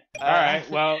join. All right.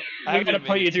 Well, we gotta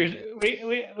put you through.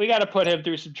 We gotta put him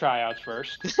through some tryouts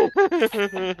first.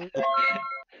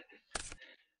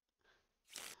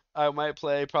 I might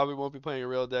play. Probably won't be playing a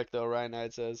real deck though. Ryan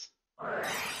Knight says.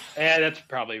 Yeah, that's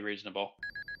probably reasonable.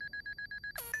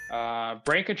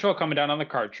 Brain control coming down on the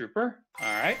Card Trooper.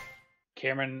 All right.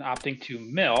 Cameron opting to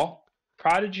mill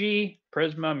Prodigy,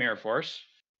 Prisma, Mirror Force.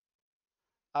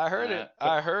 I heard it.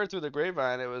 I heard through the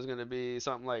grapevine it was going to be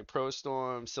something like Pro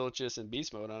Storm, Silchus, and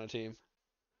Beast Mode on a team.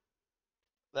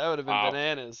 That would have been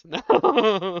bananas.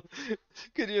 No.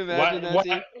 Could you imagine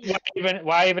that team?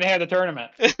 Why even have the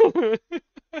tournament?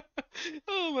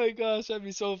 Oh my gosh, that'd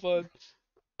be so fun.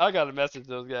 I got to message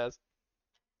those guys.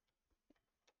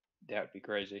 That would be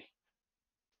crazy.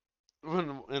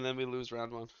 And then we lose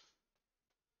round one.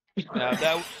 Now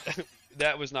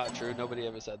that was not true. Nobody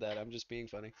ever said that. I'm just being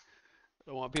funny. I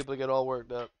don't want people to get all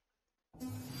worked up.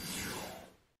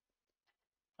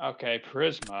 Okay,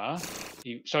 Prisma.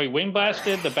 So he wing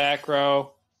blasted the back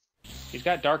row. He's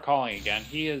got Dark Calling again.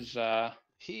 He is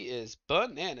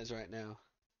bananas right now.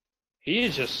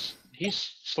 He's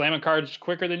slamming cards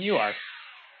quicker than you are.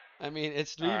 I mean,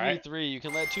 it's 3v3. Right. You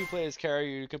can let 2 players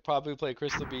carry you. You could probably play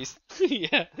Crystal Beast.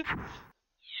 Yeah.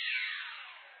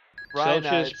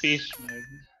 Silchus, Beast Mode,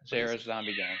 Zera's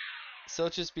Zombie Gang.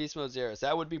 Silchus, Beast Mode, Zera's.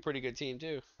 That would be a pretty good team,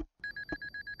 too.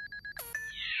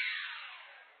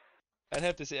 I'd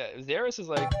have to say, Zera's is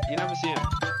like, you never see him.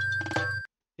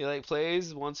 He, like,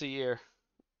 plays once a year.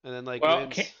 And then, like,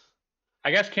 wins.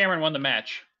 I guess Cameron won the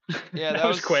match. Yeah, that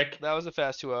was quick. That was a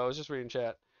fast 2-0. I was just reading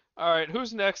chat. All right,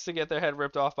 who's next to get their head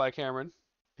ripped off by Cameron?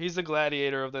 He's the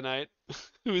gladiator of the night.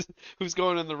 who's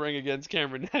going in the ring against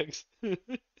Cameron next?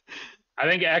 I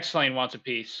think X-Lane wants a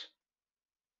piece.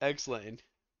 X-Lane.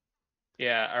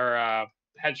 Yeah, or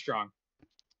Headstrong.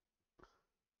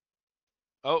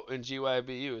 Oh, and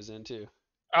GYBU is in too.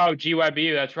 Oh,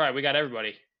 GYBU, that's right. We got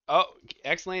everybody. Oh,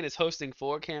 X Lane is hosting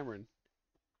for Cameron.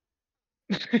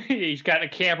 He's got a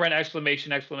Cameron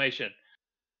exclamation exclamation.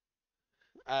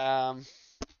 Um,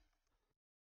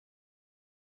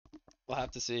 we'll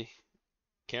have to see.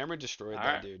 Cameron destroyed All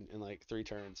that right. dude in like 3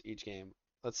 turns each game.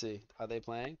 Let's see. Are they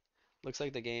playing? Looks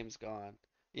like the game's gone.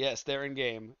 Yes, they're in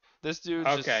game. This dude's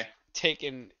just Okay.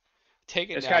 taking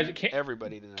This guy's down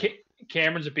everybody tonight. Ca-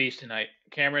 Cameron's a beast tonight.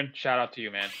 Cameron, shout out to you,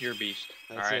 man. You're a beast.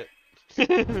 All That's right.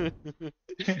 it.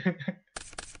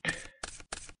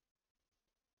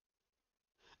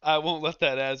 I won't let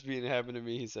that ass beating happen to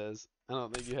me, he says. I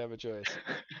don't think you have a choice.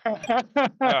 All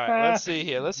right, let's see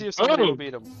here. Let's see if somebody will Oh,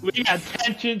 beat him. we got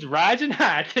tensions rising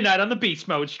high tonight on the Beast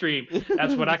Mode stream.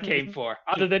 That's what I came for,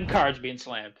 other than cards being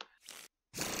slammed.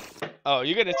 Oh,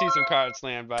 you're gonna see some cards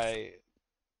slammed by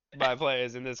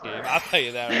players in this game. I'll tell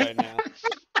you that right now.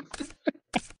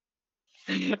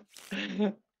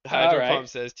 All Hydro right. Pump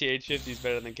says TH50 is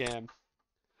better than Cam.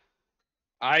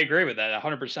 I agree with that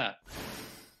 100%.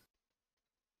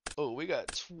 Oh, we got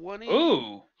 20.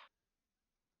 Ooh.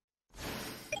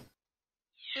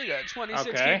 We got 26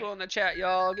 Okay. people in the chat,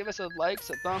 y'all. Give us a like,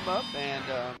 a thumb up, and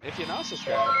if you're not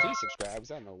subscribed, please subscribe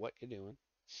because I don't know what you're doing.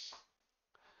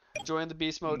 Join the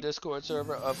Beast Mode Discord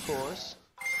server, of course.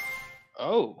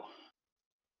 Oh.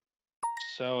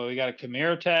 So we got a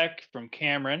Chimera Tech from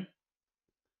Cameron.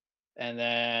 And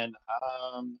then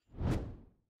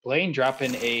Blaine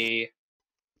dropping a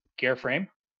gear frame.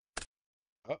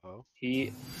 Uh-oh.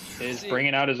 He is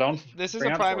bringing out his own. This is a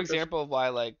prime example of why,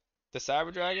 like, the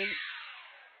Cyber Dragon,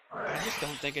 I just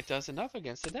don't think it does enough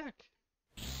against the deck.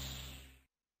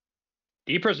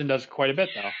 D-Prison does quite a bit,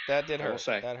 though. That did I will hurt.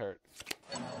 say. That hurt.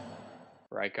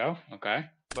 Ryko, okay.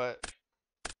 But,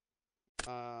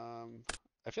 I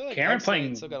feel like Cameron X-Lane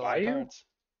playing still got a lot of Bayou? cards.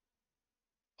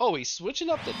 Oh, he's switching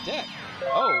up the deck.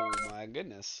 Oh, my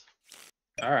goodness.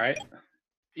 All right.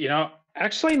 You know,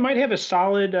 X-Lane might have a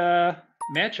solid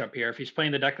matchup here if he's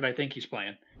playing the deck that I think he's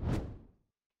playing.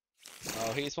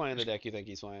 Oh, he's playing the deck you think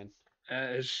he's playing.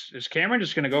 Is Cameron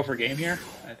just going to go for game here?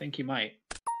 I think he might.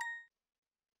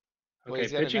 Well, Okay,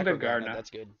 he's got pitching a the Necro Gardener. Gardner. That's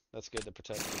good. That's good to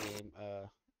protect the game.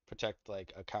 Protect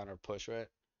like a counter push, right?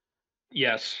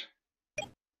 Yes.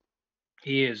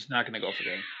 He is not going to go for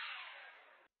game.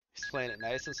 He's playing it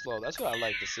nice and slow. That's what I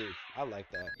like to see. I like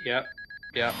that. Yep.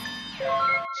 Yep.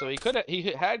 So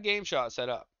he had game shot set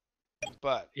up,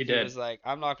 but He did. was like,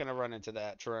 I'm not gonna run into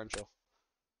that torrential.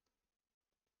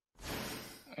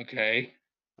 Okay.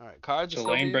 All right, cards So are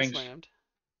still Lane being brings. slammed.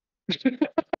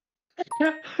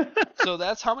 So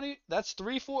that's how many? That's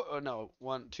 2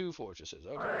 fortresses.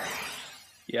 Okay.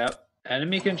 Yep.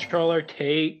 Enemy controller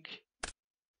take.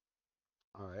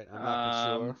 All right, I'm not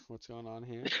sure what's going on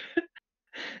here.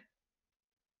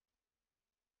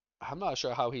 I'm not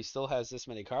sure how he still has this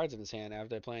many cards in his hand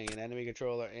after playing an enemy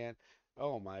controller and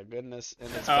oh my goodness, and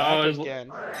it's back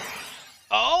again.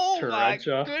 Oh my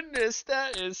goodness,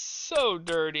 that is so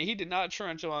dirty. He did not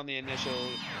torrential on the initial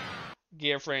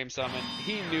gear frame summon.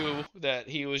 He knew that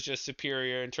he was just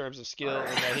superior in terms of skill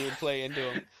and that he would play into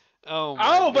him. Oh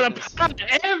my goodness. But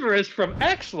a Everest from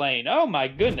X Lane. Oh my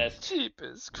goodness.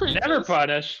 Creepers. Never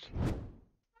punished.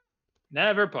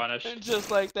 Never punished. And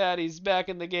just like that, he's back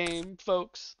in the game,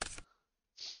 folks.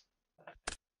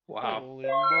 Wow. Holy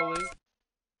moly.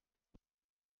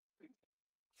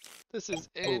 This is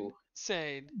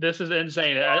insane. This is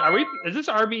insane. Are we? Is this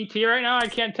RBET right now? I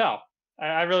can't tell.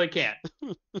 I really can't.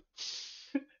 All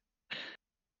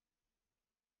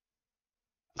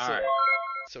right.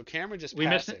 So Cameron just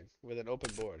passing with an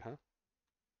open board, huh?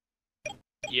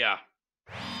 Yeah.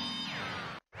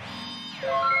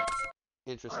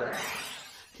 Interesting.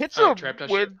 Hits him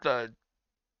with the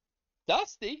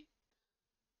Dusty.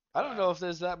 I don't know if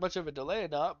there's that much of a delay or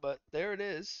not, but there it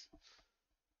is.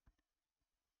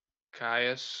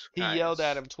 Caius. He yelled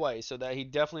at him twice, so that he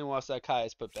definitely wants that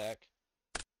Caius put back.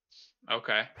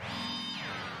 Okay.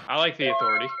 I like the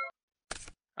authority.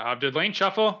 Did Lane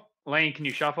shuffle? Lane, can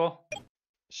you shuffle?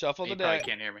 Shuffle the deck. He probably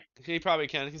can't hear me. He probably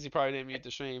can because he probably didn't mute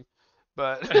the stream.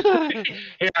 But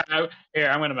here,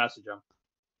 I'm going to message him.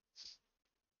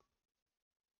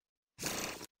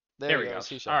 There we go.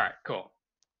 All right, cool.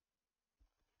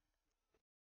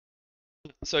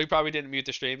 So he probably didn't mute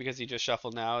the stream because he just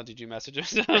shuffled now. Did you message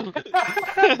him?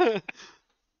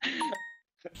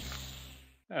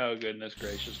 Oh, goodness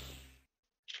gracious.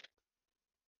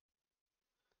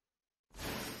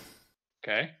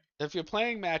 Okay. If you're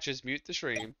playing matches, mute the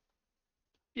stream.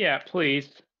 Yeah, please.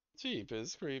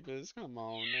 Jeepers creepers, come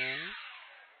on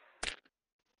now.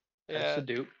 That's the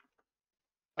dupe.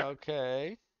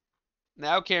 Okay.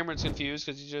 Now Cameron's confused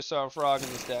because he just saw a frog in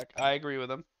this deck. I agree with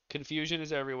him. Confusion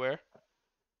is everywhere.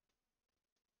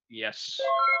 Yes.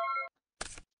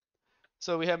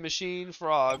 So we have machine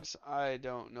frogs. I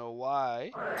don't know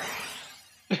why.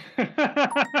 We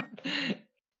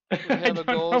I have a don't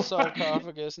gold know why.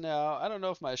 sarcophagus now. I don't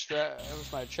know if my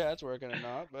chat's working or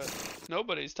not, but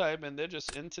nobody's typing. They're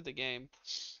just into the game.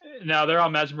 No, they're all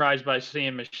mesmerized by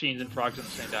seeing machines and frogs in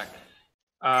the same deck.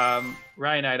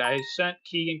 Ryan, I sent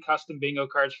Keegan custom bingo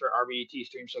cards for RBET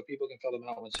stream so people can fill them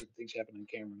out when certain things happen on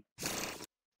camera.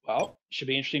 Well, should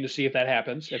be interesting to see if that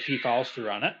happens, if he follows through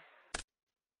on it.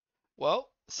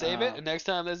 Well, save it, and next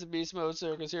time there's a Beast Mode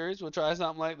Circle Series, we'll try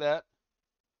something like that.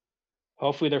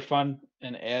 Hopefully they're fun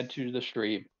and add to the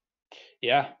stream.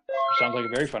 Yeah, sounds like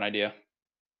a very fun idea.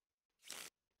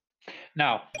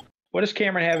 Now, what does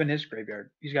Cameron have in his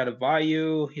graveyard? He's got a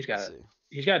Vayu. He's got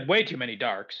way too many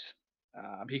darks.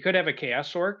 He could have a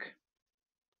Chaos Orc.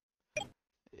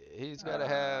 He's got to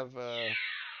have. Yeah,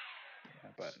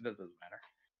 but that doesn't matter.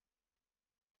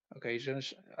 Okay, he's gonna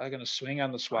swing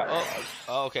on the swap.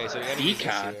 Oh, okay, so he got to use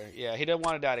this here. Yeah, he didn't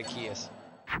want to die to Kias.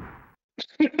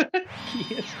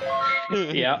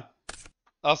 Yeah.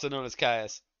 Also known as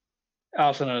Caius.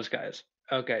 Also known as Caius.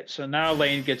 Okay, so now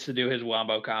Lane gets to do his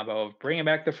wombo combo of bringing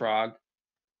back the frog.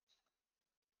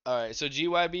 All right, so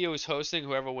GYB is hosting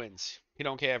whoever wins. He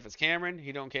don't care if it's Cameron.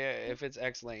 He don't care if it's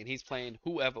X Lane. He's playing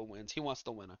whoever wins. He wants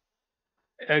the winner.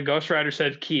 Ghost Rider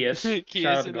said Kias.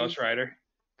 Shout out to Ghost Rider.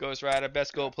 Ghost Rider,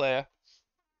 best goal player,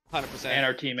 100%. And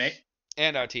our teammate.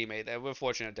 And our teammate. We're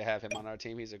fortunate to have him on our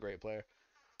team. He's a great player.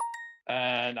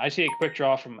 And I see a quick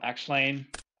draw from X Lane.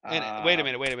 And wait a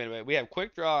minute. We have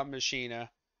quick draw,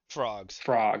 Machina, frogs.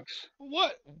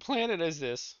 What planet is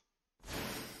this?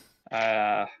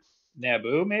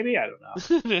 Naboo, maybe? I don't know.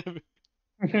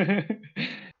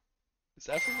 Is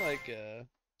that from like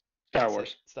Star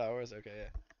Wars? Star Wars, okay, yeah.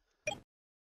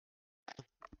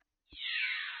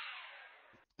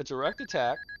 A direct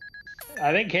attack.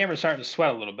 I think Cameron's starting to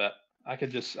sweat a little bit. I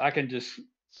just got a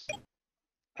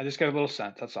little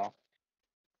sense, that's all.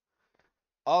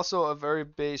 Also a very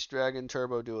base Dragon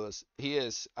Turbo duelist. He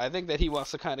is. I think that he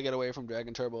wants to kind of get away from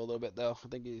Dragon Turbo a little bit, though. I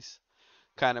think he's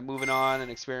kind of moving on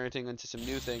and experimenting into some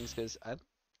new things, because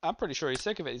I'm pretty sure he's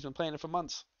sick of it. He's been playing it for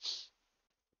months.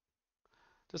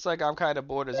 Just like I'm kind of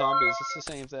bored of zombies. It's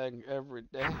the same thing every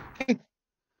day.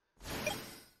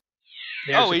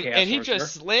 He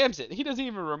just slams it. He doesn't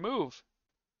even remove.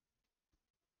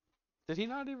 Did he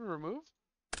not even remove?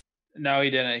 No,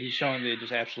 he didn't. He's showing the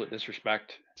just absolute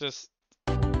disrespect. Just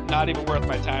not even worth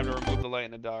my time to remove the light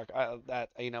in the dark.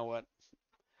 You know what?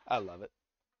 I love it.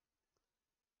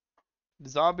 The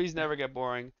zombies never get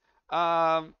boring.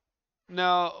 No,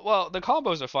 well, the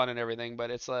combos are fun and everything, but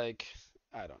it's like,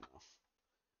 I don't know.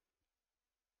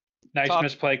 Nice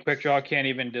misplay. Quick draw can't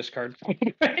even discard.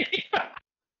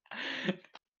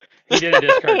 He didn't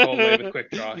discard Cold Wave with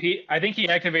quick draw. I think he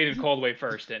activated Cold Wave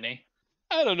first, didn't he?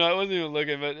 I don't know. I wasn't even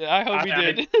looking, but I hope he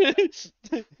did.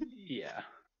 Yeah.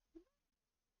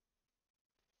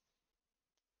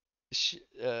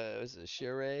 Was it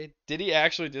Shirei? Did he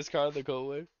actually discard the Cold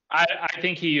Wave? I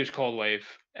think he used Cold Wave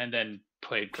and then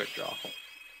played quick draw.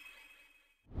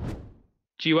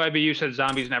 GYBU said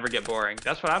zombies never get boring.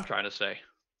 That's what I'm trying to say.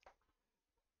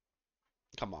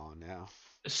 Come on now.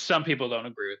 Some people don't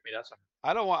agree with me.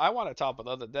 I want to top with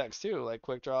other decks too, like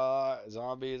quick draw,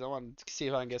 zombies. I want to see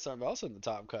if I can get something else in the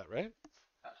top cut, right?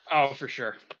 Oh, for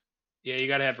sure. Yeah, you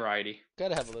gotta have variety.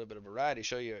 Gotta have a little bit of variety.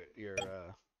 Show your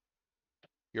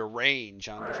range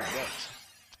on different decks.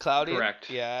 Cloudian? Correct.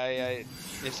 Yeah,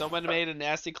 if someone made a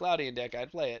nasty Cloudian deck,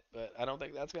 I'd play it, but I don't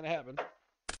think that's gonna happen.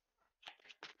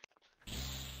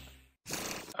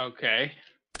 Okay.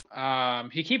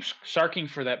 He keeps sarking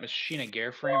for that Machina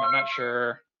Gear frame. I'm not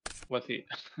sure what the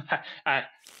I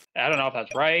don't know if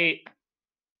that's right.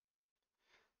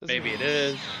 Maybe it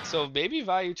is. So maybe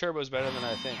Vayu Turbo is better than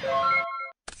I think.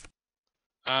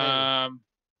 Nah,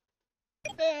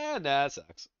 it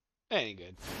sucks. It ain't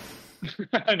good.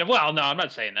 Well, no, I'm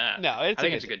not saying that. No, I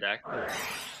think it's a good deck.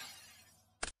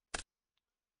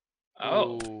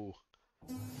 Oh. Ooh.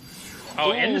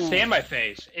 Oh, in the standby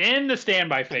phase. In the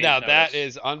standby phase. Now that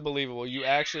is unbelievable. You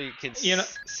actually can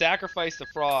sacrifice the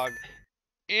frog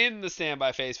in the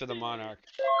standby phase for the Monarch.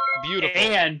 Beautiful.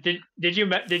 And did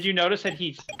you notice that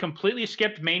he completely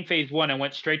skipped main phase 1 and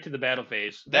went straight to the battle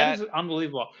phase? That is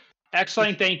unbelievable.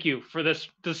 Excellent. Thank you for this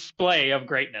display of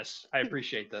greatness. I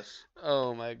appreciate this.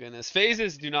 Oh my goodness.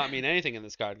 Phases do not mean anything in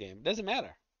this card game. It doesn't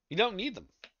matter. You don't need them.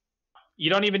 You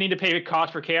don't even need to pay a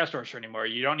cost for Chaos Torture anymore.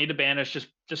 You don't need to banish. Just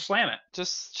slam it.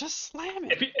 Just slam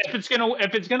it. If it's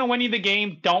gonna win you the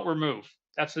game, don't remove.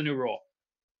 That's the new rule.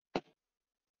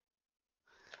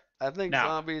 I think Now,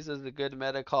 zombies is a good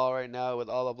meta call right now with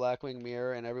all the Blackwing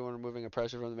Mirror and everyone removing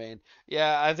oppression from the main.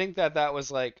 Yeah, I think that was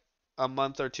like a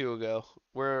month or two ago.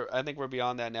 I think we're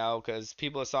beyond that now because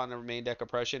people are starting to main deck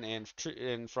oppression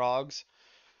and frogs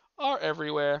are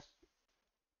everywhere.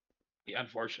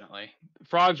 unfortunately,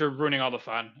 frogs are ruining all the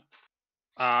fun.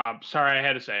 Sorry, I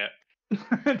had to say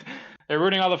it. They're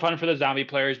ruining all the fun for the zombie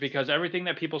players because everything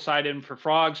that people side in for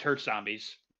frogs hurts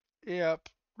zombies. Yep.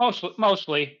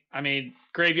 Mostly. I mean,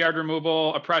 graveyard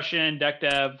removal, oppression, deck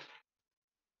dev,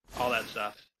 all that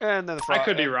stuff. And then I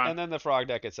could be wrong. and then the frog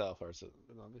deck itself hurts the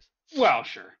zombies. Well,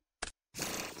 sure.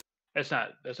 That's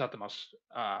not the most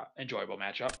enjoyable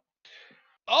matchup.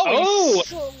 Oh, he Oh,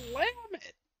 slam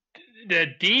it. the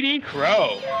DD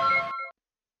Crow.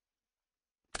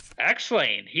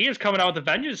 X-Lane. He is coming out with a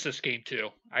vengeance this game too.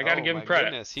 I got to Oh give him my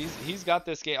credit. goodness, he's got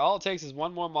this game. All it takes is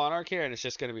one more Monarch here, and it's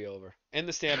just gonna be over. In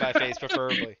the standby phase,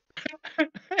 preferably.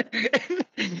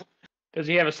 Does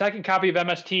he have a second copy of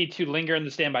MST to linger in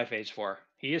the standby phase for?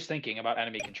 He is thinking about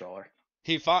enemy controller.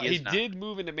 He He is not. did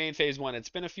move into main phase 1. It's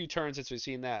been a few turns since we've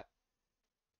seen that.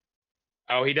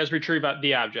 Oh, he does retrieve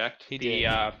the object, He the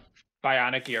did.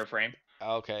 bionic airframe.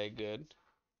 Okay, good.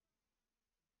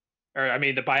 Or I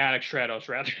mean the bionic Stratos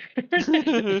rather.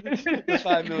 The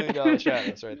 $5 million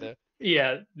Stratos right there.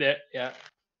 Yeah, yeah.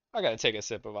 I gotta take a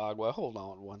sip of agua. Hold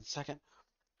on 1 second.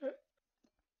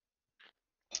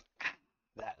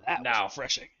 That was Now.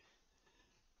 refreshing.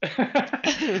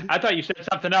 I thought you said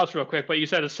something else real quick, but you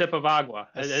said a sip of agua.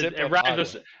 It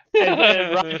rhymes with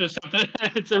it rhymes with something.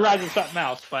 It rhymes with something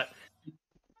else, but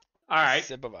all right.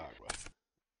 Sip of agua.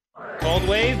 Cold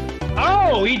wave.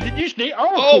 Oh, he did you see?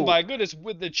 Oh my goodness,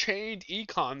 with the chained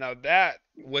econ. Now that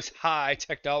was high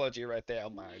technology right there. Oh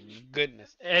my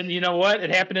goodness. And you know what?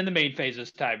 It happened in the main phase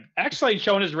this time. Actually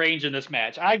showing his range in this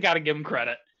match. I got to give him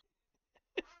credit.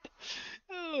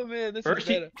 Oh man, this First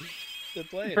is better. Good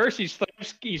play. First, he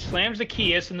slams the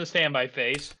Kias in the standby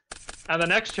phase. On the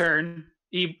next turn,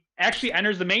 he actually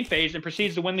enters the main phase and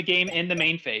proceeds to win the game in the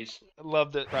main phase.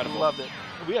 Loved it. Loved it.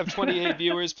 We have 28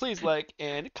 viewers. Please like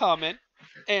and comment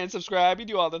and subscribe. You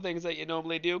do all the things that you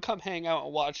normally do. Come hang out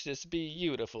and watch this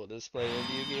beautiful display of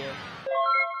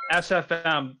Yu-Gi-Oh!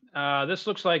 SFM. This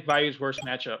looks like Value's worst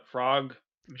matchup. Frog,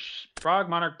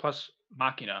 Monarch plus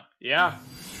Machina. Yeah.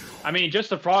 I mean, just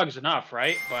the frog is enough,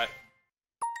 right? But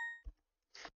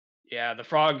yeah, the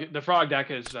frog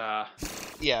deck is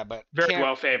yeah, but very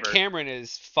well favored. Cameron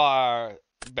is far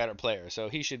better player, so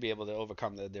he should be able to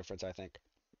overcome the difference, I think.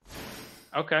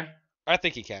 Okay. I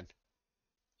think he can.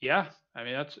 Yeah, I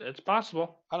mean it's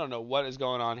possible. I don't know what is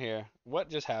going on here.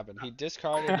 What just happened? He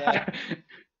discarded that.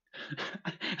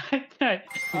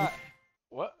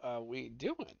 What are we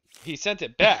doing? He sent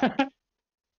it back.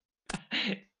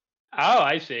 Oh,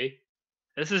 I see.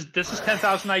 This is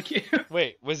 10,000 IQ.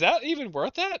 Wait, was that even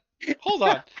worth that? Hold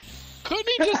on. Couldn't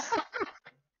he just...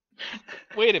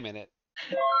 Wait a minute.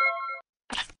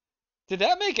 Did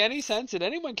that make any sense? Did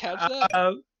anyone catch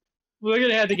that? We're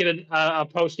gonna have to get a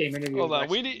post game interview. Hold on,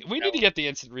 we need to get the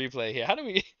instant replay here. How do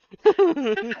we?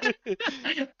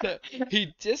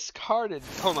 He discarded.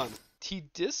 Hold on. He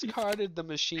discarded the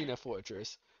Machina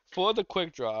Fortress for the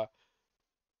quick draw.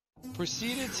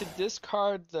 Proceeded to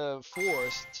discard the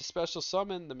force to special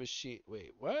summon the machine.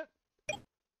 Wait, what?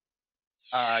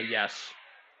 Yes.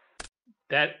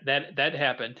 That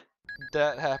happened.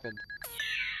 That happened.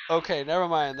 Okay, never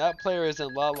mind. That player is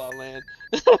in La La Land.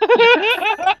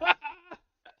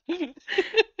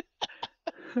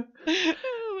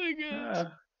 Oh my gosh.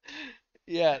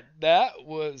 Yeah, that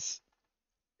was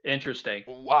interesting.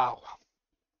 Wow.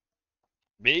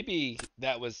 Maybe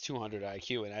that was 200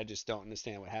 IQ and I just don't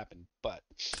understand what happened, but...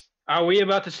 Are we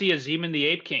about to see a Zeman the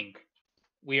Ape King?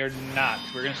 We are not.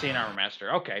 We're going to see an Armor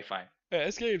Master. Okay, fine. Yeah,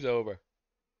 this game's over.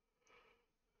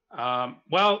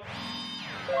 Well,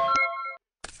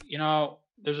 you know,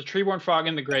 there's a Treeborn Frog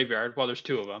in the graveyard. Well, there's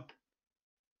two of them.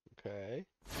 Okay.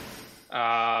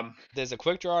 There's a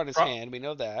quick draw in his hand. We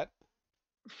know that.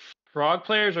 Frog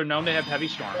players are known to have Heavy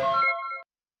Storm.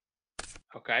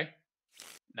 Okay.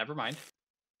 Never mind.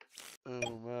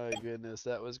 Oh my goodness,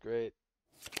 that was great.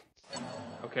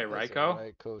 Okay,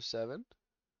 Raikou. Raikou 7.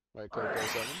 Raikou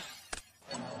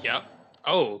 7. Yep.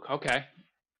 Oh, okay.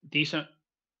 Decent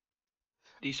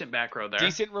back row there.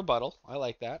 Decent rebuttal. I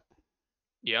like that.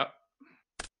 Yep.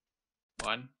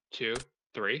 1, 2,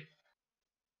 3.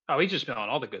 Oh, he's just milling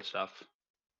all the good stuff.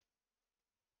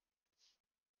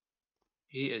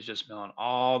 He is just milling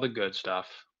all the good stuff.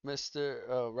 Mr.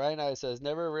 Ryan says,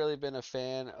 never really been a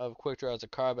fan of quick draw as a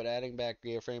card, but adding back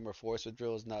gear frame or force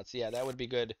withdrawal is nuts. Yeah, that would be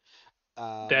good.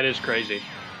 That is crazy.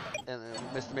 And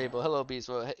Mr. Maple, hello,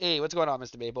 Beast. Hey, what's going on,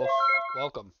 Mr. Maple?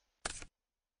 Welcome.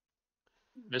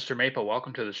 Mr. Maple,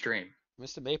 welcome to the stream.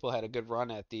 Mr. Maple had a good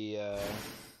run at the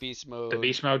Beast The Mode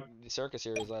beast mode. Circus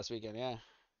Series last weekend. Yeah.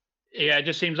 Yeah, it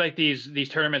just seems like these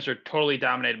tournaments are totally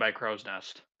dominated by Crow's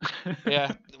Nest.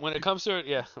 Yeah. When it comes to it,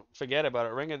 yeah, forget about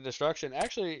it. Ring of Destruction.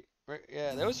 Actually,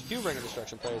 yeah, there was a few Ring of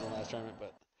Destruction players in the last tournament,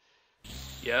 but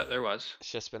Yeah, there was.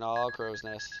 it's just been all Crow's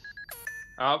Nest.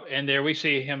 Oh, and there we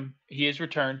see him. He is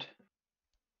returned.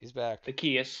 He's back. The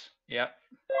Kias. Yep.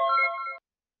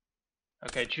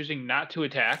 Okay, choosing not to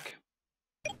attack.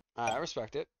 I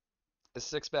respect it. The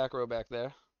 6 back row back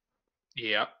there.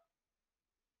 Yep.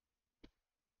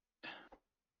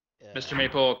 Yeah. Mr.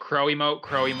 Maple, crow emote,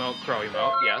 crow emote, crow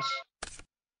emote. Yes.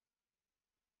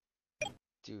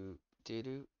 Do do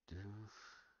do do.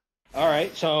 All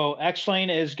right, so X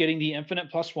Lane is getting the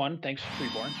infinite +1 thanks to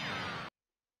Freeborn.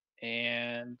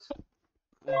 And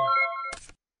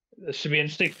this should be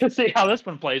interesting to see how this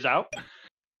one plays out.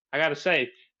 I gotta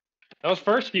say, those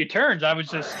first few turns, I'm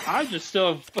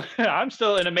still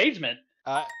in amazement.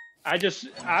 I don't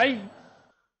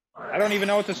even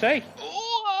know what to say.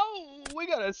 Oh, we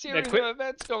got a series of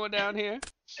events going down here.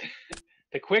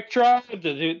 The quick draw,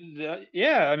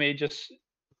 yeah, I mean, just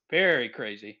very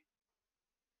crazy.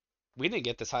 We didn't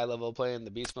get this high level of play in the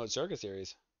Beast Mode Circus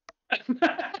Series.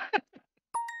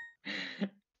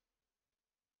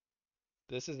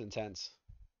 This is intense.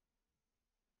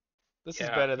 This is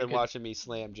better than watching me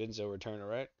slam Jinzo Returner,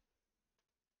 right?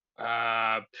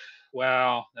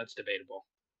 Well, that's debatable.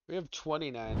 We have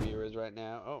 29 viewers right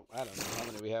now. Oh, I don't know how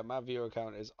many we have. My viewer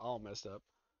count is all messed up.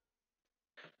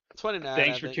 29.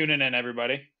 Thanks for tuning in,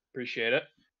 everybody. Appreciate it.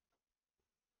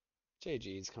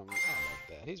 JG's coming. I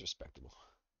like that. He's respectable.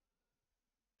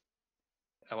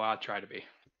 Well, I'll try to be.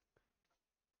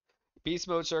 Beast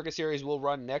Mode Circus Series will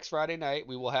run next Friday night.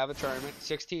 We will have a tournament,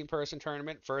 16-person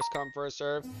tournament, first come, first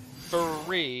serve,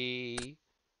 free.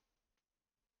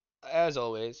 As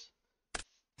always.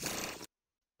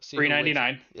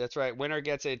 $3.99. That's right. Winner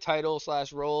gets a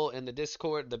title/role in the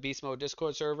Discord, the Beast Mode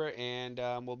Discord server, and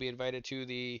will be invited to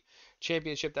the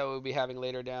championship that we'll be having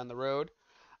later down the road.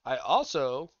 I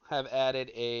also have added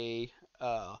a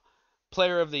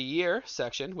Player of the Year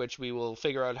section, which we will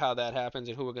figure out how that happens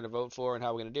and who we're going to vote for and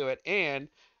how we're going to do it, and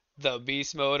the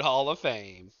Beast Mode Hall of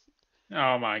Fame.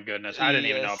 Oh my goodness, I didn't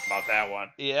even know about that one.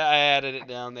 Yeah, I added it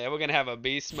down there. We're going to have a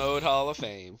Beast Mode Hall of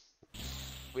Fame.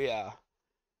 We are.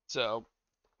 So,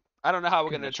 I don't know how we're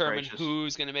going to determine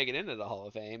who's going to make it into the Hall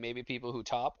of Fame. Maybe people who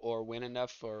top or win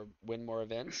enough or win more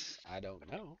events. I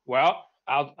don't know. Well,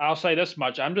 I'll say this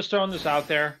much. I'm just throwing this out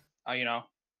there. You know,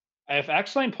 if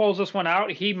X Lane pulls this one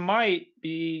out, he might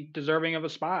be deserving of a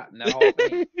spot in that Hall of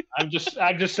Fame. I'm just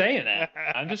saying that.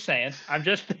 I'm just saying.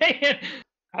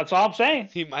 That's all I'm saying.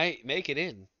 He might make it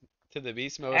in to the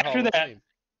Beast Mode Hall of Fame.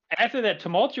 After that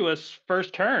tumultuous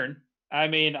first turn, I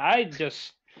mean, I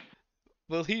just...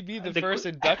 Will he be the first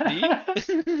inductee?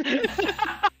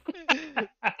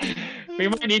 We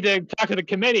might need to talk to the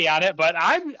committee on it, but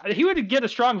he would get a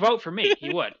strong vote for me.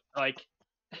 He would. Like,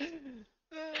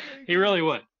 he really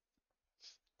would.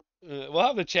 We'll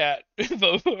have the chat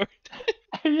vote for it.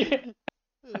 Yeah.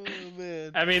 Oh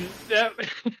man.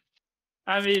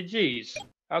 I mean, geez.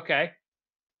 Okay.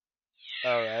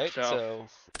 All right. So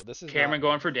this is Cameron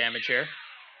going for damage here.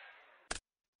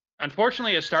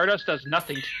 Unfortunately, a Stardust does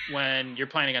nothing when you're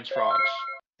playing against frogs.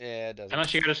 Yeah, it doesn't.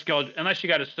 Unless you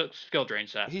got a skill drain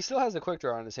set. He still has a quick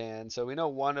draw in his hand, so we know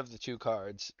one of the two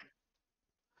cards.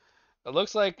 It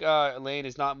looks like Lane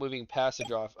is not moving past the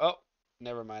draw. Oh,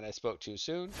 never mind. I spoke too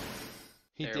soon.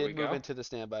 He did move into the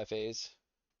standby phase.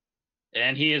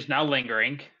 And he is now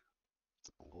lingering,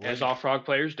 as all frog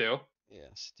players do.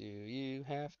 Yes. Do you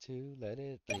have to let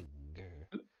it linger?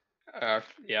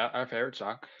 Yeah, our favorite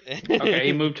song. Okay,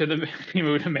 he moved to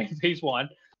main phase 1.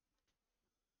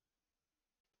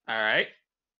 All right.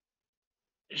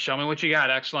 Show me what you got,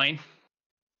 X Lane.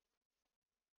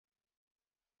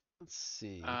 Let's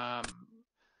see.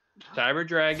 Cyber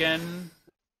Dragon.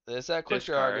 There's that quick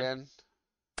draw again.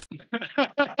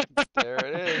 There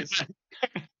it is.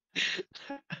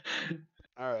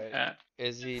 All right.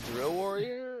 Is he Drill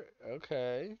Warrior?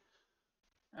 Okay.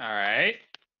 All right.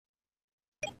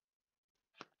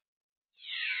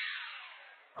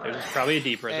 There's probably a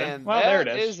deep rhythm. And well, there it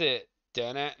is. Is it?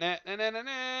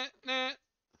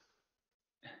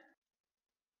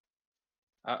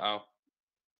 Uh-oh.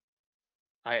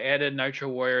 I added Nitro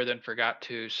Warrior, then forgot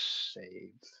to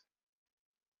save.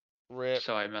 Rip.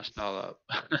 So I messed all up.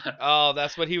 Oh,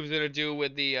 that's what he was going to do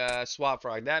with the swap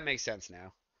frog. That makes sense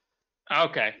now.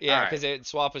 Okay. Yeah, because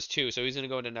swap was 2, so he's going to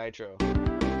go into Nitro.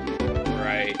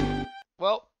 Right.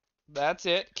 Well, that's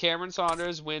it. Cameron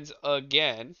Saunders wins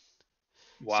again.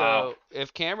 Wow. So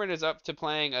if Cameron is up to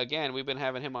playing again, we've been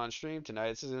having him on stream tonight.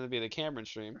 This is going to be the Cameron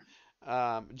stream.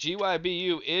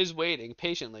 GYBU is waiting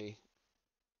patiently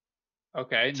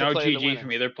Okay. to No play the GG winner.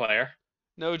 from either player.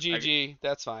 No I, GG,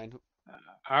 that's fine.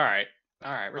 all right.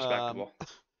 All right. Um, Respectable.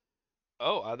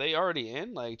 oh, are they already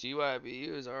in? Like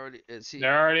GYBU is already. Is he?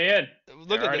 They're already in. Look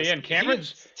They're at already this. in.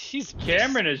 He's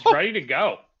Cameron is ready to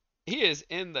go. he is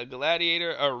in the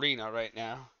Gladiator Arena right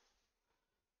now.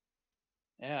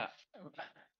 Yeah.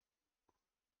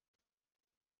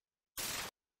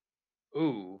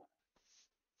 Ooh.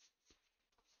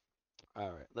 All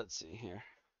right, let's see here.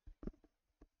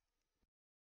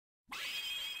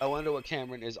 I wonder what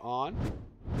Cameron is on.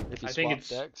 If he I think swapped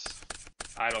it's. decks.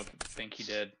 I don't think he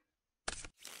did.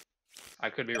 I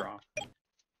could be wrong.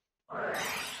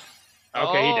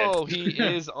 Okay, he Oh, he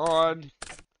did. is on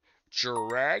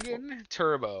Dragon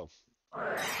Turbo.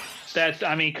 That's.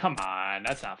 I mean, come on.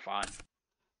 That's not fun.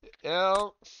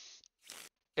 Well,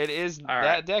 it is All right.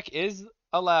 that deck is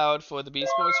allowed for the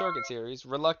Beast Mode Circuit Series,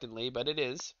 reluctantly, but it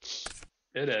is.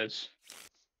 It is.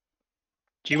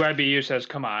 GYBU says,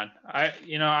 "Come on." I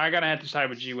gotta have to side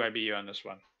with GYBU on this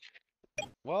one.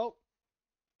 Well,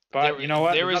 But you know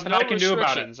what? there There's is nothing I no can do about it.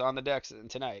 restrictions on the decks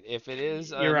tonight. If it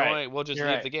is You're right. annoying, we'll just You're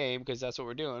leave right. the game because that's what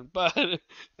we're doing. But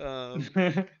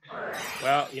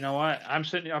Well, you know what? I'm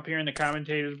sitting up here in the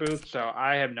commentator's booth, so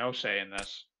I have no say in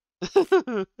this.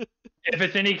 If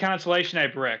it's any consolation, I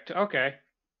bricked. Okay.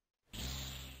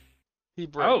 he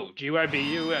bricked. Oh,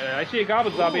 GYBU. I see a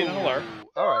goblin zombie in an alert.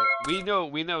 All right,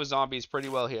 we know zombies pretty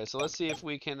well here, so let's see if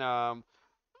we can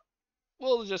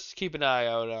we'll just keep an eye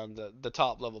out on the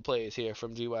top level plays here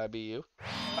from GYBU.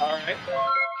 All right.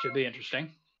 Should be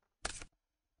interesting.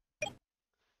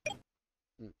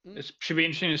 This should be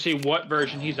interesting to see what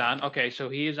version he's on. Okay, so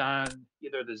he is on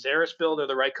either the Xeris build or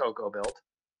the Raikoko build.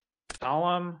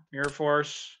 Solemn, Mirror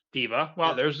Force, Diva.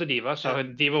 Well, And, there's the Diva, so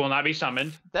and Diva will not be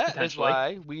summoned, that is potentially.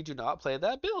 why we do not play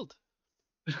that build.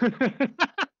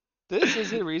 This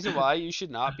is the reason why you should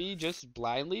not be just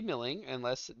blindly milling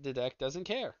unless the deck doesn't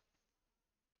care.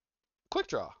 Quick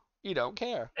draw. You don't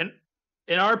care. And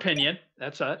in our opinion,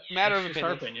 that's it. Matter That's of just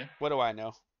our opinion. opinion. What do I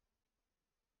know?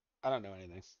 I don't know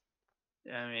anything.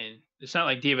 I mean, it's not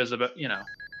like Diva's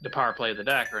the power play of the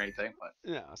deck or anything, but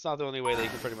No, it's not the only way they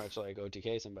can pretty much like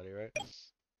OTK somebody, right?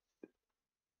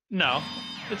 no,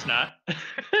 it's not.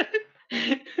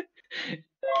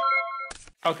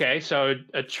 Okay, so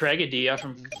a Tragadia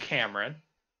from Cameron,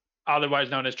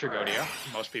 otherwise known as Tragodia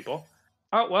to most people.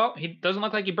 Oh, well, he doesn't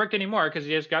look like he bricked anymore because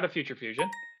he has got a Future Fusion.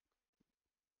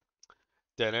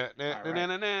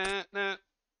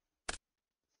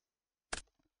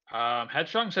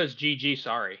 Headstrong says GG,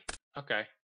 sorry. Okay.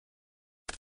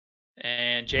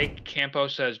 And Jake Campo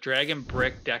says Dragon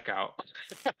Brick deck out.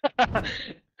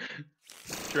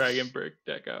 Dragon Brick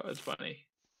deck out. That's funny.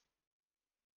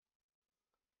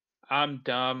 I'm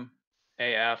dumb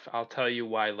AF. I'll tell you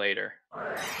why later.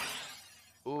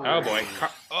 Ooh. Oh boy.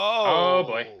 Oh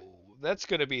boy. That's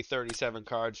gonna be 37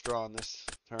 cards drawn this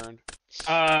turn.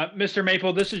 Mr.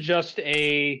 Maple, this is just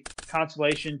a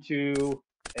consolation to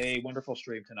a wonderful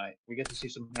stream tonight. We get to see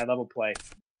some high level play.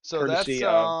 So courtesy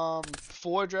that's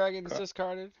 4 dragons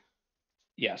discarded?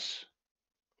 Yes.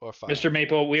 Or 5. Mr.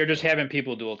 Maple, we are just having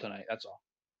people duel tonight. That's all.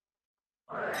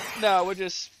 No, we're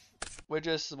just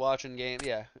watching game.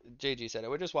 Yeah, JG said it.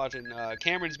 We're just watching.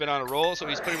 Cameron's been on a roll, so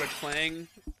he's pretty much playing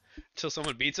until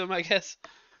someone beats him, I guess.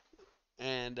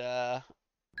 And I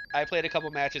played a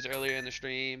couple matches earlier in the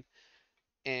stream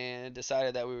and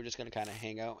decided that we were just gonna kind of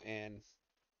hang out and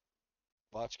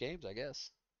watch games, I guess.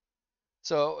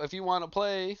 So if you want to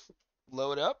play,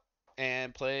 load up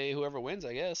and play whoever wins,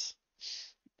 I guess.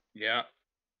 Yeah.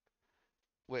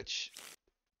 Which,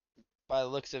 by the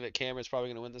looks of it, Cameron's probably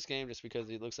going to win this game just because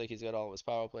he looks like he's got all of his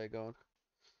power play going.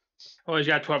 Well, he's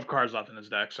got 12 cards left in his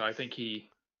deck, so I think he's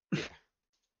in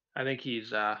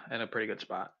a pretty good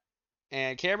spot.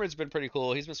 And Cameron's been pretty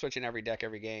cool. He's been switching every deck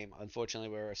every game. Unfortunately,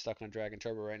 we're stuck on Dragon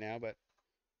Turbo right now, but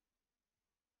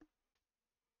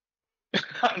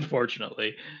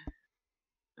Unfortunately.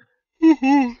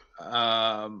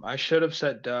 I should have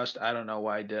set Dust. I don't know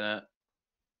why I didn't.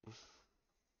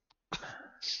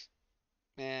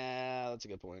 yeah, that's a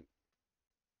good point.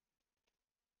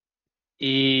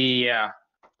 Yeah.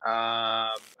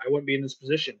 I wouldn't be in this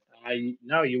position.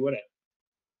 No, you wouldn't.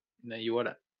 No, you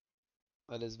wouldn't.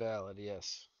 That is valid,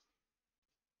 yes.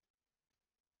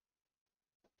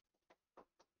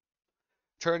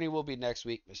 Tourney will be next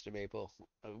week, Mr. Maple.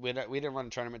 We didn't run a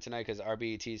tournament tonight because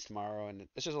RBET's tomorrow, and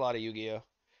it's just a lot of Yu-Gi-Oh.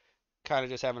 Kind of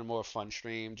just having a more fun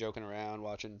stream, joking around,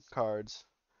 watching cards,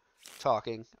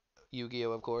 talking.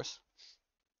 Yu-Gi-Oh, of course.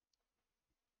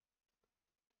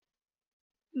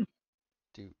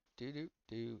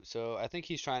 So I think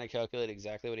he's trying to calculate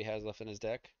exactly what he has left in his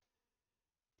deck.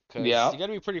 Because Yeah. you got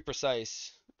to be pretty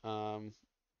precise. Um,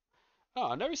 oh,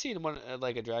 I've never seen one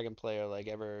like a dragon player like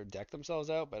ever deck themselves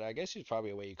out, but I guess there's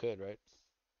probably a way you could, right?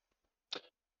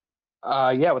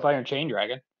 Yeah, with Iron Chain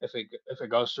Dragon, if it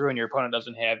goes through and your opponent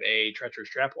doesn't have a treacherous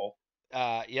trap hole.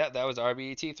 Yeah, that was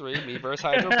RBET 3, me versus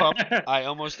Hydro Pump. I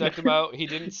almost decked him out. He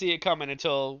didn't see it coming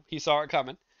until he saw it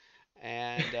coming.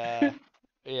 And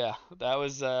yeah, that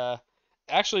was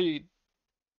actually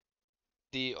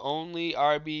the only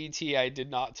RBT I did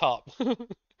not top.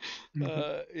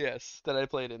 Yes, that I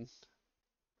played in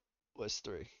was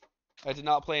 3. I did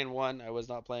not play in 1. I was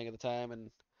not playing at the time, and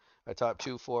I topped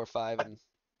 2, 4, 5, and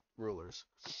rulers.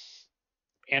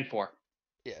 And 4.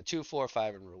 Yeah, 2, 4,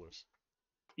 5, and rulers.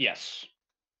 Yes.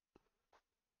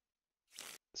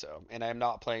 So, and I'm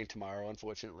not playing tomorrow,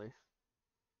 unfortunately.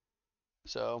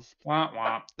 So Womp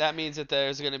womp. that means that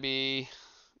there's going to be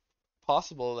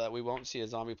possible that we won't see a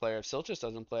zombie player if Silchus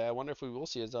doesn't play. I wonder if we will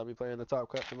see a zombie player in the top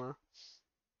cut tomorrow.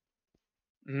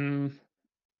 Mm,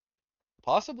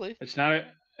 Possibly. it's not a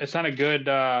it's not a good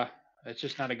it's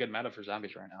just not a good meta for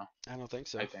zombies right now, I don't think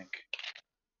so. I think.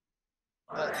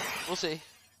 But we'll see.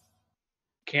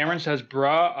 Cameron says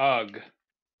bruh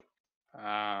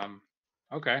ugh.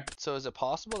 Okay. So is it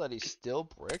possible that he's still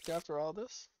bricked after all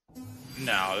this?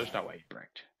 No, there's no way he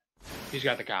bricked. He's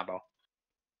got the combo.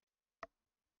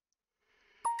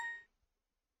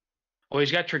 Well,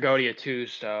 he's got Tragodia too,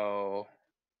 so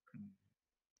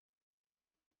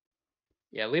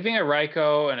yeah, leaving a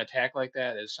Raikou an attack like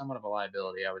that is somewhat of a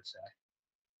liability, I would say.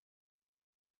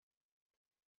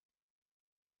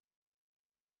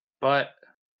 But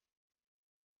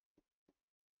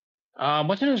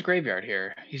what's in his graveyard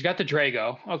here? He's got the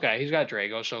Drago. Okay, he's got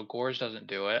Drago, so Gores doesn't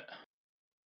do it.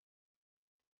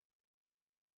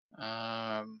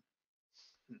 Um,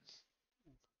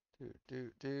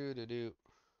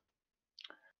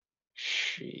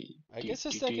 I guess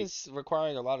this deck is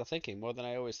requiring a lot of thinking, more than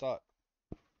I always thought.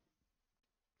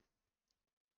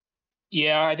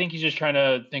 Yeah, I think he's just trying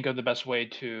to think of the best way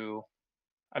to.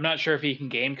 I'm not sure if he can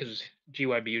game because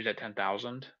GYBU's at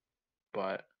 10,000,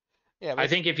 but Yeah, I but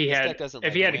think if he this had, deck doesn't if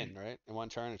like he had, win, right? In one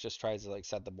turn, it just tries to like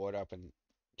set the board up and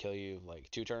kill you like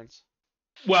 2 turns.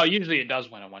 well, usually it does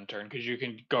win in one turn because you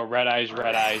can go red eyes,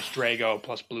 Drago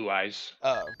plus blue eyes.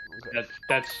 Oh, okay.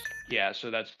 That's yeah. So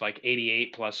that's like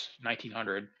 88 plus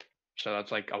 1900. So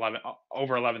that's like 11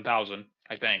 over 11,000,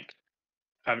 I think,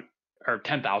 or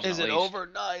 10,000 Is at it least. over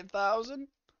 9,000?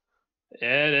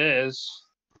 It is.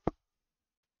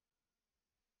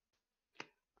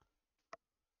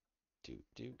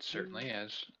 It certainly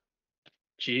is.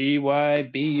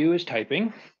 GYBU is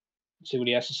typing. Let's see what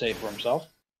he has to say for himself.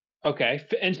 Okay,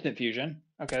 instant fusion.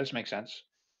 Okay, this makes sense.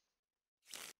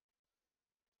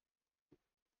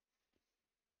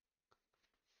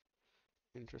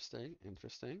 Interesting,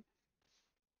 interesting.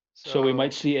 So we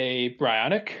might see a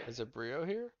Bryonic. Is it Brio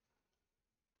here?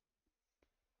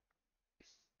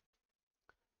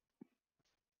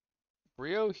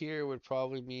 Brio here would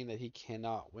probably mean that he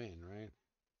cannot win, right?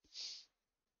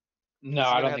 No, He's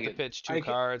I gonna don't have think to it. pitch 2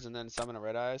 cards and then summon a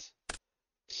Red Eyes.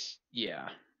 Yeah.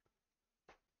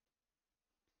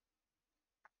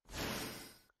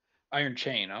 Iron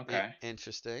Chain. Okay.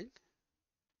 Interesting.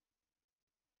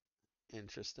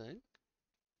 Interesting.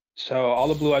 So all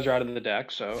the blue eyes are out of the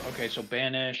deck. So okay, so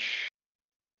banish.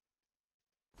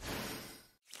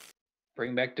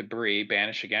 Bring back debris.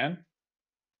 Banish again.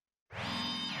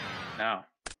 No.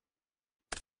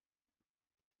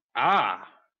 Ah.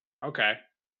 Okay.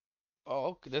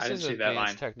 Oh, this I didn't is see that line.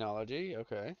 advanced technology.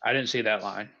 Okay. I didn't see that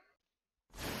line.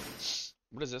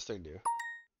 What does this thing do?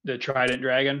 The Trident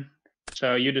Dragon.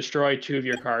 So you destroy 2 of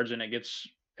your cards and it gets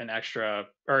an extra,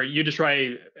 or you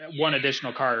destroy 1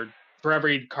 additional card. For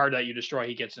every card that you destroy,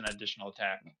 he gets an additional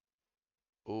attack.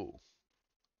 Ooh.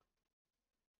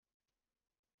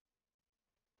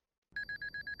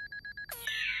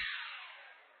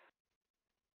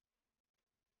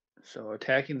 So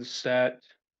attacking the set.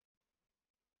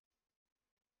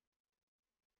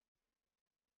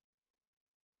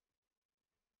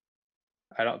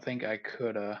 I don't think I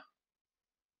could.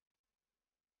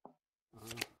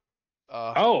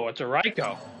 Oh, it's a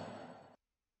Raikou.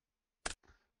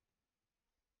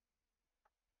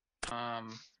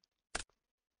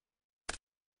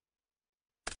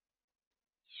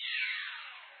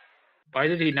 Why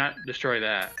did he not destroy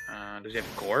that? Does he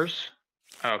have Gores?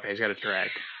 Oh, okay, he's got a drag.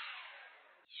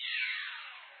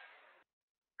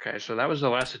 Okay, so that was the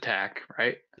last attack,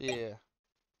 right? Yeah.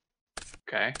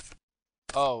 Okay.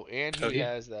 Oh, and So he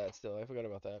has that still. I forgot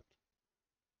about that.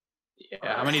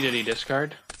 Yeah, how many did he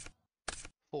discard?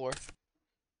 4.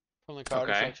 from the card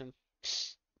Okay. section.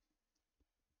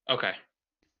 Okay.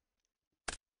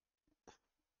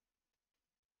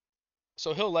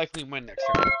 So he'll likely win next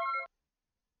turn.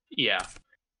 Yeah.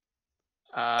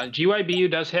 GYBU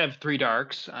does have 3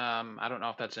 darks. I don't know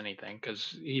if that's anything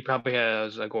because he probably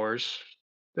has a Gores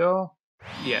still.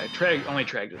 Yeah, only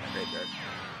Trag's in the graveyard.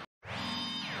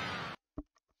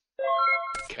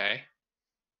 Okay.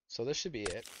 So this should be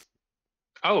it.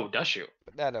 Oh, does shoot.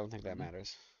 But I don't think that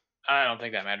matters. I don't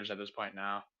think that matters at this point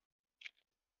now.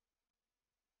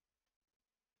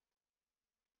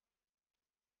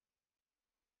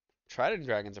 Trident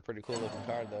Dragon's a pretty cool looking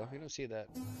card, though. You don't see that.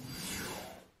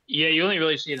 Yeah, you only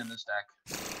really see it in this deck.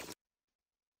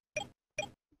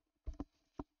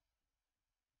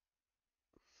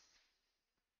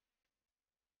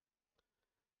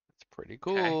 It's pretty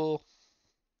Okay. cool.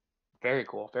 Very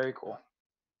cool. Very cool.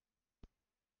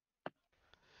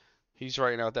 He's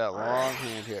writing out that long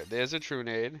hand here. There's a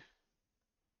Trunade.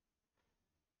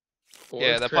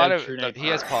 Yeah, the pot of he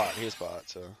has pot. He has pot.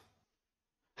 So.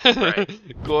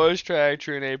 Right. Gorge, Trag,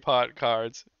 Trunade, pot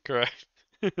cards. Correct.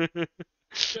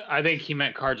 I think he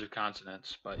meant cards with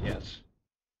consonants, but yes.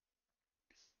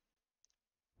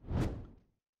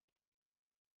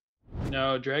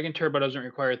 No, Dragon Turbo doesn't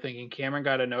require thinking. Cameron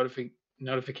got a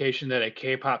notification that a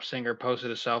K-pop singer posted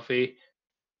a selfie,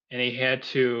 and he had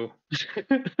to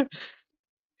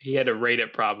he had to rate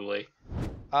it probably.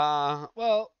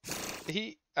 Well,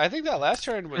 I think that last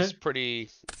turn was pretty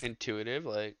intuitive.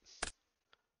 Like,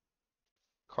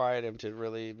 required him to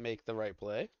really make the right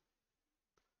play.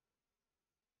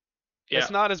 Yeah.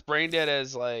 It's not as brain dead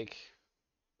as like,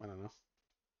 I don't know,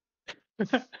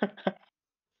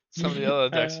 some of the other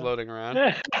decks floating around.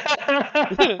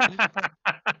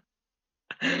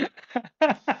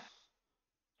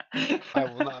 I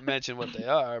will not mention what they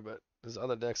are, but there's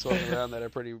other decks floating around that are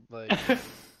pretty like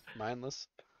mindless.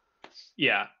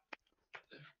 Yeah.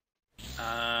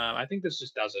 I think this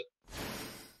just does it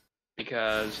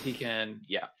because he can.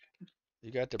 Yeah.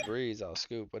 You got debris. I'll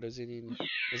scoop. What does he need?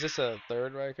 Is this a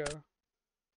third Raikou?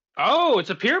 Oh, it's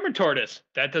a pyramid tortoise.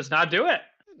 That does not do it.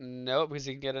 Nope, because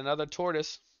he can get another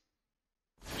tortoise.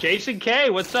 Jason K,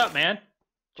 what's up, man?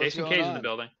 What's Jason going K's in on? the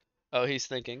building. Oh, he's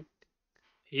thinking.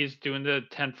 He's doing the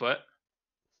 10-foot.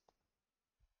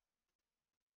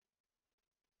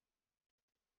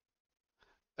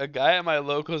 A guy at my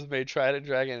locals made Trident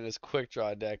Dragon in his quick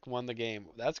draw deck, won the game.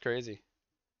 That's crazy.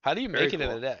 How do you Very make it in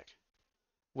cool. a deck?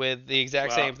 With the exact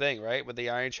Well, same thing, right? With the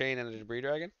Iron Chain and the Debris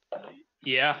Dragon?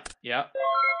 yeah, yeah.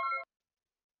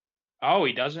 Oh,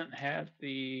 he doesn't have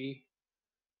the.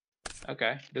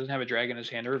 Okay, he doesn't have a dragon in his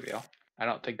hand to reveal. I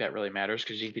don't think that really matters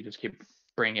because you can just keep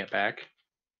bringing it back.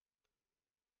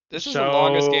 This is the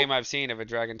longest So, game I've seen of a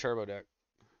Dragon Turbo deck.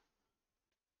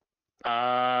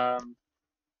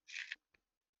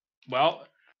 well,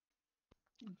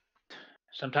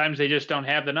 sometimes they just don't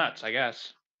have the nuts, I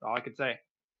guess. That's all I could say.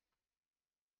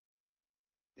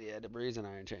 Yeah, Debris and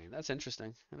Iron Chain. That's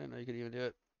interesting. I didn't know you could even do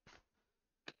it.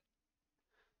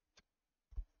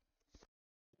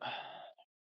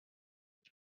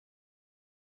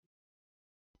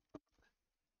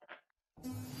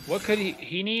 What could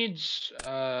he needs okay,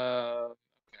 level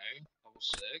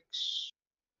 6.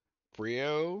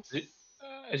 Brio?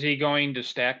 Is he going to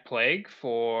stack Plague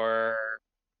for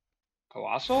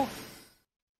Colossal?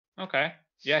 Okay.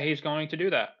 Yeah, he's going to do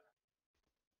that.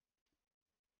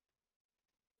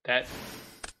 That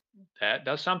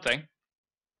does something.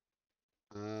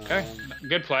 Okay.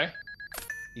 Good play.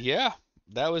 Yeah.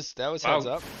 That was Wow. heads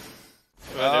up.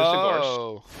 There's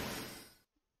the Gorse.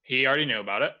 He already knew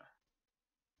about it.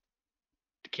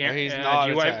 No, he's not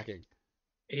attacking.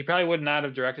 He probably would not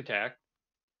have direct attack.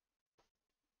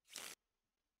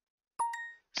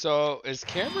 So is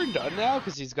Cameron done now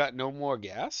because he's got no more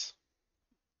gas?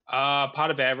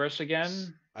 Pot of Avarice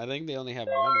again. I think they only have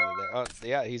one in the deck. Oh,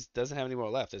 yeah, he doesn't have any more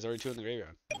left. There's already 2 in the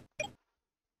graveyard.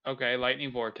 Okay,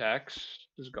 Lightning Vortex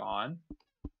is gone.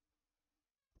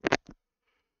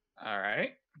 All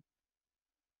right.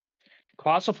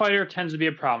 Colossal Fighter tends to be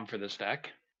a problem for this deck.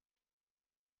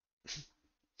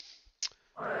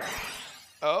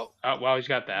 Oh. Oh, well, he's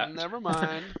got that. Never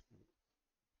mind.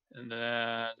 And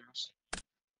then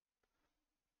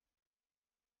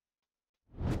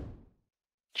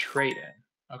trade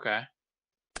in. Okay.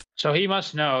 So he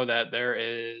must know that there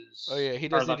is. Oh yeah, he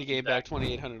does need to gain back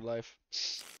 2,800 life.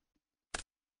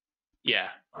 Yeah.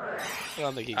 I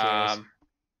don't think he cares. Do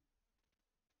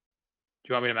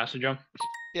you want me to message him?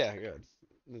 Yeah, good.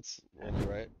 That's only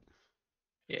right.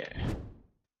 Yeah.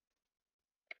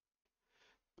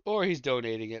 Or he's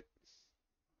donating it.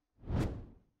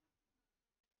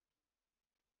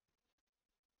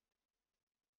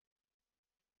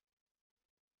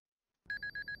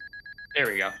 There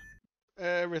we go.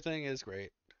 Everything is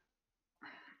great.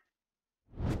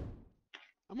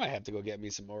 I might have to go get me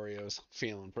some Oreos.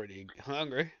 Feeling pretty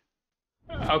hungry.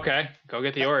 Okay, go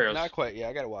get the Not Oreos. quite. Yeah,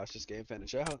 I gotta watch this game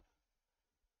finish out.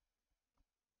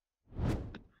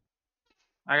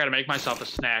 I gotta make myself a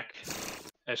snack,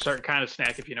 a certain kind of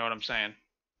snack, if you know what I'm saying.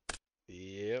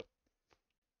 Yep.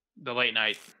 The late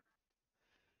night.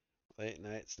 Late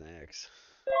night snacks.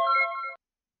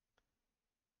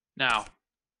 Now,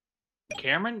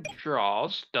 Cameron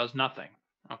draws, does nothing.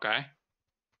 Okay.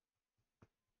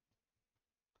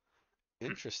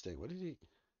 Interesting. What did he?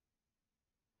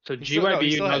 So He still no. He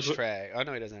GYBU still has knows what track. Oh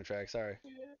no, he doesn't have track. Sorry.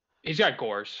 he's got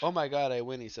Gores. Oh my God, I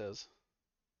win. He says.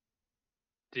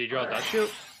 Did he draw a dust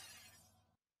shoot?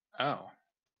 Oh,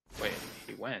 wait,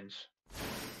 he wins.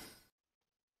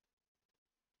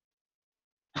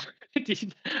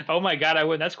 Oh my God, I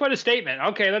win. That's quite a statement.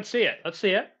 Okay, let's see it. Let's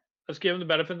see it. Let's give him the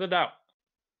benefit of the doubt.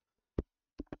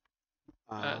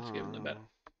 Let's give him the benefit.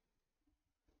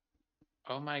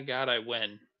 Oh my God, I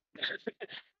win.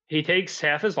 He takes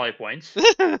half his life points.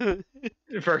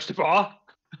 First of all,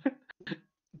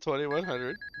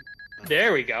 2100.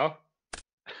 there we go.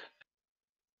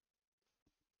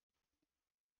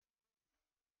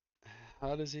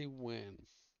 How does he win?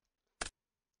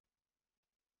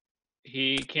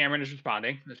 Cameron is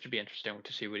responding. This should be interesting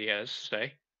to see what he has to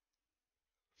say.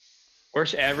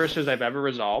 Worst averages I've ever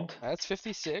resolved. That's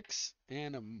 56,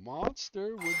 and a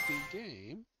monster would be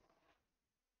game.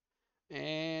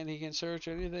 And he can search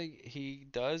anything. He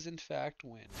does, in fact,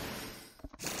 win.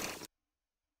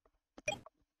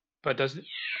 But does it?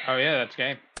 Oh yeah, that's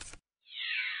game.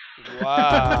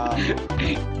 Wow.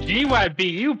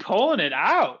 GYBU pulling it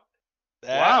out.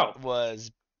 That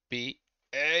was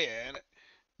B-A-N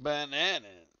banana.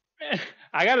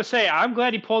 I gotta say, I'm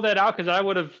glad he pulled that out because I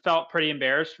would have felt pretty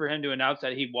embarrassed for him to announce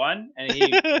that he won and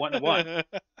he wouldn't have won.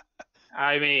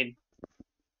 I mean,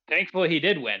 thankfully he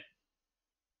did win.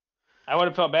 I would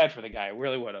have felt bad for the guy. I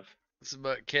really would have.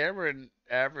 But Cameron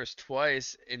averaged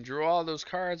twice and drew all those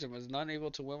cards and was not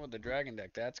able to win with the dragon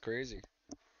deck. That's crazy.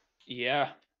 Yeah,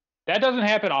 that doesn't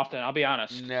happen often. I'll be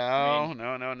honest. No.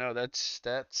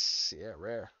 That's yeah,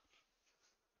 rare.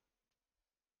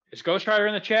 Is Ghost Rider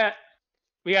in the chat?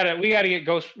 We gotta get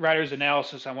Ghost Rider's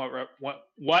analysis on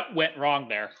what went wrong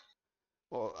there.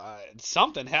 Well,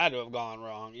 something had to have gone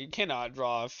wrong. You cannot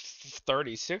draw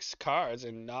 36 cards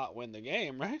and not win the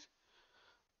game, right?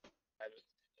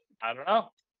 I don't know.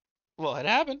 Well, it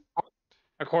happened.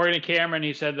 According to Cameron,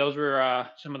 he said those were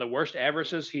some of the worst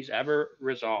averages he's ever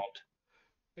resolved.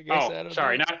 I guess Oh,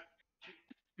 sorry,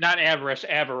 not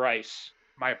avarice.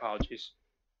 My apologies.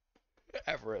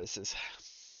 Avarice is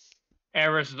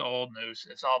Avarice is old news.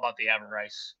 It's all about the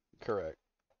avarice. correct.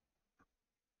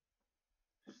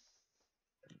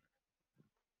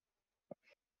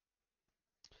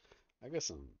 I guess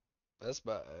some Best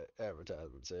Buy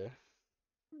advertisements here.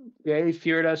 Gary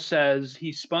Fierda says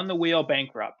he spun the wheel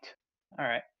bankrupt. All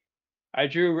right. I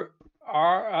drew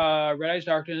our Red Eyes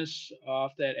Darkness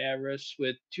off that avarice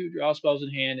with 2 draw spells in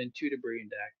hand and 2 debris in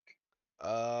deck.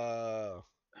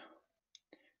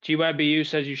 GYBU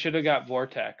says you should have got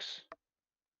Vortex.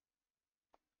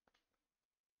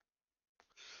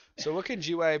 So what can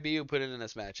GYBU put in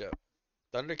this matchup?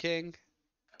 Thunder King,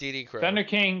 DD Crow. Thunder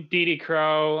King, DD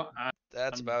Crow.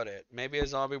 That's about it. Maybe a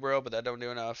Zombie World, but that don't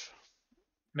do enough.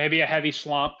 Maybe a Heavy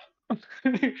Slump,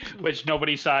 which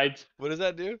nobody sides. What does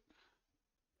that do?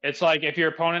 It's like if your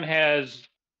opponent has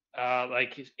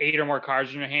like 8 or more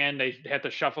cards in your hand, they have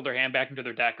to shuffle their hand back into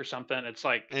their deck or something. It's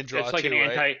like And draw it's like two, an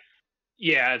anti. right?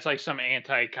 Yeah, it's like some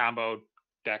anti-combo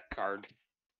deck card.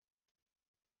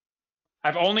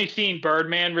 I've only seen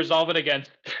Birdman resolve it against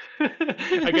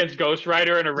against Ghost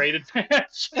Rider in a rated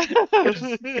match.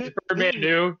 Birdman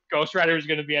knew Ghost Rider was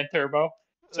going to be on Turbo,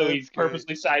 so he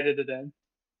purposely sided it in.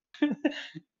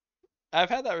 I've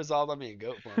had that resolved on me in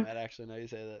GOAT format, actually, now you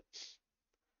say that.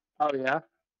 Oh, yeah?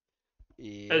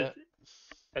 Yeah.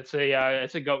 It's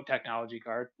a GOAT technology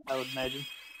card, I would imagine.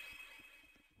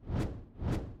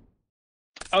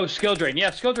 Oh, Skill Drain. Yeah,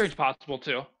 Skill Drain's possible,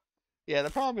 too. Yeah, the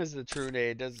problem is the True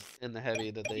Nade does in the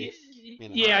heavy that they. You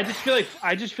know. Yeah, I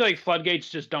just feel like Floodgates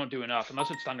just don't do enough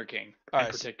unless it's Thunder King in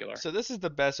particular. So this is the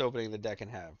best opening the deck can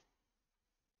have.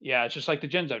 Yeah, it's just like the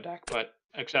Jinzo deck, but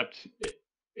except it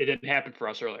didn't happen for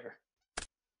us earlier.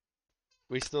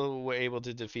 We still were able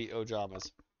to defeat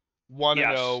Ojamas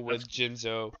 1-0 with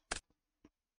Jinzo.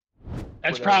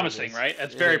 That's promising, right?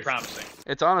 That's very promising.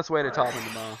 It's on its way to topping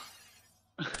tomorrow.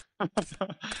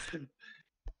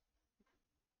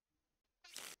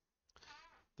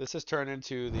 This has turned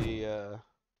into the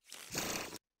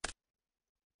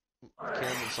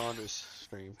Cameron Saunders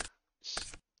stream.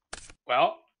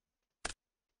 Well,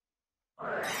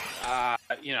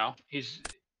 he's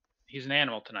an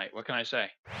animal tonight. What can I say?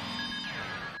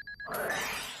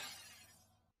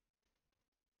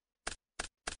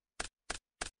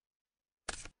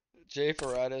 Jay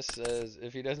Faradas says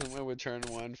if he doesn't win with turn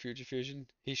one Future Fusion,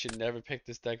 he should never pick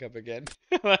this deck up again.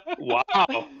 Wow.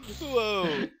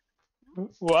 Whoa.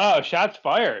 Wow, shots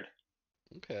fired.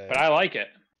 But Okay. I like it.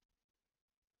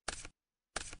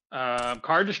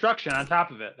 Card destruction on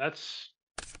top of it. That's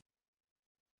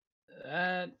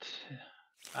that.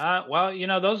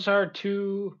 Well, those are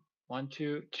two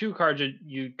cards that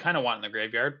you kind of want in the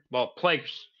graveyard. Well,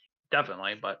 plagues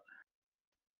definitely, but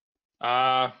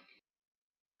uh,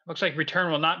 looks like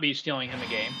return will not be stealing him a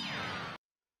game.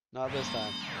 Not this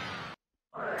time.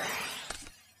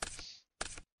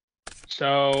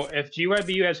 So if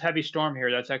GYBU has heavy storm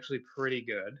here, that's actually pretty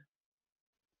good.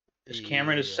 As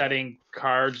Cameron is Yeah. setting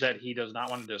cards that he does not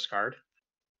want to discard.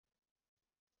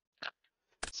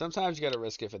 Sometimes you gotta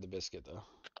risk it for the biscuit, though.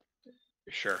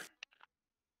 Sure.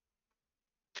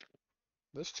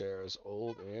 This chair is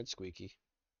old and squeaky.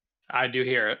 I do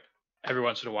hear it every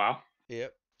once in a while.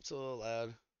 Yep, it's a little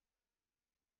loud.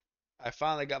 I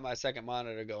finally got my second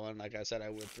monitor going, like I said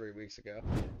I would 3 weeks ago.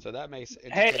 So that makes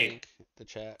entertaining the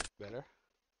chat better.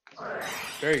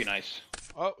 Very nice.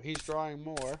 Oh, he's drawing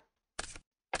more.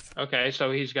 Okay,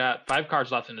 so he's got 5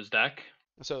 cards left in his deck.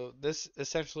 So this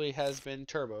essentially has been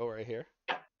turbo right here.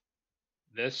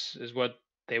 This is what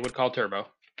they would call turbo.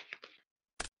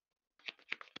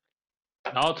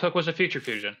 And all it took was a Future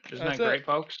Fusion. Isn't that great,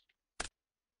 folks?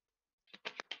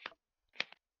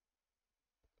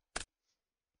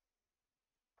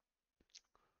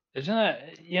 Isn't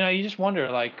that, you just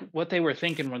wonder, like, what they were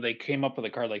thinking when they came up with a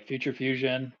card like Future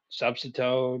Fusion,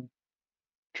 Substitute,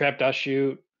 Trap Dust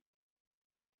Shoot.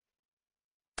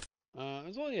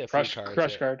 There's only a few Crush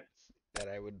cards card. that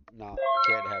I would not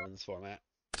care to have in this format.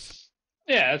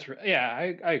 Yeah,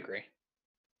 I agree.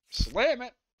 Slam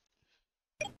it.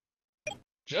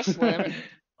 Just slam it.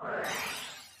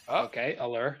 Oh. Okay,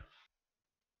 Allure.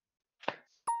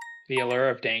 The Allure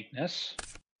of Dankness.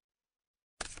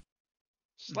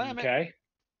 Slam it. Okay.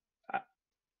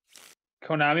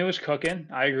 Konami was cooking.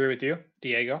 I agree with you,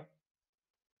 Diego.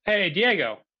 Hey,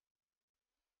 Diego.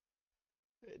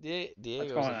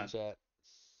 Diego's going in on? the chat.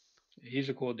 He's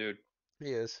a cool dude. He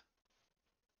is.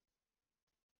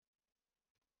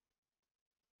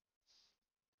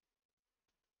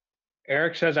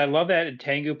 Eric says, I love that in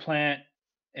Tengu Plant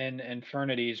and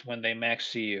Infernities when they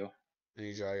max CU. And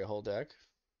you draw your whole deck?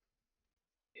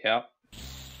 Yep.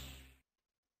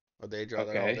 Or they draw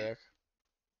their whole deck?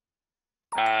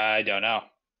 I don't know.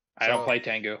 I don't play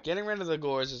Tengu. Getting rid of the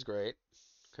Gores is great.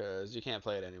 Because you can't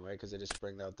play it anyway, because they just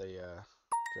bring out the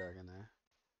dragon there.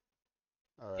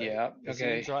 Alright. Yeah, Is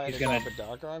okay. he trying to go for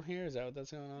Dark Arm here? Is that what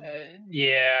that's going on?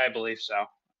 Yeah, I believe so.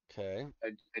 Okay.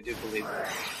 I do believe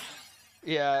that.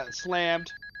 Yeah,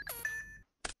 slammed.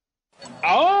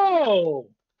 Oh!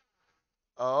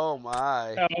 Oh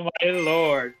my. Oh my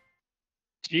lord.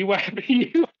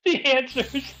 GYBU the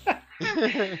answers.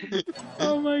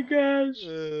 Oh my gosh.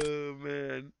 Oh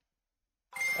man.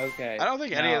 Okay. I don't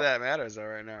think any of that matters though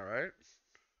right now, right?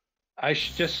 I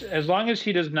should just, as long as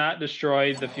he does not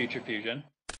destroy the Future Fusion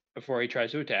before he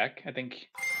tries to attack, I think.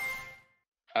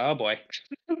 Oh boy.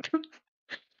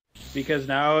 Because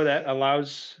now that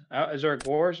allows. Is there a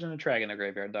Gores and a Trag in the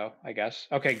graveyard though? I guess.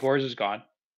 Okay, Gores is gone.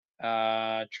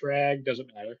 Trag doesn't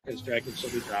matter because Trag can still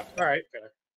be dropped. All right,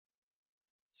 fair.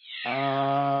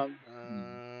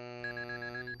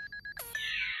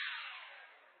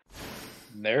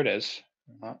 There it is.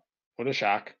 What a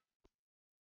shock.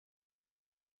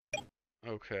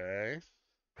 Okay.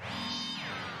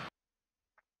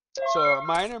 So a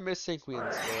minor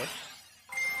missequence there.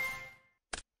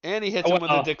 And he hits him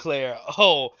with a declare.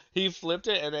 Oh, he flipped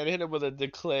it and then hit him with a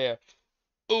declare.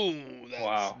 Ooh,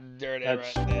 that's dirty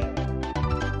right there.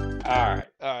 Alright.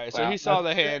 Alright, so he saw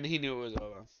the hand, he knew it was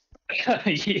over. Yeah.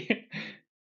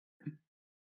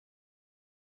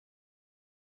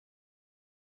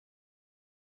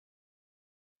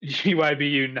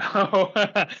 GYBU, no.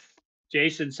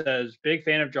 Jason says, big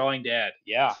fan of Drawing Dad.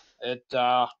 Yeah, it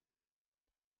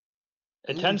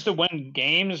tends to win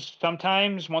games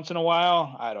sometimes, once in a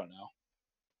while. I don't know.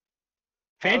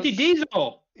 Fancy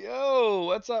Diesel! Yo,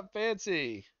 what's up,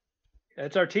 Fancy?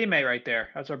 That's our teammate right there.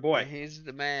 That's our boy. He's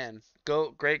the man.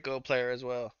 Great Go player as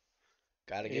well.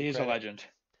 Gotta give He's credit. a legend.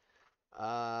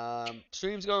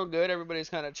 Stream's going good. Everybody's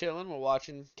kind of chilling. We're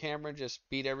watching Cameron just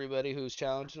beat everybody who's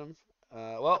challenging him.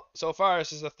 Well, so far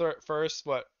this is the first.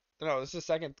 What? No, this is the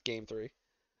second game 3.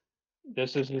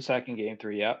 This is the second game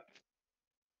 3. Yep.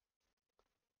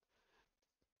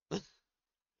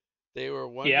 They were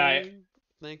Yeah, wondering,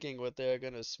 thinking what they're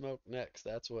gonna smoke next.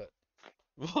 That's what.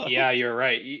 What? yeah, you're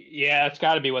right. Yeah, it's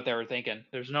got to be what they were thinking.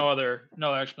 There's no other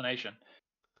explanation.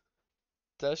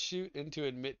 Dust shoot into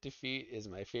admit defeat is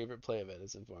my favorite play of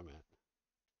Edison format.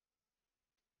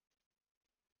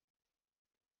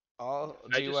 All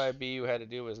I just GYBU had to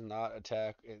do was not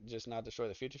attack, just not destroy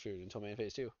the future food until main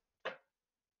phase 2.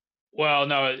 Well,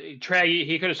 no, Trag.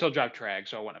 He could have still dropped Trag,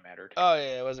 so it wouldn't have mattered. Oh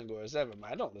yeah, it wasn't Gores. Never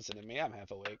mind. Don't listen to me. I'm half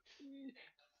awake.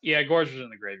 Yeah, Gorge was in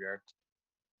the graveyard.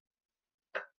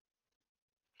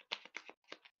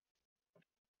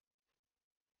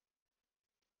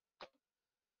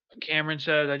 Cameron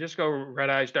says, "I just go Red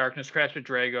Eyes Darkness, crash with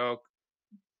Drago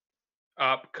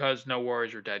up because no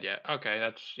warriors are dead yet." Okay,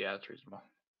 that's reasonable.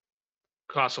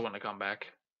 Costs a win to come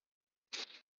back.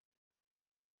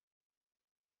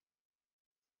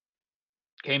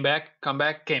 Came back, come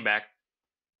back, came back.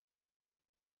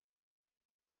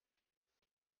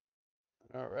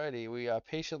 Alrighty, we are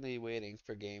patiently waiting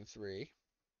for game 3.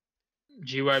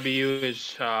 GYBU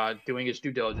is doing his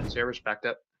due diligence here. Respect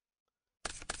it.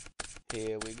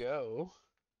 Here we go.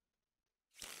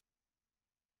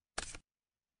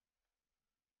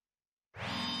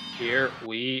 Here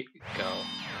we go.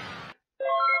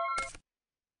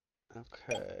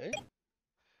 Okay.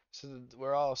 So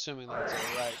we're all assuming that's a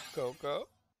right Coco.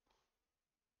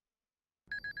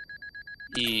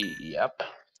 Yep.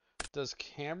 Does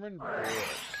Cameron brick?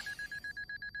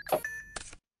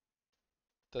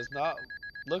 Does not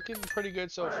looking pretty good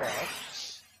so far.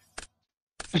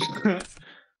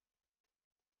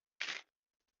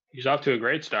 He's off to a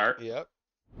great start. Yep.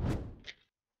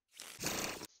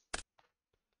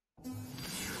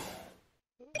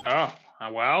 Oh,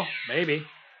 well, maybe.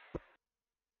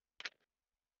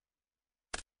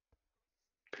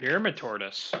 Pyramid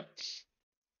Tortoise.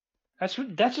 That's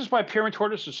just why Pyramid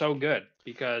Tortoise is so good,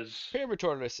 because Pyramid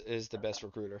Tortoise is the best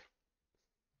recruiter.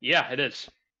 yeah, it is.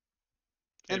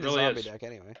 In It the really zombie is. deck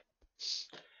anyway.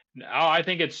 No, I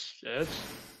think it's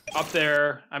up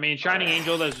there. I mean, Shining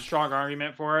Angel, there's a strong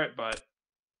argument for it, but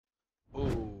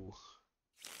Ooh.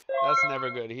 That's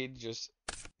never good. He just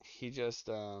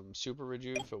super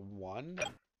rejuve for 1.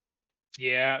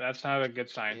 yeah, that's not a good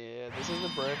sign. Yeah, this is a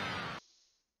brick.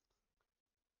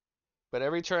 But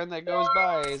every turn that goes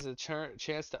by is a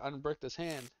chance to unbrick this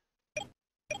hand.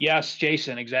 Yes,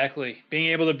 Jason, exactly. Being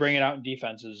able to bring it out in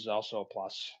defense is also a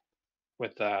plus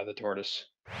with the Tortoise.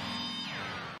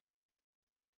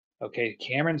 Okay,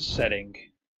 Cameron's setting.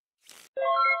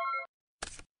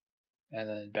 And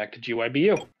then back to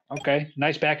GYBU. Okay,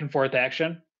 nice back and forth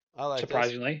action. I like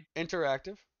surprisingly. this.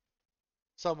 Interactive.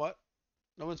 Somewhat.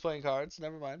 No one's playing cards.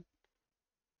 Never mind.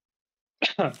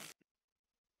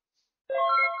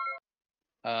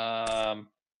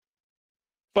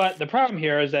 But the problem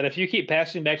here is that if you keep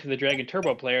passing back to the Dragon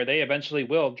Turbo player, they eventually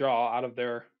will draw out of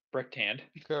their bricked hand.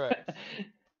 Correct.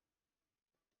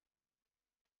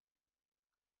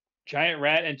 Giant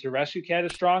Rat into Rescue Cat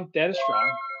is strong. That is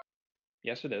strong.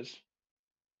 Yes, it is.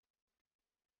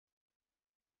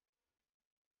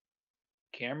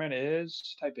 Cameron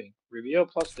is typing. Reveal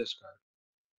plus discard.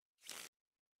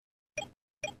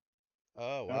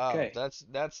 Oh wow. Okay.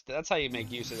 That's how you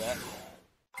make use of that.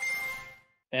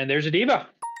 And there's a Diva.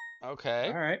 Okay.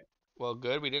 All right. Well,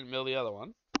 good. We didn't mill the other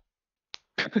one.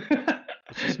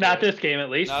 Not this game, at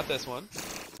least. Not this one.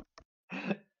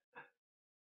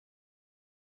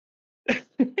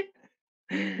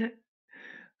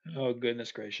 Oh,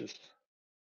 goodness gracious.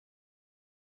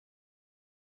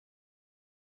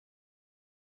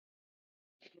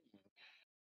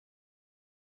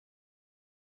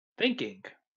 Thinking.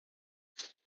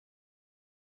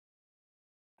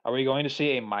 Are we going to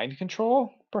see a mind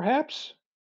control, perhaps?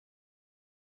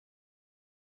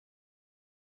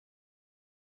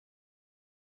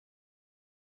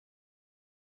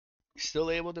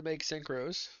 Still able to make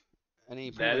synchros.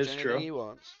 Pretty That much is anything true. he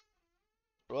wants.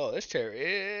 Well, this chair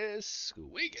is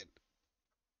squeaking.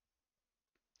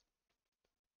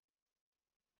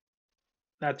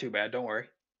 Not too bad, don't worry.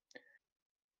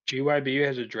 GYBU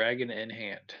has a dragon in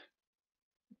hand.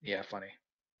 Yeah, funny.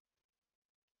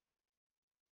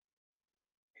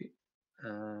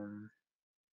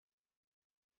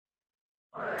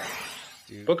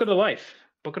 Dude. Book of the Life.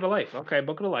 Book of the Life. Okay,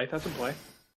 Book of the Life. That's in play.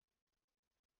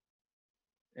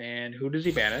 And who does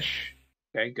he banish?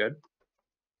 Okay, good.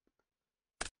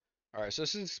 All right, so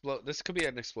this could be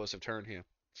an explosive turn here.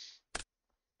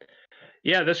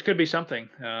 Yeah, this could be something.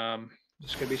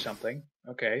 This could be something.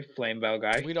 Okay, Flame Veil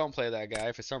guy. We don't play that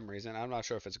guy for some reason. I'm not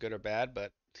sure if it's good or bad,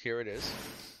 but here it is.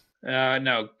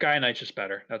 No, Guy Knight's just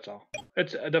better. That's all.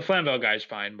 It's the Flame Veil guy's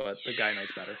fine, but the Guy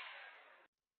Knight's better,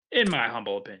 in my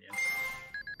humble opinion.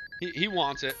 He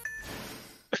wants it.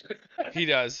 He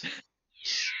does.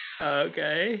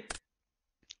 Okay.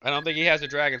 I don't think he has a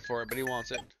dragon for it, but he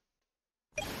wants it.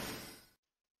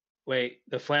 Wait,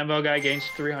 the Flambeau guy gains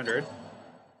 300.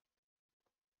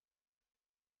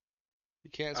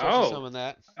 You can't special Oh. summon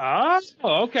that. Oh,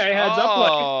 okay. Heads up play.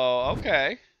 Oh,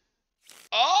 okay.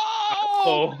 Oh,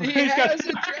 Oh, he he's got. has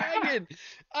a dragon.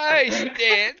 I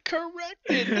stand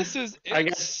corrected. This is I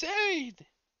guess. insane.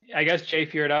 I guess Jay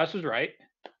Furidas was right.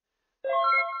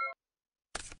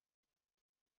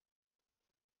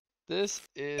 This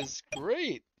is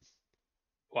great.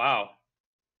 Wow.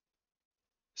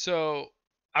 So,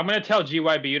 I'm gonna tell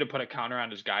GYBU to put a counter on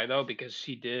his guy though because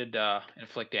he did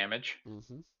inflict damage.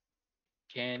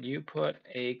 Can you put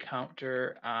a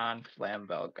counter on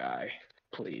Flambeau guy,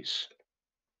 please?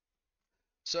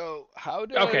 so how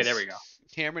Okay, there does we go.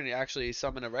 Cameron actually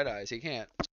summon a Red Eyes? He can't.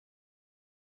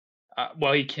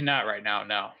 Well, he cannot right now.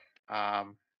 No.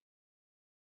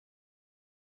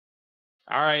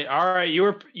 All right, all right.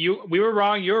 We were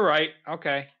wrong. You were right.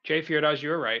 Okay, Jay Furidas, you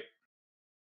were right.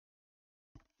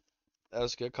 That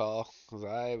was a good call. 'Cause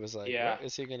I was like, Yeah. what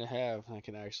is he gonna have? I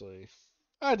can actually.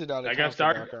 I did not I account guess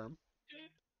for Dark Arm.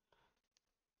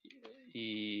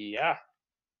 Yeah.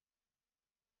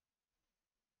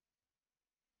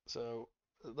 So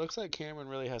it looks like Cameron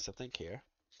really has to think here.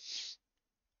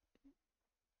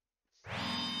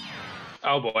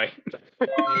 Oh boy.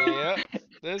 Yep.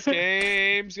 This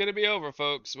game's gonna be over,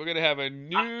 folks. We're gonna have a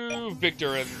new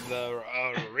victor in the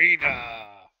arena.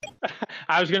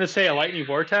 I was gonna say a lightning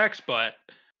vortex, but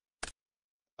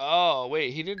Oh,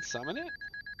 wait, he didn't summon it?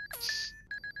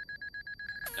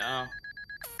 no.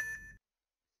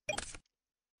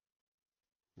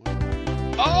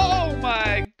 Oh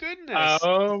my goodness!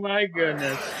 Oh my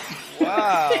goodness.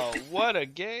 Wow, what a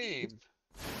game!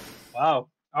 Wow.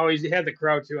 Oh, he had the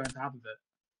crow too on top of it.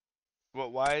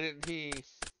 Well, why didn't he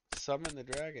summon the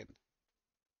dragon?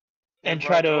 And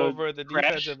try run to over the crash?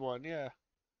 defensive one, yeah.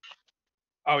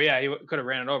 Oh yeah, he could have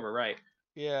ran it over, right?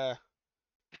 Yeah.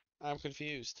 I'm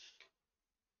confused.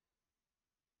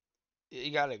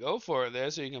 You gotta go for it there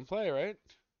so you can play, right?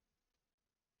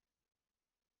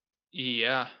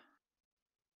 Yeah.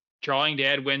 Drawing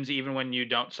Dad wins even when you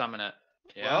don't summon it.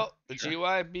 Yeah. Well, the sure.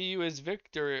 GYBU is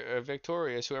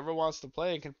victorious. Whoever wants to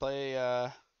play can play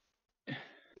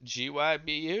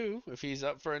GYBU if he's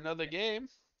up for another game.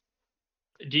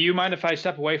 Do you mind if I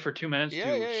step away for 2 minutes?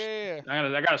 Yeah.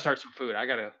 I gotta start some food. I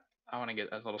want to get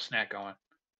a little snack going.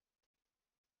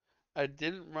 I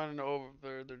didn't run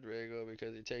over the Drago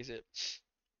because he takes it.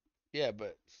 Yeah,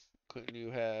 but couldn't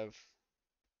you have?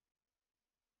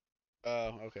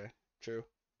 Oh, okay, true.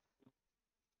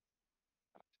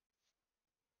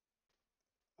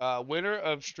 Winner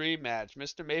of stream match.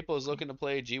 Mr. Maple is looking to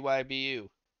play GYBU.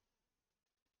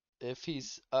 If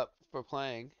he's up for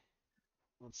playing,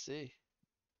 let's see.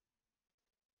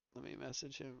 Let me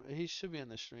message him. He should be in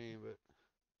the stream, but.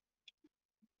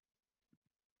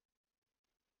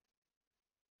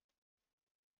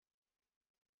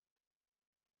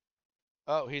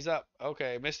 Oh, he's up.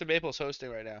 Okay, Mr. Maple's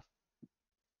hosting right now.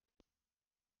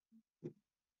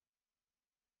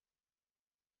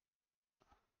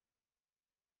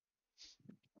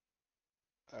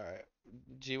 All right,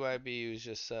 GYBU is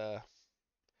just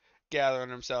gathering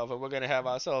himself, and we're gonna have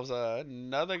ourselves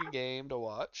another game to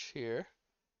watch here.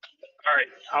 All right,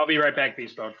 I'll be right back,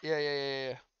 beastmode.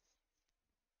 Yeah.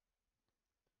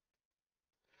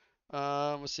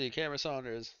 Let's see. Cameron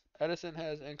Saunders. Edison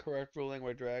has incorrect ruling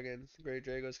where Great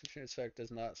Drago's continuous effect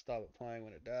does not stop applying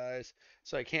when it dies,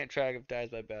 so I can't track if it dies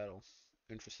by battle.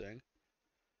 Interesting.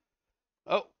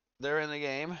 Oh, they're in the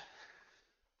game.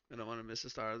 I don't want to miss the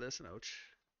start of this. Ouch.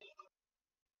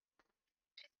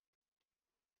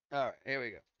 All right, here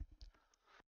we go.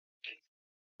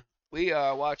 We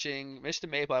are watching Mr.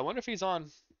 Maple. I wonder if he's on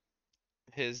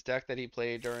his deck that he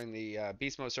played during the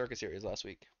Beast Mode Circuit Series last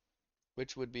week,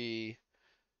 which would be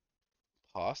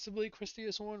possibly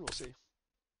Christius Horn. We'll see.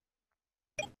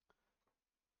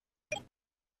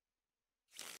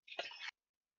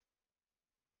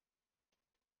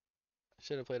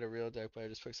 Should have played a real deck, but I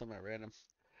just picked something at random.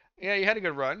 Yeah, you had a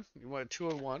good run. You went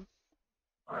 2-1.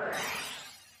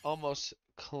 Almost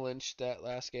clinched that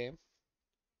last game.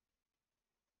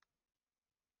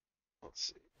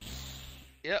 Let's see.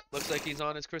 Yep, looks like he's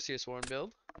on his Christius Horn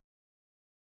build.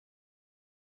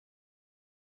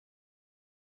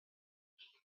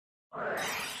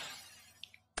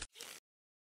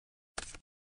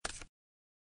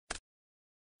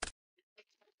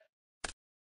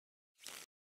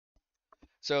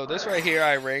 So this right here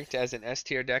I ranked as an S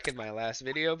tier deck in my last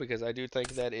video because I do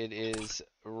think that it is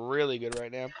really good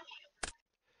right now.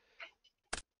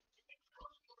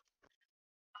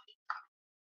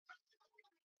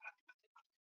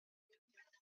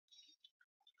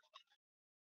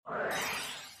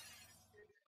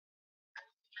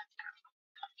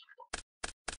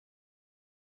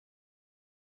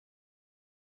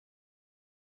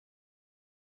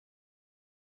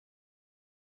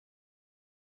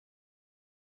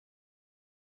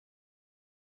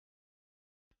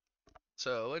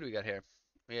 So what do we got here?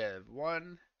 We have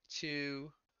one,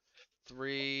 two,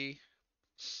 three.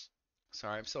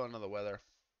 Sorry, I'm still under the weather.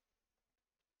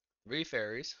 Three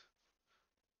fairies.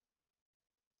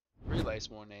 Three lice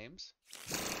more names.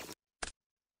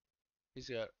 He's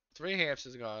got three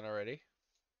hamsters gone already.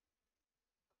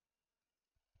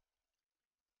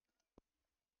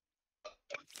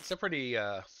 It's a pretty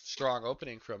strong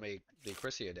opening from the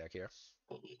Chrysia deck here.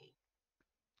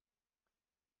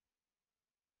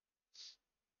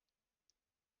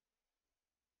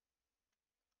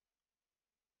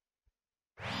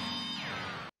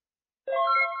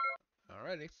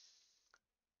 Alrighty.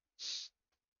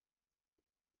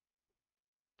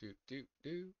 Do do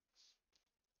do.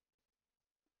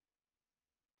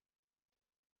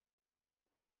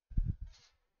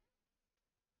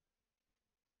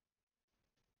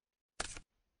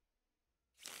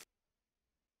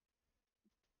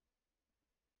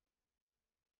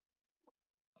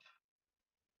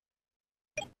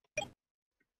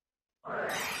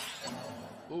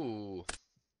 Ooh.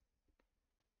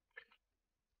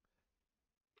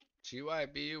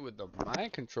 GYB with the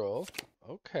mind control.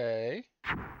 Okay.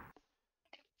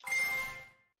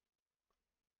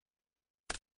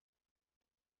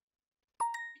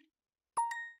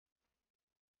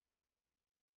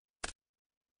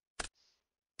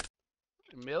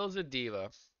 Mill's a diva.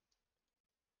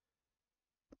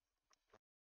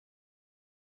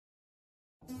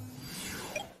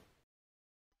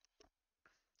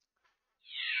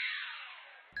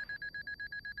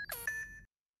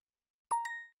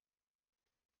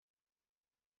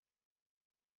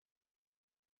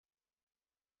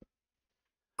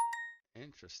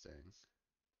 Interesting.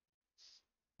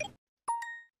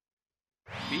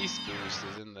 Beast Boost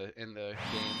is in the game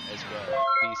as well.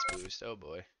 Beast Boost. Oh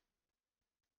boy.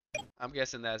 I'm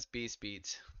guessing that's Beast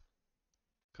Beats.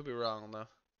 Could be wrong though.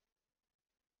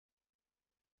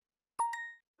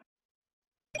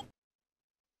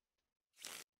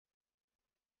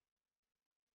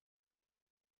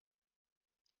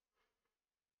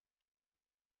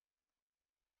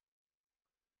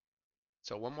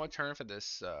 So one more turn for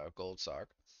this gold sock.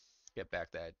 Get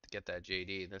that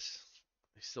JD. This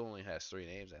he still only has three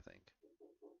names, I think.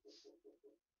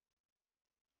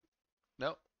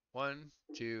 Nope. One,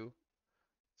 two,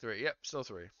 three. Yep, still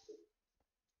three.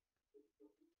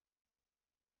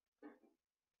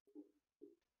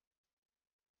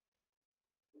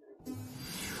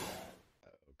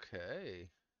 Okay.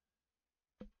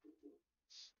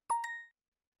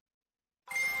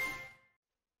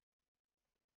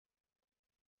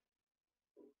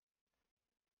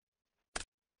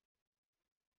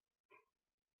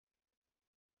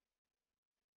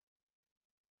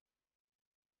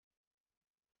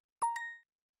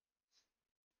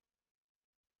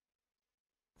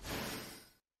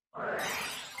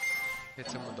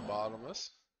 Hits him with the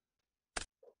bottomless.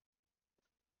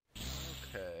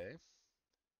 Okay.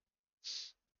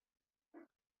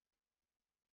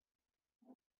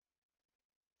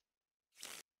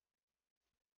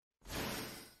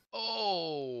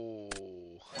 Oh.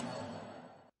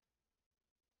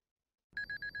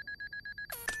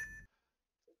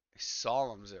 He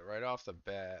solemns it right off the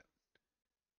bat.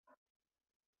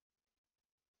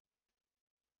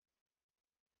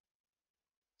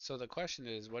 So the question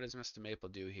is, what does Mr. Maple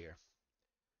do here?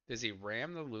 Does he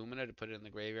ram the Lumina to put it in the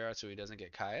graveyard so he doesn't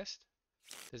get Caiused?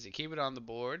 Does he keep it on the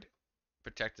board,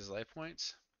 protect his life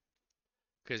points?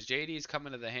 Because JD's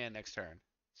coming to the hand next turn.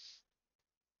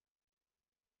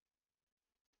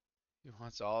 He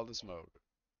wants all the smoke.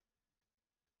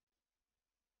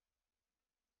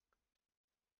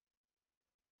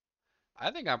 I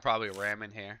think I'm probably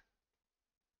ramming here.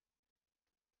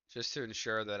 Just to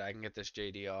ensure that I can get this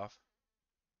JD off.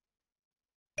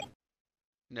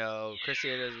 No, Chrissy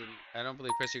doesn't. I don't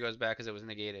believe Chrissy goes back because it was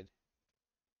negated.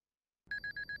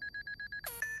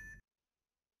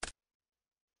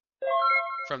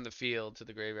 From the field to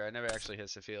the graveyard. I never actually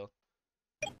hits the field.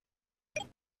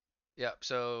 Yep,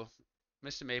 so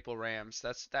Mr. Maple Rams.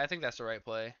 I think that's the right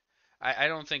play. I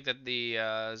don't think that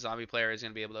the zombie player is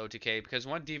going to be able to OTK because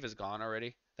one diva's gone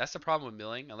already. That's the problem with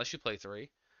milling, unless you play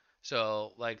three.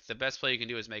 So, like, the best play you can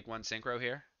do is make one synchro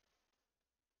here.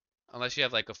 Unless you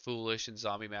have, like, a foolish and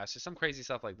zombie master. Some crazy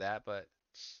stuff like that, but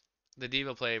the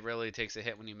diva play really takes a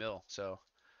hit when you mill. So,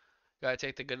 gotta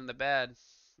take the good and the bad.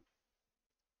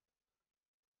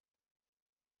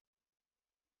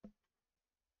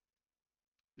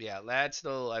 Yeah, Lad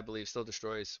still, I believe, still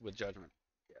destroys with Judgment.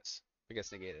 Yes, it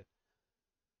gets negated.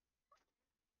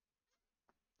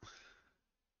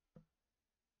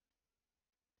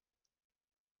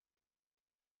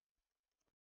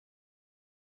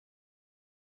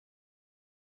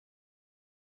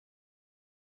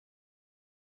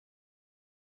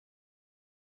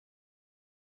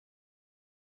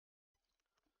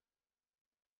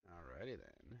 Alrighty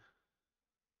then.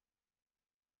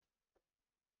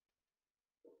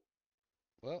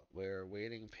 Well, we're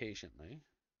waiting patiently.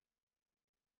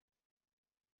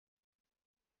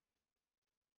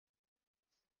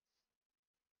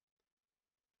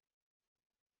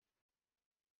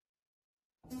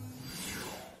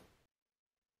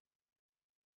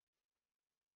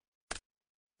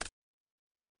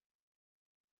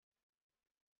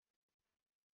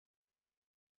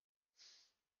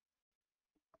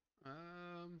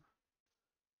 Um,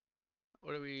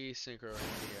 what do we synchro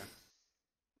in here?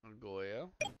 Goyo.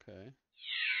 Okay.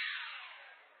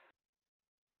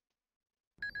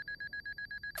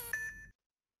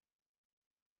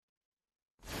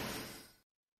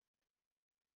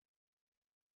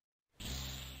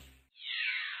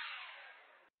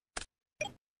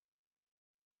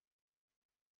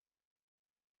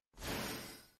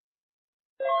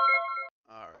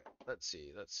 All right. Let's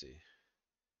see. Let's see.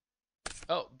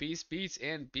 Oh, Beast Beats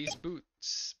and Beast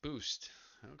Boots Boost.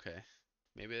 Okay.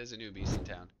 Maybe there's a new beast in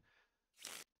town.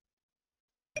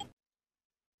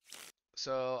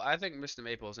 So I think Mr.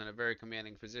 Maple's in a very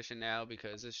commanding position now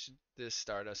because this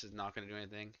Stardust is not going to do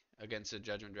anything against the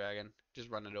Judgment Dragon. Just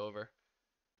run it over.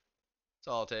 That's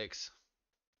all it takes.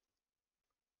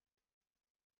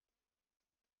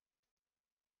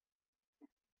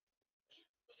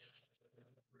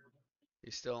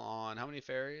 He's still on how many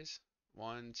fairies?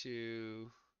 One,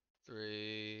 two,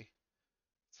 three,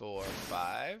 four,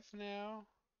 five now.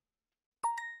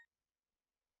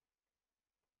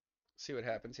 See what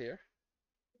happens here.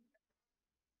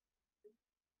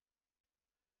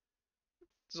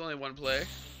 There's only one play.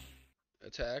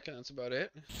 Attack, and that's about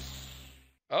it.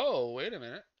 Oh, wait a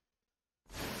minute.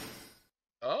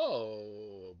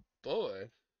 Oh, boy.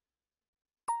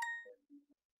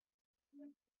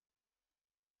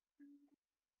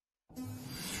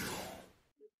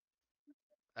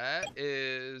 That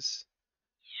is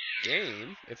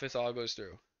game if this all goes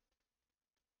through.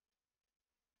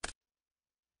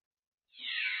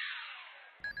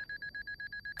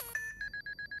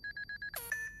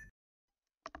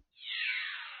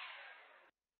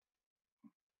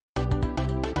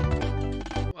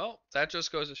 Well, that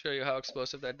just goes to show you how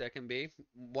explosive that deck can be.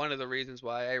 One of the reasons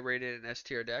why I rated it an S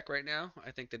tier deck right now.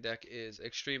 I think the deck is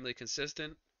extremely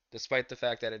consistent, despite the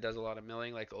fact that it does a lot of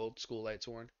milling like old school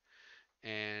Lightsworn.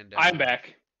 And I'm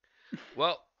back.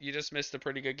 well, you just missed a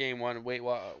pretty good game one. Weight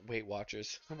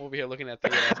Watchers. I'm over here looking at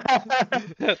the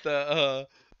at the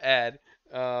ad.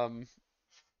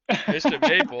 Mr.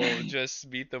 Maple just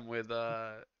beat them with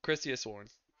Christiasworn.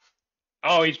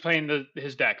 Oh, he's playing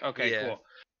his deck. Okay, Yeah. cool.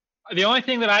 The only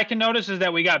thing that I can notice is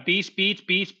that we got Beast Beats,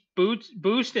 Beast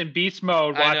Boost, and Beast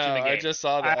Mode I watching know. the game. I just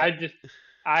saw that.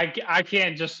 I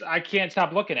can't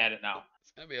stop looking at it now.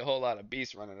 It's gonna be a whole lot of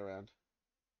beasts running around.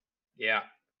 Yeah.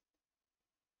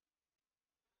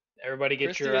 Everybody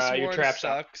get your Christiasworn traps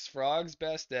up. sucks. Frog's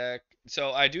best deck.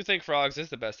 So I do think Frogs is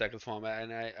the best deck of the format,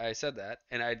 and I said that.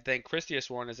 And I think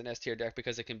Christiasworn is an S tier deck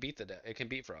because it can beat the deck. It can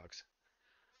beat Frogs.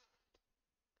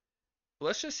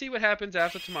 Let's just see what happens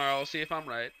after tomorrow. I'll see if I'm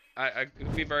right. I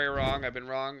could be very wrong. I've been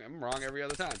wrong. I'm wrong every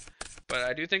other time. But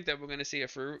I do think that we're going to see a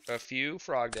few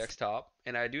Frog decks top,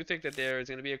 and I do think that there is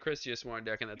going to be a Christiasworn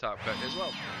deck in the top cut as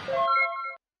well.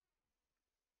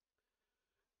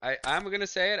 I'm going to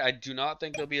say it. I do not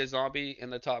think there'll be a zombie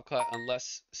in the top cut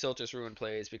unless Siltus Ruin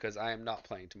plays because I am not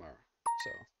playing tomorrow.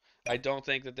 So I don't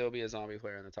think that there'll be a zombie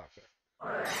player in the top cut.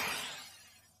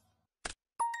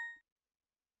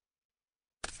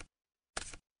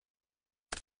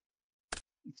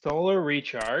 Solar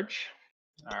Recharge.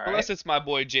 All right. Unless it's my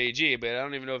boy JG, but I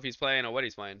don't even know if he's playing or what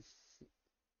he's playing.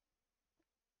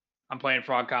 I'm playing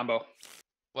Frog Combo.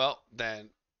 Well, then,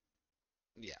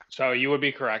 yeah. So you would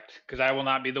be correct, because I will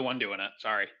not be the one doing it.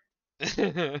 Sorry.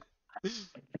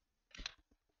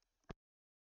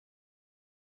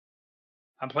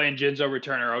 I'm playing Jinzo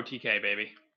Returner OTK,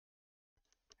 baby.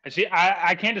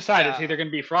 I can't decide. Yeah. It's either going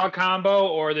to be Frog Combo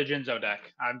or the Jinzo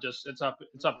deck. It's up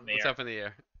in the air. It's up in the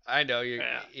air. I know you.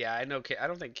 Yeah, I know. I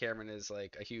don't think Cameron is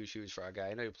like a huge Frog guy.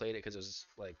 I know you played it because it was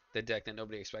like the deck that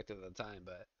nobody expected at the time,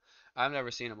 but I've never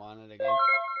seen him on it again.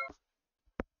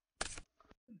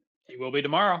 He will be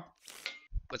tomorrow.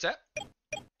 What's that?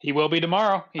 He will be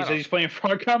tomorrow. He said he's playing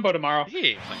Frog Combo tomorrow.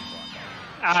 He ain't playing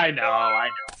Frog Combo. I know.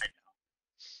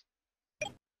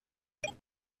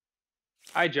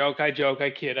 I joke, I joke, I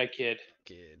kid, I kid.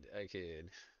 I kid.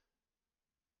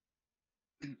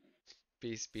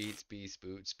 Beast beats, beast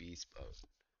boots, beast boat.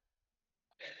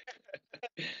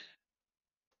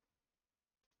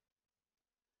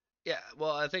 Yeah,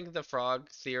 well, I think the frog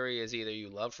theory is either you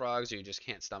love frogs or you just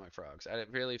can't stomach frogs. I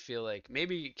really feel like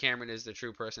maybe Cameron is the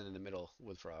true person in the middle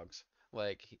with frogs.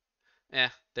 Like,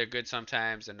 they're good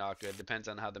sometimes, they're not good. Depends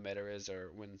on how the meta is, or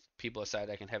when people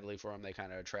decide I can heavily for them, they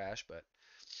kind of are trash. But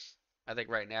I think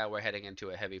right now we're heading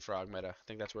into a heavy frog meta. I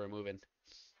think that's where we're moving.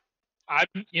 I'm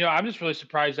just really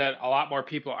surprised that a lot more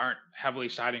people aren't heavily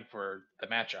siding for the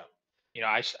matchup.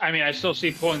 I mean, I still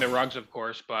see pulling the rugs, of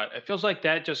course, but it feels like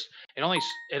that just it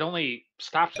only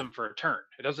stops them for a turn.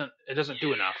 It doesn't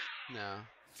do enough. No.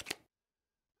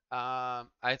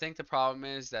 I think the problem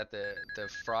is that the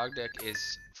frog deck is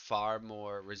far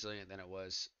more resilient than it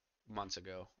was months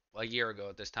ago, a year ago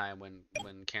at this time when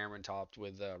Cameron topped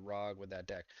with Rog with that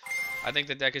deck. I think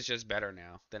the deck is just better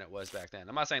now than it was back then.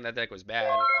 I'm not saying that deck was bad.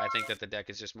 I think that the deck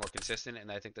is just more consistent, and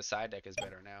I think the side deck is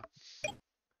better now.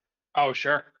 Oh,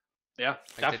 sure. Yeah,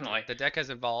 Like definitely. the deck has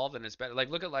evolved and it's better. Like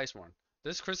look at Liceworn.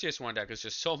 This Chrysia Sworn deck is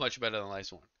just so much better than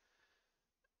Liceworn.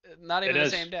 Not It even the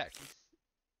is. same deck.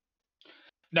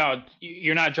 No,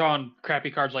 you're not drawing crappy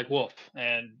cards like Wolf,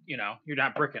 and you're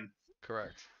not bricking.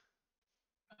 Correct.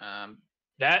 Um,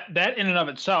 that in and of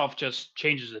itself just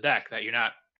changes the deck that you're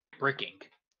not bricking,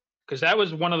 because that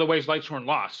was one of the ways Lightsworn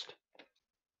lost.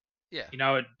 Yeah. You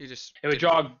know, it You just it would didn't.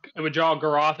 draw it would draw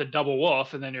Garoth and double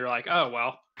Wolf, and then you're like, oh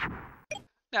well,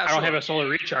 Now I don't have sure. a solar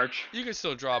recharge. You can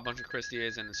still draw a bunch of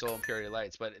Christias and Soul Impurity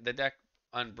Lights, but the deck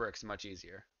unbricks much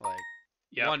easier. Like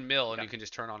Yep. 1 mil and Yep. you can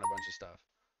just turn on a bunch of stuff.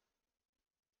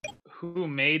 Who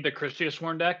made the Christia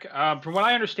Sworn deck? From what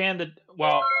I understand,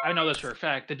 I know this for a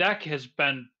fact. The deck has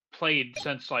been played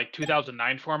since like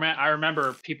 2009 format. I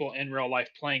remember people in real life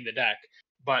playing the deck,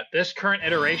 but this current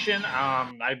iteration,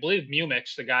 I believe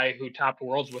Mumix, the guy who topped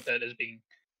Worlds with it, is being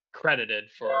credited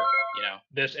for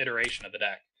this iteration of the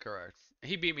deck. Correct.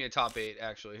 He beat me at top 8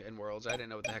 actually in Worlds. I didn't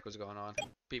know what the heck was going on.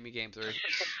 Beat me game 3.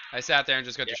 I sat there and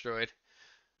just got Yeah. destroyed.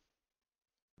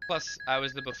 Plus, I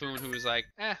was the buffoon who was like,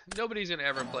 nobody's gonna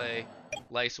ever play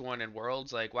Lice 1 in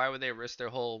Worlds. Like, why would they risk their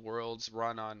whole Worlds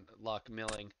run on luck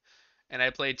milling? And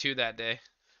I played 2 that day.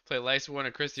 Played Lice 1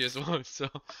 and Christia's 1, so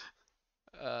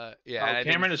yeah, and Oh, I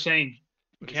didn't. What do you say?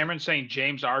 Cameron's saying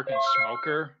James Ark and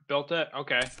Smoker built it.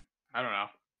 Okay, I don't know.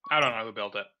 I don't know who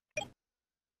built it.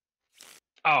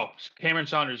 Oh, Cameron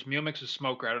Saunders, Mumix is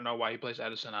Smoker. I don't know why he plays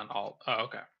Edison on alt. Oh,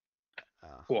 okay.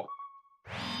 Oh. Cool.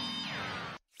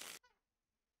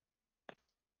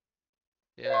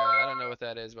 Yeah, I don't know what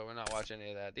that is, but we're not watching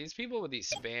any of that. These people with these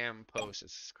spam posts,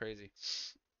 it's crazy.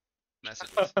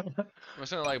 Messages. I'm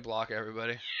just gonna like block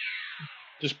everybody.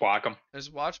 Just block him.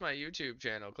 Just watch my YouTube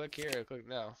channel. Click here, click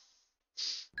no.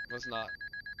 Let's not.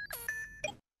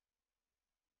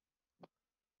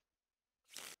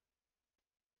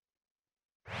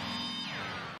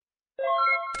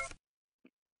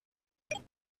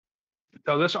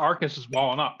 So this Arcus is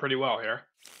walling up pretty well here.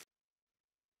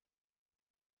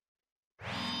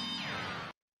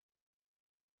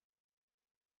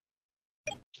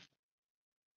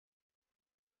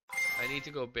 I need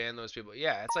to go ban those people.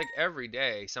 Yeah, it's like every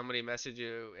day somebody message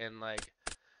you and like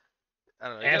I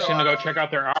don't know. You Ask him to gotta, go check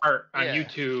out their art on yeah.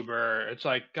 YouTube, or it's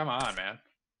like, come on, man.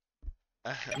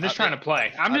 I'm Are just they? trying to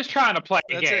play. I'm Are, just trying to play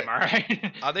a that's game, it. all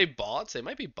right? Are they bots? They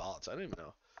might be bots. I don't even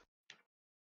know.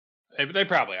 They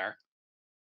probably are.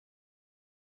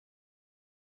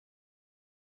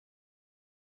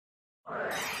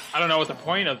 I don't know what the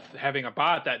point of having a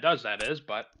bot that does that is,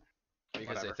 but Because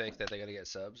whatever. they think that they're gonna get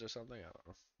subs or something. I don't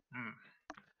know. Hmm.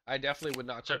 I definitely would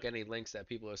not So, click any links that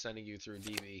people are sending you through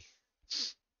DV.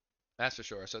 That's for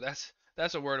sure. So that's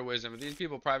a word of wisdom. If these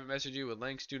people private message you with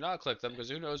links, do not click them because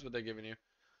who knows what they're giving you.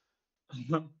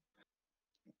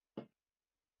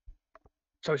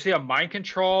 so we see a mind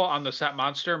control on the set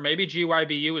monster. Maybe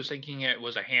GYBU was thinking it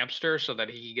was a hamster so that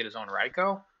he could get his own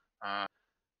Raikou.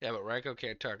 Yeah, but Ranko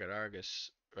can't target Argus,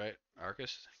 right?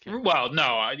 Argus can't. Well,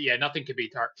 no, yeah, nothing can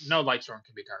be no Lightstorm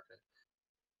can be targeted.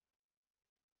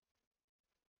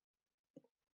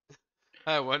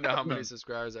 I wonder how many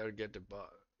subscribers I would get to bot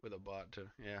with a bot too.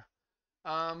 Yeah.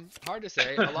 Hard to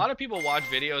say. A lot of people watch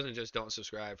videos and just don't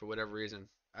subscribe for whatever reason.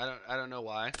 I don't know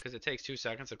why, because it takes 2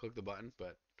 seconds to click the button,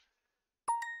 but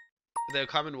they'll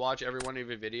come and watch every one of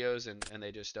your videos and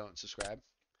they just don't subscribe.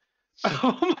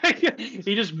 Oh my god.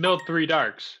 He just milled 3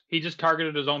 darks. He just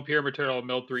targeted his own pure material and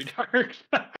milled 3 darks.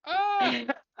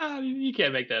 You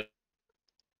can't make that.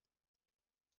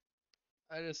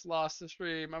 I just lost the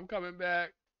stream. I'm coming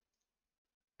back.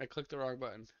 I clicked the wrong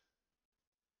button.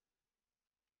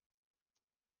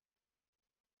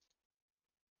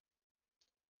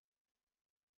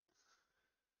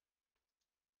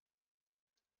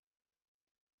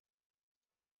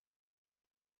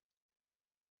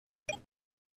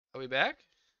 we back?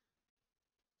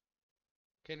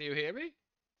 Can you hear me?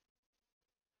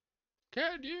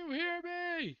 Can you hear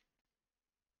me?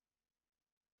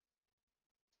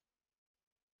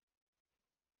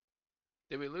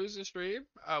 Did we lose the stream?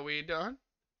 Are we done?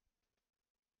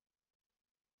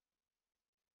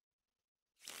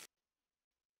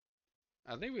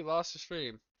 I think we lost the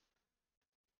stream.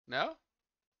 No?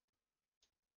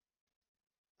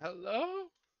 Hello?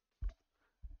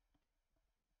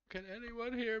 Can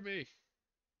anyone hear me?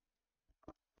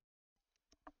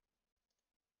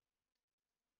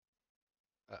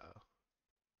 Uh-oh.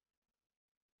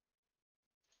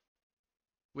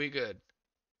 We good?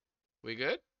 We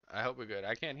good? I hope we're good.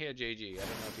 I can't hear JG. I don't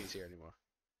know if he's here anymore.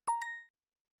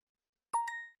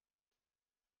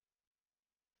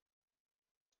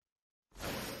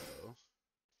 Uh-oh.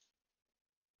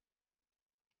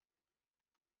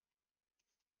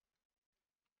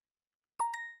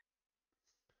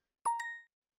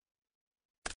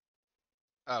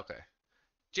 Okay.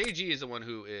 JG is the one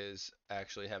who is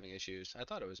actually having issues. I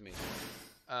thought it was me.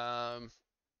 I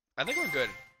think we're good.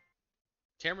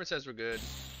 Cameron says we're good.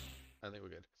 I think we're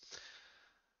good.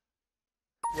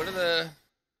 What are the...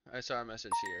 I saw a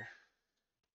message here.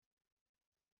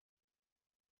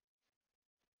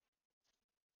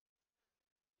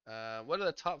 What are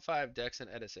the top 5 decks in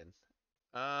Edison?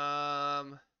 I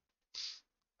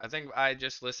think I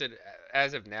just listed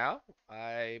as of now.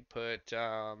 I put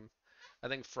I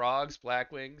think frogs,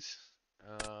 blackwings,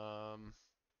 um,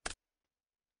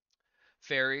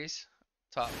 fairies,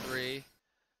 top 3.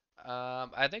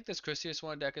 I think this Christius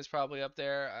one deck is probably up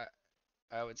there.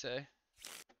 I would say.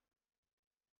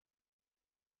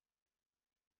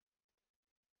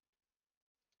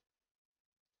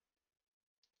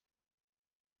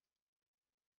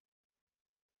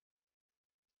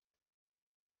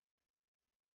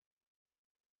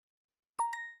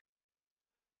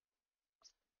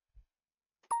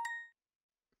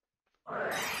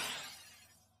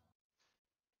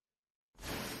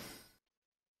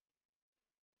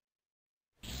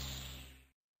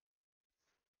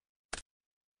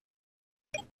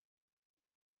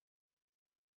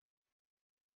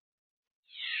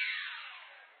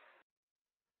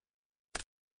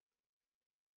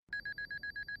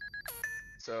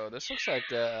 So this looks like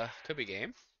could be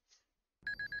game.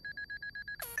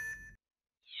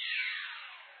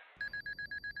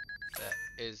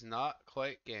 That is not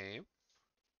quite game.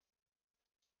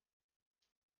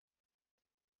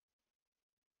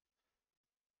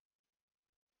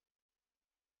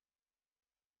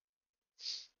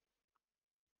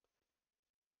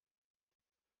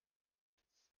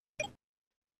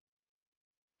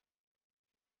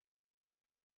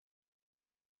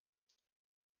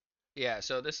 Yeah,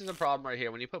 so this is a problem right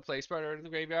here. When you put Play Spreader in the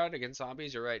graveyard against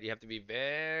zombies, you're right. You have to be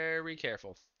very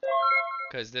careful.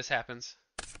 Because this happens.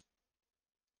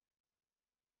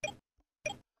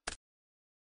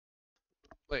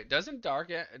 Wait, doesn't Dark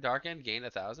End gain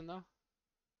 1,000 though?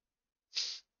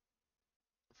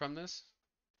 From this?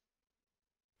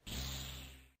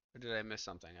 Or did I miss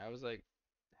something? I was like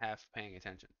half paying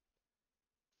attention.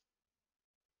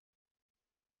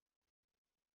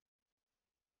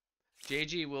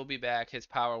 JG will be back. His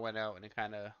power went out and it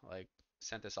kind of like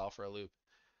sent us all for a loop.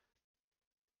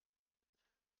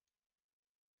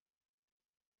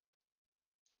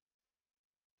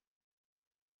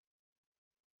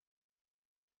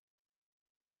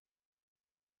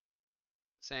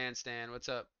 Sandstan, what's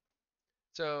up?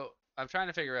 So I'm trying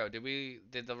to figure out,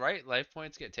 did the right life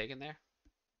points get taken there?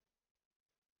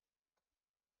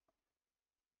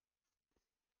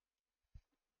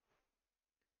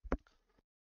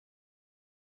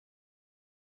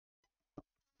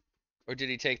 Or did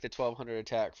he take the 1,200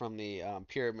 attack from the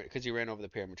pyramid because he ran over the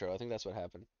pyramid turtle? I think that's what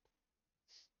happened.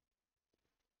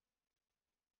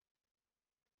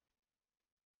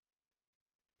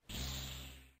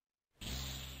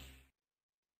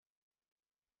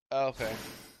 Oh, okay.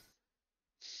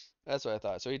 That's what I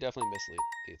thought. So he definitely mislead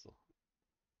people.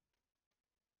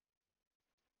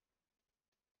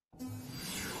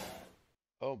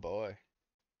 Oh boy.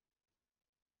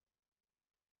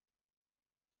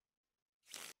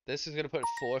 This is gonna put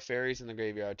 4 fairies in the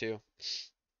graveyard too.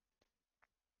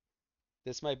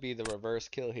 This might be the reverse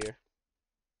kill here.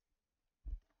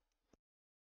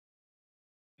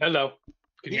 Hello.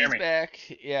 Can you hear He's me? back.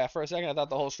 Yeah, for a second I thought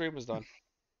the whole stream was done.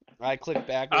 I clicked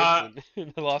backwards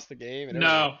and lost the game and everything.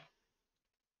 No.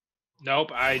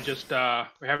 Nope. I just we're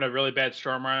having a really bad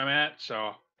storm where I'm at,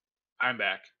 so I'm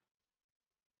back.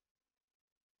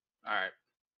 All right.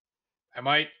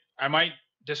 I might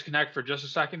disconnect for just a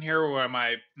second here where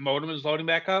my modem is loading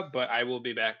back up, but I will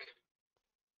be back.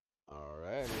 All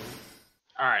right.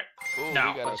 All right. Oh, we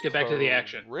Now got a let's get back to the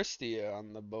action. Charistia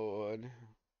on the board.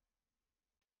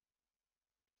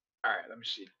 All right. Let me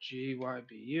see.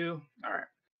 GYBU. All right.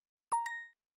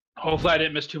 Hopefully I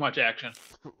didn't miss too much action.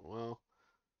 Well,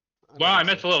 Well, I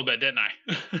missed a little bit, didn't I?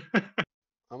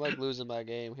 I'm like losing my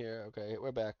game here. Okay,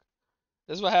 we're back.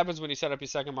 This is what happens when you set up your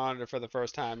second monitor for the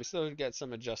first time. You still get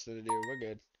some adjusting to do. We're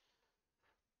good.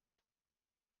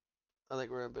 I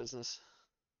think we're in business.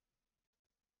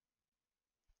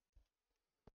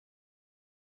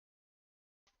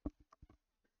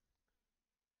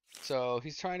 So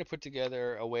he's trying to put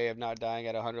together a way of not dying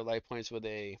at 100 life points with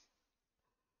a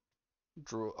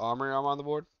armory arm on the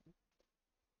board.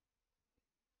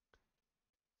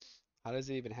 How does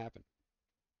it even happen?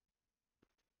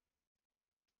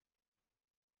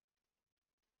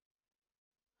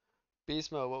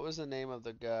 Beast mode, what was the name of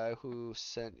the guy who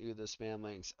sent you the spam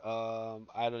links?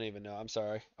 I don't even know. I'm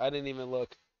sorry. I didn't even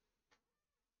look.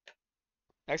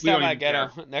 Next We time don't I even get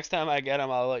care. them, next time I get them,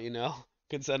 I'll let you know.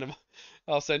 Can send them.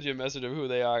 I'll send you a message of who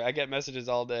they are. I get messages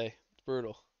all day. It's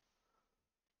brutal.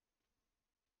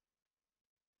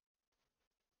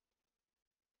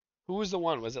 Who was the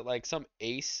one? Was it like some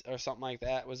ace or something like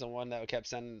that? Was the one that kept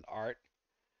sending art?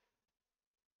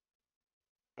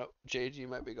 Oh, JG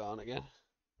might be gone again.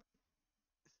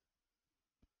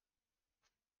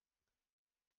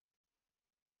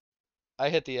 I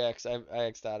hit the X. I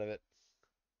X'd out of it.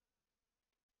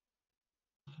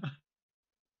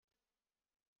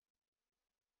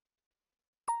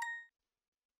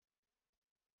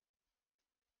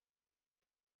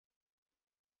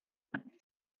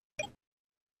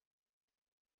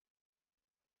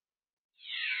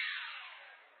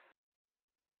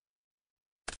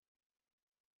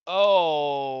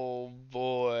 Oh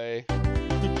boy.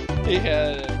 He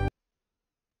had it.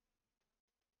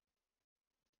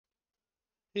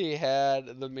 He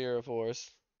had the mirror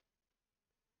force.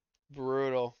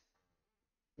 Brutal.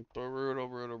 Brutal,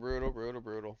 brutal, brutal, brutal,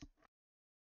 brutal.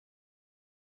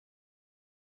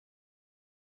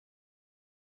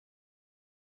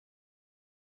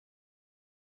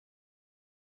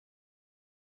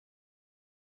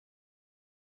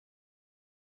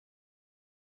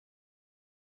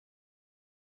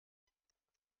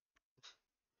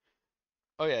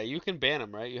 Oh yeah, you can ban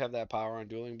him, right? You have that power on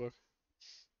Dueling Book.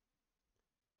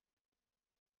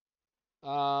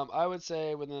 I would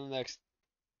say within the next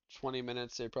 20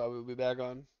 minutes they probably will be back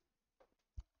on.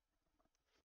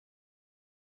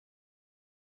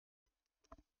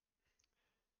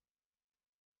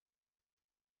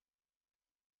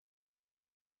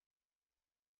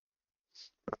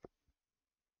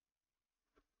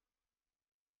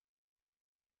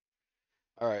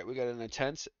 All right, we got an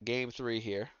intense game 3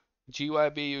 here.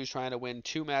 GYBU is trying to win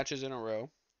 2 matches in a row.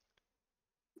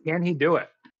 Can he do it?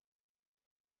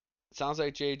 Sounds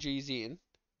like JG's eating.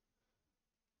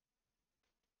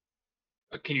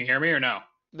 Can you hear me or no?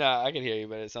 Nah, I can hear you,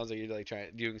 but it sounds like you're like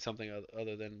trying doing something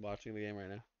other than watching the game right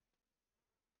now.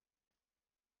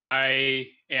 I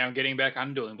am getting back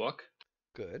on Dueling Book.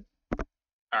 Good.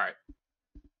 All right.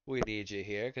 We need you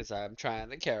here because I'm trying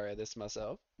to carry this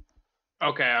myself.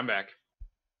 Okay, I'm back.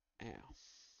 Ow.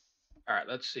 All right,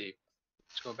 let's see.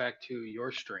 Let's go back to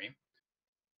your stream.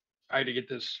 I had to get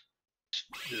this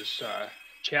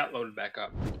chat loaded back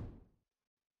up.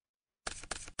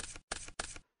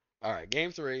 All right,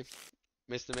 game 3.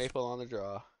 Mr. Maple on the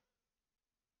draw.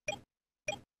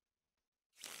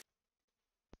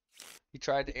 He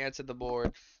tried to answer the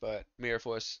board, but Mirror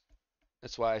Force.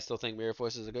 That's why I still think Mirror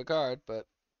Force is a good card, but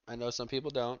I know some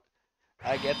people don't.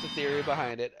 I get the theory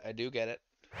behind it. I do get it.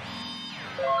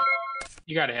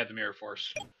 You got to have the Mirror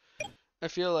Force. I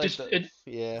feel like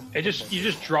you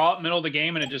just draw it middle of the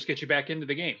game and it just gets you back into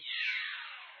the game.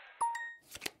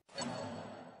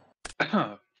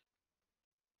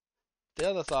 The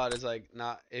other thought is like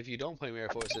not if you don't play Mirror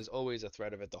Force, there's always a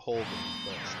threat of it the whole game,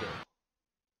 but still.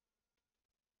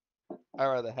 I'd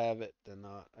rather have it than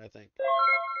not, I think.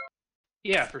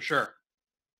 Yeah, for sure.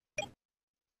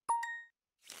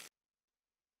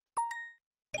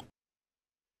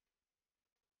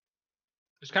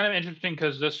 It's kind of interesting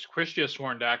because this Christia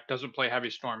Sworn deck doesn't play Heavy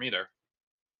Storm either.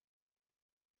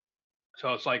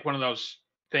 So it's like one of those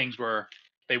things where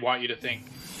they want you to think,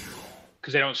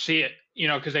 because they don't see it,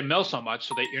 because they mill so much,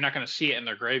 so that you're not going to see it in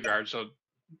their graveyard. So,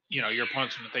 your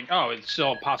opponent's going to think, oh, it's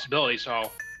still a possibility, so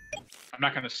I'm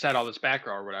not going to set all this back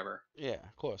row or whatever. Yeah,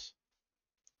 of course.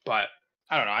 But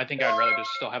I don't know. I think I'd rather just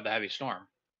still have the Heavy Storm.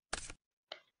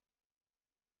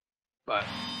 But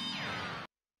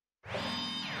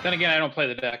then again, I don't play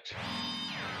the deck.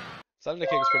 Thunder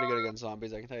King's pretty good against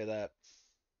zombies, I can tell you that.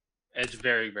 It's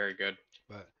very, very good.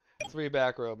 But 3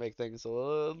 back row make things a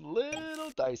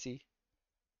little dicey.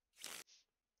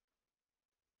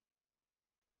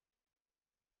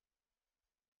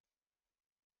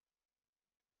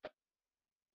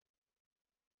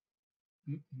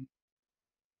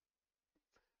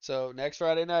 So next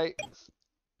Friday night,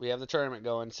 we have the tournament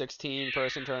going.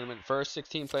 16-person tournament. First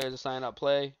 16 players to sign up,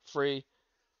 play free.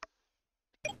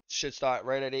 Should start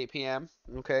right at 8 p.m.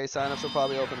 Okay, signups will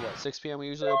probably open what 6 p.m. We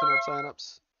usually open up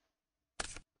signups.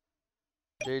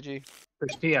 JG.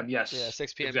 6 p.m. Yeah, Yes,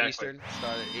 6 p.m. exactly. Eastern.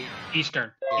 Start at 8.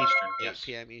 Eastern. Yeah, Eastern. 8 Yes.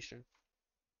 p.m. Eastern.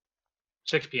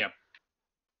 6 p.m.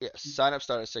 Yes, signups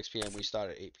start at 6 p.m. We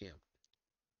start at 8 p.m.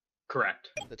 Correct.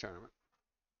 The tournament.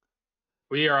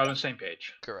 We are on the same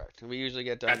page. Correct. And we usually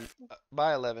get done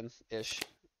by 11-ish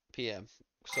p.m.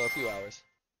 So a few hours.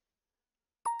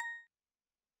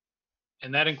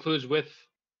 And that includes with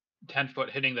 10-foot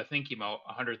hitting the think emote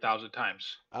 100,000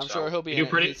 times. I'm so sure he'll be we in do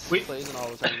it. pretty. He plays in all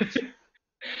the tournaments.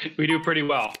 We do pretty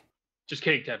well. Just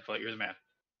kidding, 10-foot. You're the man.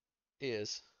 He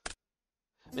is.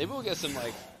 Maybe we'll get some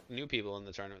like new people in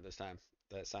the tournament this time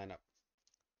that sign up.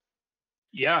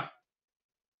 Yeah.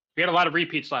 We had a lot of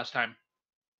repeats last time.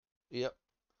 Yep.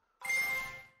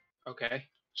 Okay.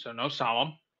 So no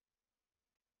solemn.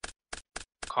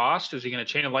 Cost, is he going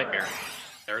to chain of nightmare?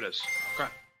 There it is. Okay.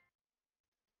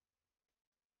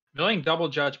 Milling double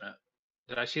judgment.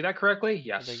 Did I see that correctly?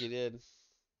 Yes. I think he did.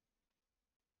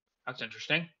 That's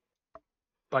interesting.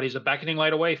 But he's a beckoning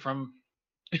light away from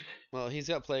Well, he's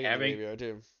got plague in the having. graveyard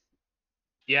too.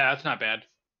 Yeah, that's not bad.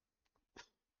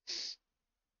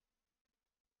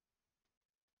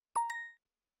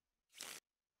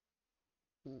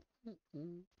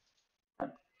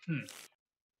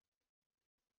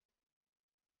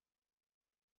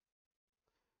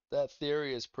 That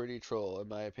theory is pretty troll, in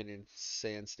my opinion.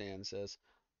 Sandstand says.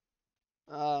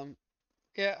 Um,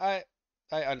 yeah,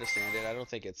 I understand it. I don't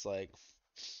think it's like.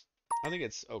 I think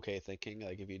it's okay thinking,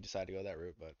 like if you decide to go that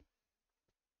route, but.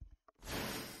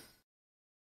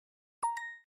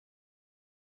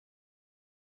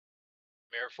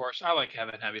 Mirror Force. I like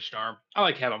having Heavy Storm. I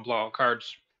like having blowout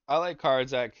cards. I like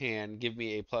cards that can give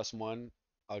me a +1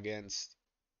 against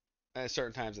at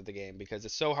certain times of the game because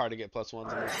it's so hard to get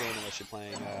 +1s in this game unless you're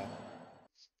playing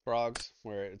frogs,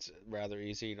 where it's rather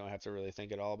easy. You don't have to really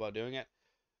think at all about doing it.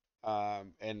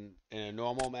 And in a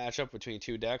normal matchup between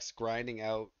two decks, grinding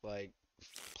out like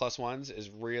 +1s is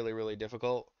really, really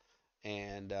difficult,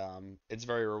 and it's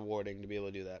very rewarding to be able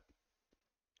to do that.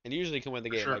 And you usually can win the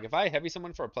For game. sure. Like if I heavy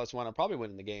someone for a +1, I'm probably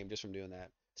winning the game just from doing that.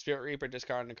 Spirit Reaper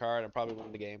discarding a card, I'm probably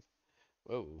winning the game.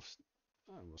 Whoa,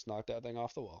 I almost knocked that thing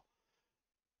off the wall.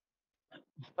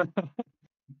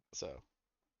 So,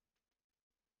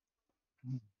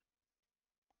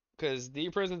 because the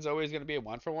prison's always going to be a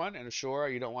 1-for-1, and sure,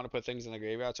 you don't want to put things in the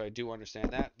graveyard, so I do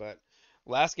understand that. But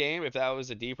last game, if that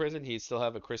was a D prison, he'd still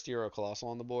have a Christie or a Colossal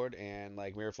on the board, and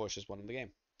like Mirror Force just won him the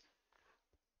game.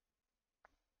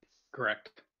 Correct.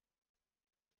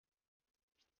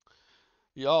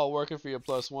 Y'all working for your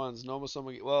 +1s. Normal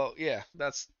someone. Well, yeah,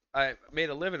 I made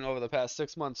a living over the past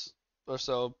 6 months or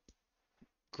so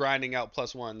grinding out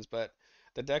 +1s, but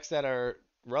the decks that are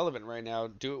relevant right now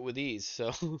do it with ease.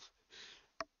 So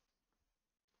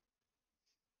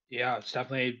Yeah, it's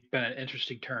definitely been an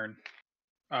interesting turn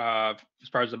as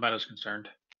far as the meta is concerned.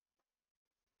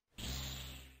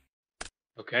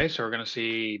 Okay, so we're going to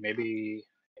see maybe.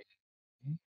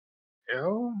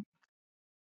 Oh.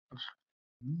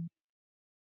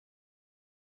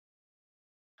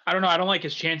 I don't know. I don't like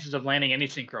his chances of landing any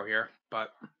synchro here,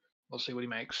 but we'll see what he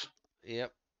makes.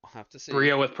 yep, we'll have to see.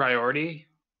 Brio with priority.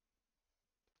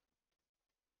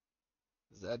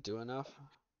 Does that do enough?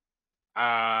 No.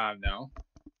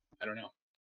 I don't know.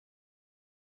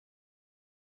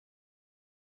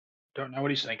 Don't know what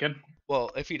he's thinking.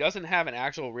 Well, if he doesn't have an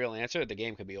actual real answer, the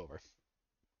game could be over.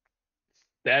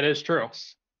 That is true.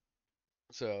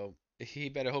 So he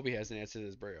better hope he has an answer to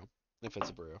his Brio, if it's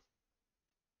a Brio.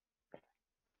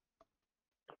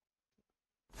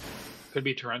 Could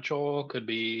be torrential. Could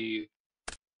be.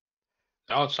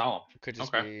 Oh, it's solemn. Could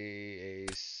just Okay. be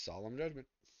a solemn judgment.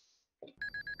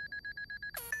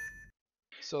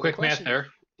 So Quick the math question there.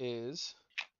 is,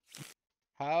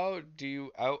 how do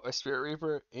you out a Spirit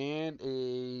Reaper and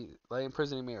a Light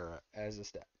Imprisoning Mirror as a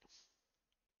stat?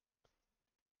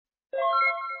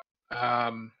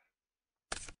 I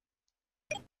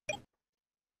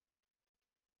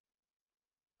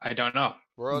don't know.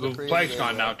 World The Decree in the flag's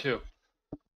gone now graveyard.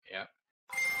 too. Yeah.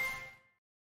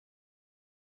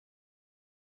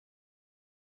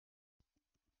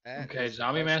 That Okay, is the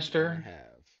Zombie question Master. I have.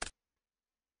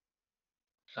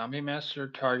 Zombie Master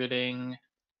targeting.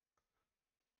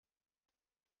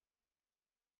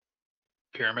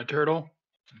 Pyramid turtle.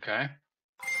 Okay.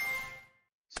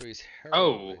 So he's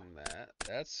Oh, heralding that.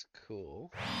 That's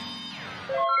cool.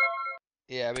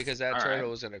 Yeah, because that all right. turtle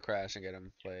was gonna crash and get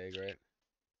him plague, right?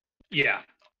 Yeah,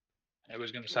 it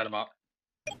was gonna set him up.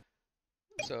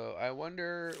 So I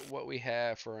wonder what we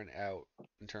have for an out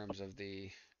in terms of the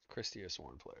Christie or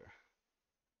Sworn player.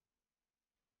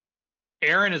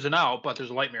 Aaron is an out, but there's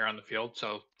a light mirror on the field,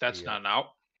 so that's Yep. not an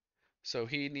out. So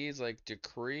he needs like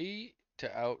Decree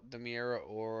to out the Mirror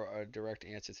or a direct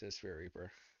answer to the Spirit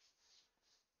Reaper.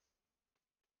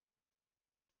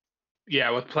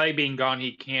 Yeah, with play being gone,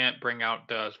 he can't bring out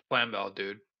the Flamel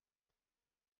dude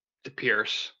to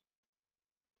Pierce.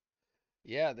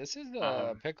 Yeah, this is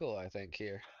a pickle, I think,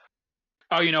 here.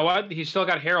 Oh, you know what? He's still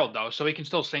got Herald though, so he can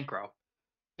still synchro.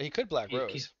 He could Black He,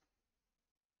 Rose,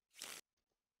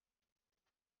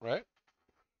 right?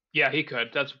 yeah, he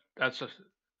could. That's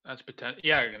potential.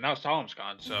 Yeah, now Solemn's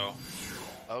gone, so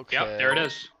Okay. yep, there it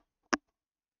is.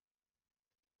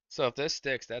 So if this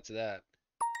sticks, that's that.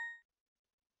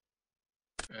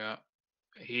 Yeah,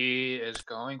 he is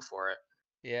going for it.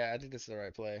 Yeah, I think this is the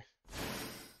right play.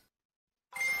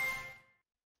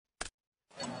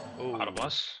 Ooh.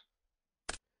 Bottomless.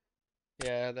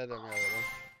 Yeah, that doesn't matter.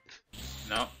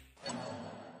 No.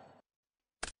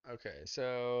 Okay,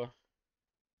 so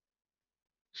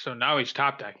So now he's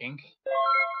top decking.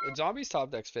 Zombie's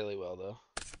top decks fairly well though,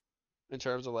 in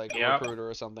terms of like a Yep. recruiter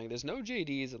or something. There's no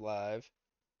JDs alive.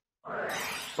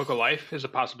 Book of Life is a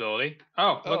possibility.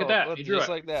 Oh, look at that. Look, He drew just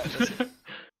it. like that.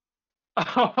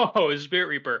 Oh, Spirit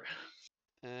Reaper.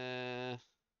 I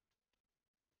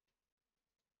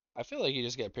feel like you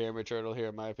just get Pyramid Turtle here,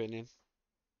 in my opinion.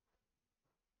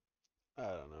 I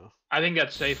don't know. I think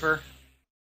that's safer.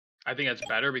 I think that's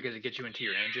better because it gets you into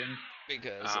your engine.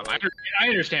 Because I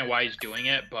understand why he's doing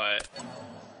it, but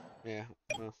yeah,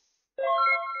 well,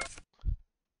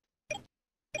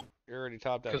 you're already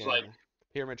top decking. like,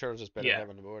 Pyramid Turtle's just better yeah. to have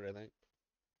on the board, I think.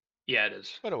 Yeah, it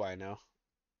is. What do I know?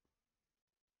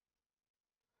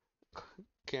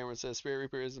 Cameron says Spirit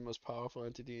Reaper is the most powerful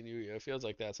entity in Yu-Gi-Oh! It feels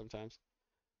like that sometimes.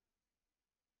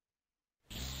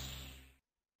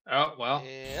 Oh, well.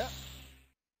 Yeah.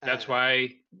 That's why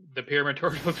the Pyramid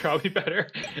Turtle is probably better.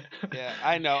 Yeah,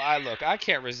 I know. I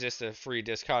can't resist a free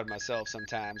discard myself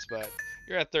sometimes, but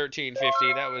you're at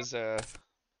 1350. That was I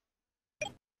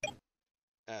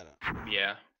don't know.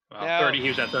 Yeah. Well, now, 30. He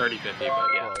was at 30-50, but yeah.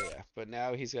 Well, yeah, but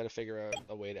now he's got to figure out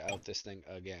a way to out this thing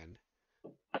again.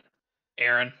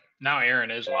 Aaron. Now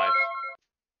Aaron is live.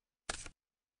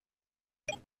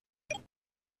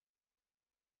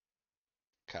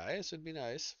 Caius would be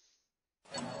nice.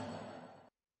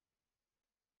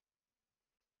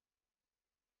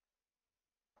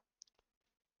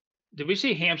 Did we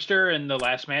see Hamster in the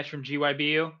last match from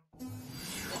GYBU?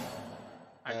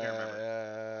 I can't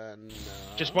remember. No.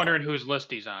 Just wondering whose list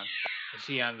he's on. Is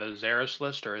he on the Xeris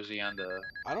list or is he on the?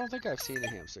 I don't think I've seen a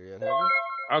Hamster yet, have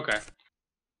we? Okay.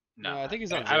 No, I think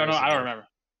he's on. I don't know. I don't remember.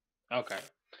 Okay.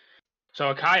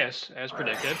 So Caius, as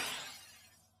predicted.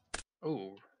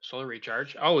 Ooh, solar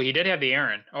recharge. Oh, he did have the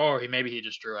Aaron. Oh, maybe he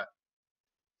just drew it.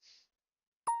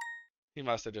 He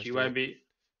must have just. GYB.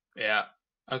 Yeah.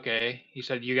 Okay. He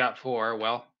said you got 4.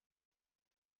 Well,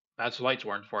 that's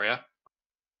Lightsworn for you.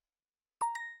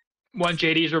 One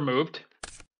JD's removed.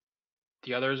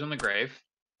 The other is in the grave.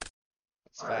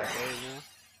 It's 5 now.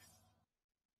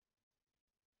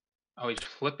 Oh, he's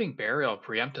flipping Burial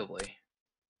preemptively.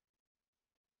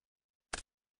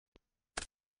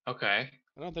 Okay.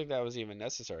 I don't think that was even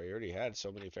necessary. He already had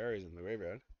so many fairies in the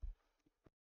graveyard.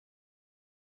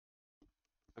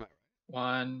 Am I right?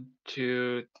 1,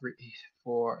 2, 3,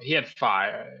 4. He had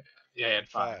 5. Yeah, he had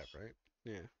 5. Right?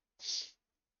 Yeah.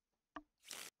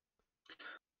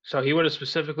 So he would have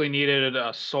specifically needed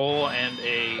a Soul and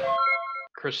a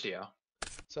Christio.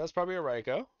 So that's probably a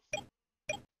Raikou.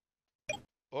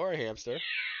 Or a Hamster.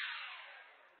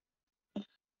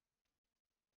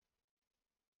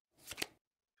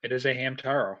 It is a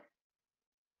Hamtaro.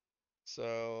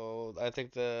 So I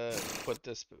think does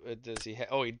he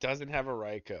he doesn't have a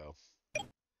Raikou.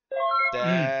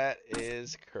 That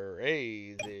is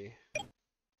crazy.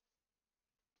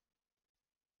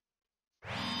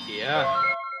 Yeah.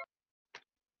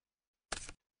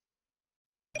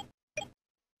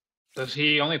 Does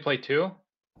he only play 2?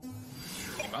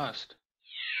 He must.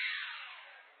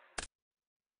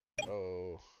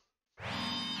 Oh.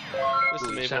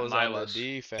 Mr. Maple is on the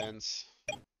defense.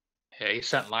 Yeah, he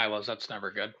sent Lilas. That's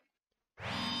never good.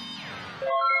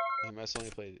 He must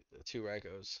only play 2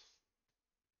 Raikous.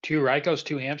 2 Raikous,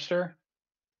 2 Hamster?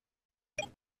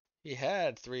 He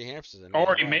had 3 Hamsters in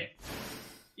Or he may...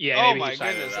 Yeah, oh maybe my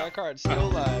goodness, that card's still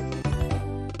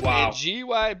live. And Wow.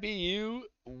 GYBU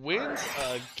wins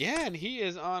again. He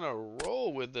is on a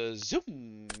roll with the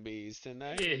zombies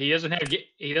tonight. He doesn't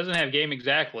have game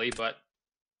exactly, but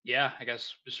yeah, I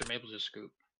guess Mr. Maple's just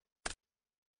scoop.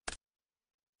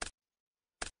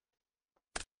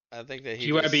 I think that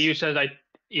he GYBU just says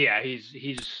yeah,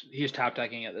 he's top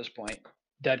decking at this point.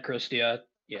 Dead Christia,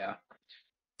 yeah.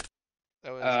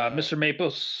 that was Mr.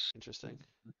 Maples, interesting.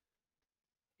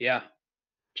 yeah.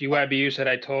 GYBU said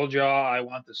I told y'all I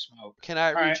want the smoke. Can I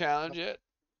All right. re-challenge it?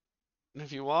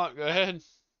 If you want, go ahead.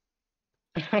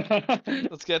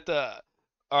 Let's get the.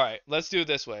 All right, let's do it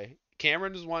this way.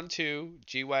 Cameron is 1-2.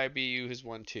 GYBU has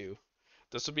 1-2.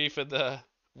 This will be for the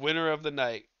winner of the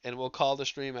night, and we'll call the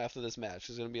stream after this match.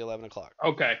 It's going to be 11 o'clock.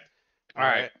 Okay. All All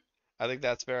right. right. I think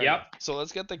that's fair Yep. enough. So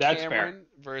let's get the That's fair. Cameron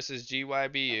versus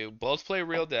GYBU. Both play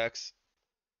real decks.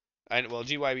 Well,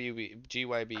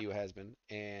 GYBU has been,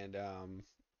 and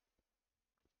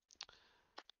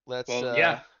let's Well,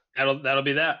 yeah. That'll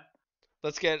be that.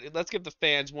 let's give the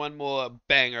fans one more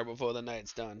banger before the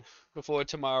night's done. Before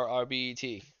tomorrow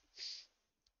RBET.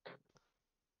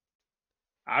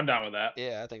 I'm down with that.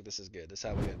 Yeah, I think this is good. This is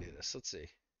how we're gonna do this. Let's see.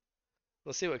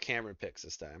 Let's see what Cameron picks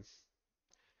this time.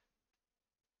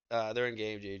 They're in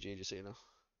game, GG, just so you know.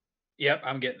 Yep,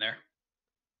 I'm getting there.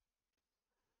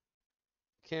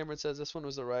 Cameron says this one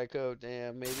was a Raikou.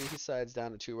 Damn, maybe he sides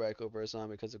down to 2 Raikou versus on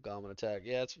because of Goblin attack.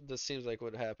 Yeah, this seems like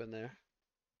what happened there.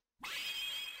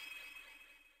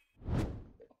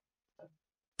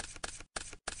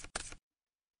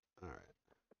 Alright.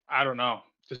 I don't know.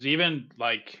 Because even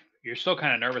like you're still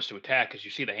kind of nervous to attack because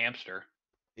you see the hamster.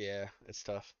 Yeah, it's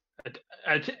tough.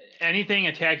 Anything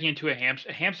attacking into a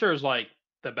hamster is like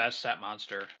the best set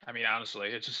monster. I mean, honestly,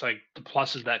 it's just like the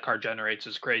pluses that card generates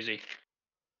is crazy.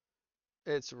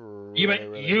 It's really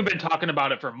You've good. been talking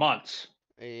about it for months.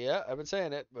 Yeah, I've been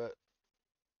saying it, but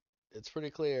it's pretty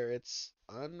clear. It's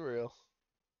unreal.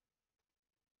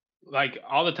 Like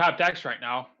all the top decks right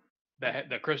now,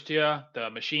 the Christia, the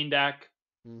Machine deck,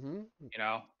 Mm-hmm. you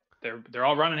know, they're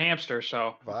all running hamster.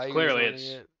 So clearly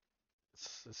it's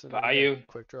value.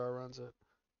 Quick Draw runs it.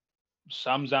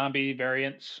 Some zombie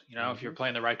variants. You know, if you're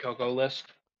playing the Raikoko list,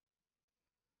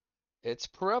 it's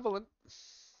prevalent.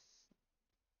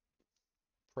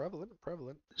 Prevalent.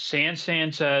 Sand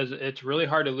says it's really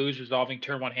hard to lose resolving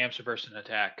turn 1 hamster versus an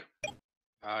attack.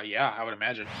 Yeah, I would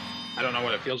imagine. I don't know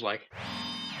what it feels like.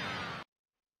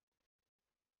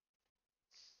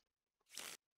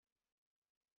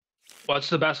 What's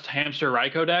the best hamster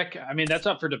Raikou deck? I mean, that's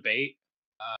up for debate.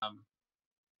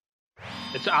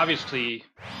 It's obviously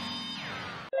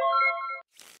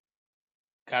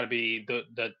got to be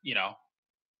the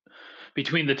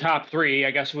between the top 3.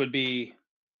 I guess it would be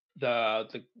the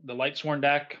Lightsworn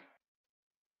deck,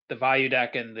 the Value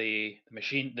deck, and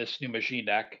this new Machine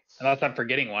deck. Unless I'm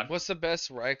forgetting one. What's the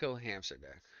best Raikou hamster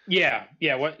deck? Yeah.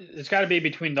 What it's got to be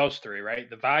between those 3, right?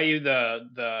 The Value,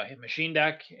 the Machine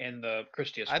deck, and the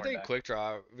Christia. I think deck. Quick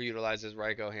Draw utilizes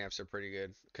Raikou hamster pretty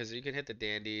good because you can hit the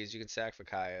dandies, you can sack for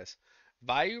Kaias.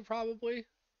 Value probably.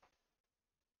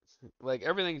 Like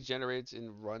everything generates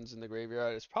and runs in the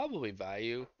graveyard. It's probably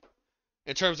Value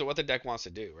in terms of what the deck wants to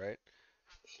do, right?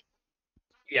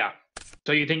 Yeah.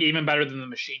 So you think even better than the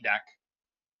Machine deck?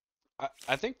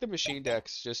 I think the Machine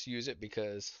decks just use it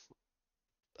because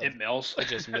it mills. It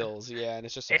just mills, yeah, and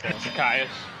it's just a plus. Kaias.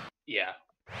 Yeah.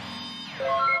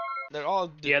 They all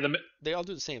do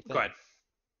the same thing. Go ahead.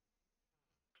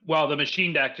 Well, the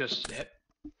Machine deck just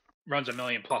runs a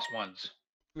million plus ones.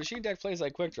 Machine deck plays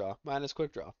like Quick Draw, minus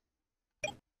Quick Draw.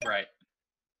 Right.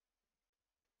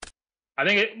 I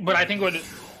think it would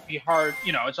be hard.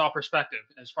 You know, it's all perspective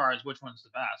as far as which one's the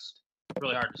best. It's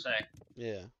really hard to say.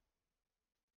 Yeah.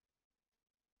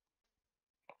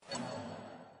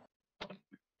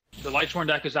 The Lightsworn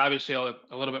deck is obviously a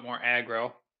little bit more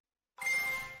aggro.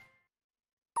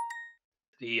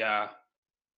 The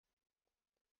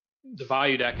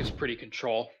Value deck is pretty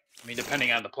control. I mean,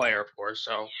 depending on the player, of course.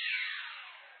 So.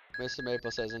 Mr.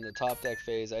 Maple says, in the top deck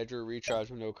phase, I drew Recharge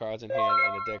with no cards in hand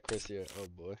and a deck Christia. Oh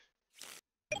boy.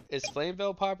 Is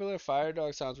Flameville popular? Fire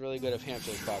Dog sounds really good if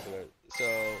Hamster is popular.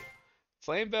 So,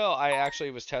 Flameville, I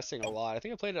actually was testing a lot. I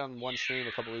think I played it on one stream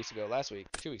a couple weeks ago.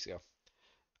 2 weeks ago.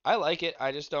 I like it.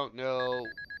 I just don't know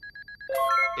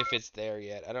if it's there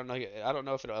yet. I don't know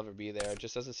if it'll ever be there. It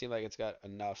just doesn't seem like it's got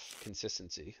enough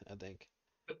consistency, I think.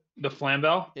 The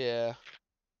Flameville? Yeah.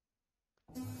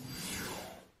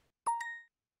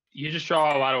 You just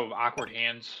draw a lot of awkward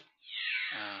hands.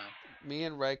 Me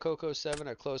and Raikoko 7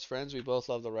 are close friends. We both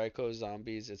love the Raikou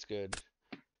zombies. It's good.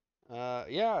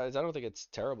 Yeah, I don't think it's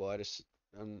terrible. I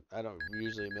don't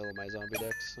usually mill my zombie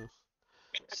decks. So.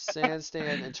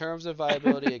 Sandstand, in terms of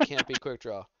viability, it can't be quick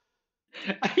draw.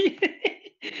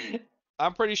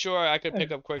 I'm pretty sure I could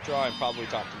pick up quick draw and probably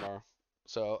top tomorrow.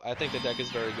 So I think the deck is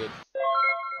very good.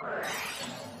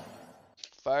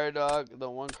 Fire Dog, the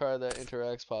one card that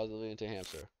interacts positively into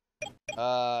hamster.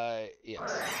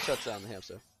 Yes. Shuts down the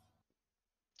hamster.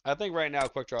 I think right now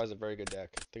quick draw is a very good deck.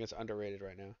 I think it's underrated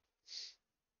right now.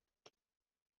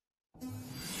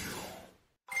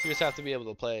 You just have to be able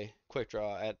to play quick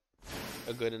draw at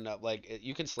a good enough, like,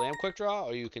 you can slam quick draw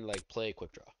or you can like play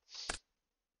quick draw.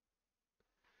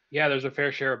 Yeah, there's a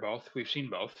fair share of both. We've seen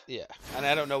both. Yeah, and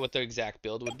I don't know what the exact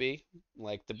build would be.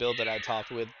 Like the build that I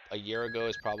talked with a year ago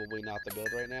is probably not the build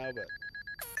right now, but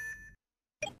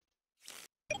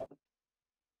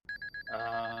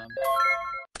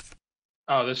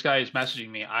Oh, this guy is messaging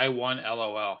me. I won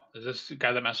LOL. Is this the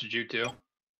guy that messaged you too?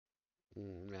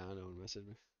 no one messaged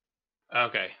me.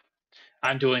 Okay.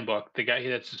 I'm Dueling Book. The guy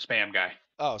that's the spam guy.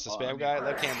 Oh, it's a spam guy.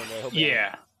 Let Cameron know. He'll ban him.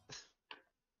 Yeah.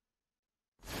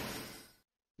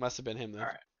 Must have been him then. All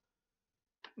right.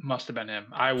 Must have been him.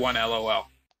 I won LOL.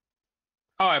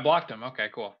 Oh, I blocked him. Okay,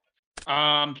 cool.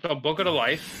 So Book of the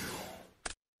Life.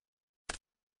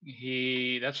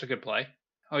 That's a good play.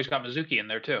 Oh, he's got Mizuki in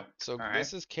there too. So All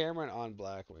this right. is Cameron on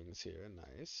Black Wings here.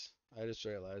 Nice. I just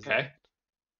realized Okay.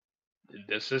 that.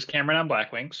 This is Cameron on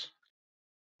Black Wings.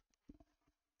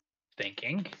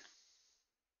 Thinking.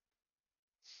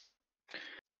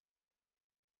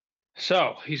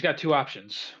 So he's got two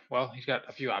options. Well, he's got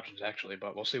a few options actually,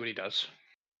 but we'll see what he does.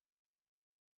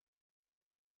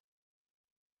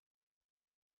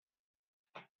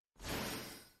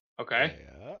 Okay.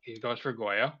 Yeah. He goes for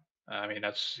Goyo. I mean,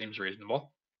 that seems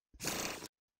reasonable.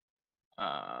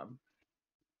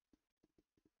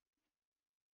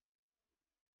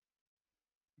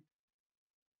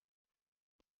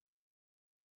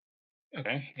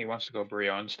 Okay, he wants to go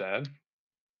Brio instead.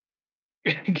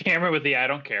 Cameron with the I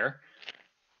don't care.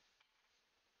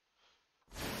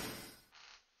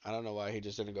 I don't know why he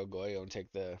just didn't go Goyo and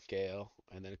take the Gale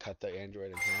and then cut the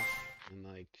Android in half and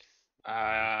like.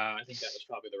 I think that was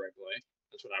probably the right play.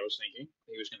 That's what I was thinking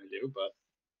he was going to do, but.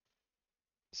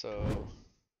 So.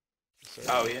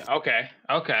 Oh yeah. Okay.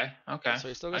 So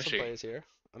he still got some plays here.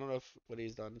 I don't know what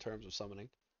he's done in terms of summoning.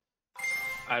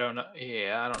 I don't know.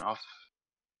 Yeah, I don't know.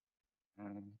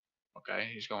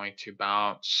 Okay, he's going to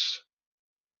bounce.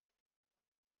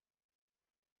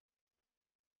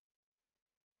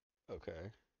 Okay.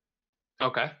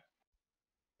 Okay.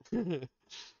 All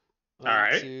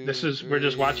right. We're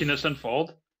just watching this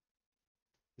unfold.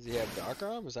 Does he have Dark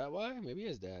Arm? Is that why? Maybe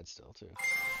his dad still too.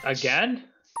 Again?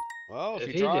 Well, if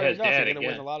you draw it enough, you're gonna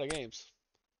win a lot of games.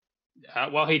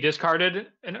 Well, he discarded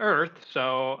an Earth,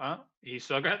 so he's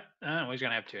still got. Well, he's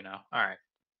gonna have two now. All right.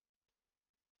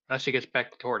 Unless he gets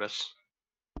back to Tortoise.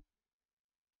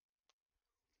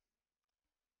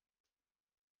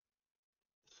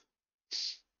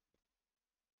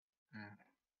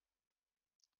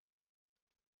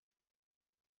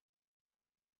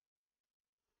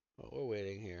 Well, we're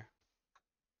waiting here.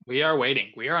 We are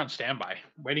waiting. We are on standby,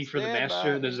 waiting for the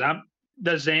master,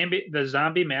 the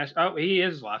zombie master. Oh, he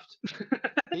is left.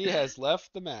 He has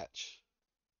left the match.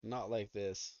 Not like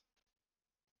this.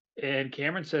 And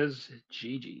Cameron says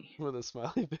GG. With a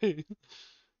smiley face.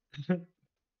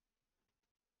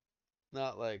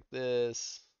 Not like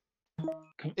this.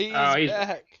 He's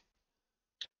back.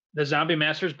 The zombie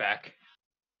master's back.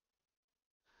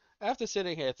 After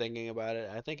sitting here thinking about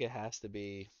it, I think it has to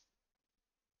be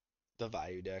the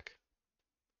value deck.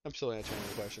 I'm still answering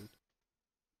the question.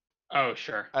 Oh,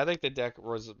 sure. I think the deck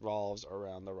revolves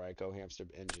around the Raikou hamster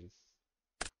engine.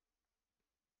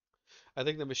 I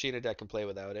think the Machina deck can play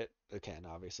without it. It can,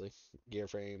 obviously. Gear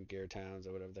Frame, Gear Towns,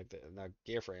 or whatever. Not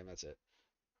Gear Frame, that's it.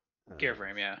 Gear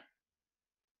Frame, yeah.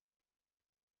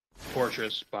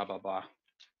 Fortress, blah, blah, blah.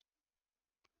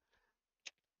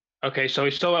 Okay, so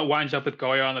he still winds up with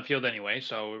Goyo on the field anyway,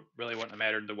 so it really wouldn't have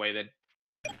mattered the way that.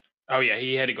 Oh, yeah,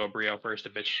 he had to go Brio first to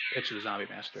pitch the Zombie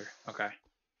Master. Okay.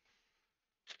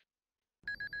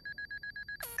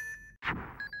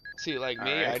 See, like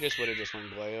me, I just would have just won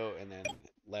Goyo and then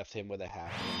left him with a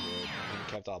half Android and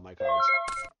kept all my cards.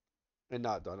 And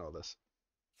not done all this.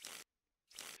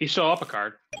 He's still up a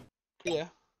card. Yeah.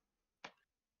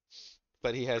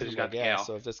 But he has no more gas,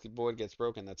 so if this board gets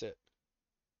broken, that's it.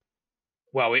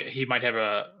 Well, he might have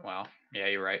a. Well, yeah,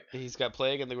 you're right. He's got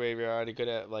Plague in the graveyard. He could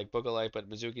have, like, Book of Light, but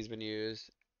Mizuki's been used.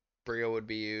 Brio would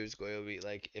be used. Goyo would be,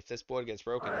 like, if this board gets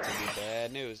broken, it's going to be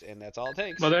bad news, and that's all it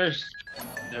takes. Well, there's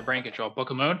their brain control. Book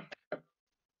of Moon.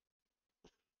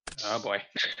 Oh, boy.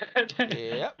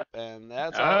 Yep, and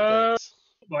that's all it takes.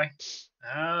 Boy.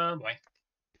 Oh, boy.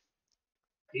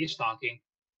 He's stonking.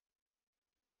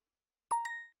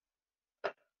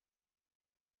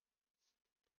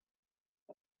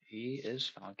 He is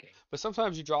funky. But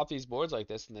sometimes you drop these boards like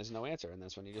this and there's no answer, and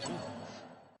that's when you just win.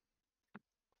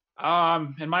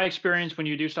 In my experience, when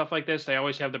you do stuff like this, they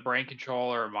always have the brain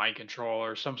control or mind control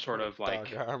or some sort of Dog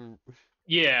like, arm.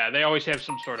 yeah, they always have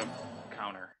some sort of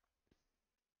counter.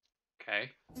 Okay.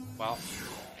 Well,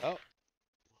 Oh.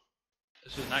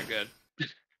 this is not good.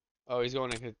 Oh, he's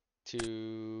going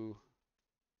to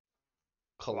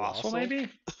Colossal, Colossal?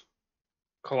 maybe?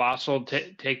 Colossal,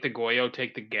 take the Goyo,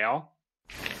 take the Gal.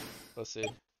 Let's see.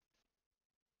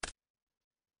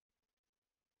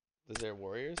 Is there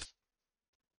Warriors?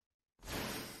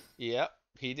 Yep,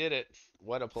 he did it.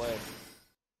 What a play.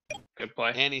 Good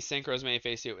play. And he synchros main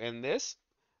face two. And this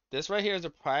right here is a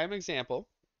prime example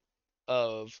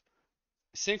of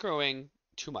synchroing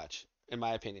too much, in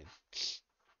my opinion.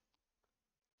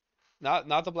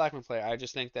 Not the Blackman player. I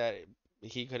just think that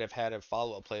he could have had a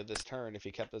follow-up play this turn if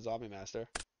he kept the Zombie Master.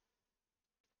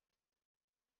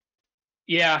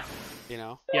 Yeah. You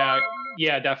know?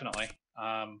 Yeah, definitely.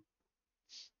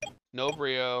 No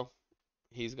Brio.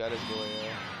 He's got his Goyo.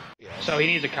 Yes. So he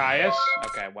needs a Caius?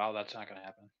 Okay, well, that's not going to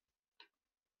happen.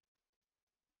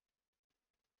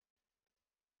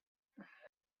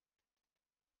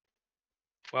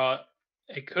 Well,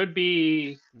 it could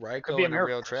be Raikou in a real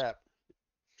Miracles. trap.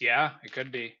 Yeah, it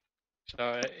could be.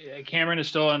 So Cameron is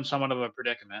still in somewhat of a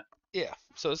predicament. Yeah,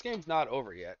 so this game's not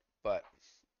over yet, but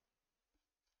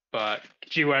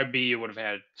GYB would have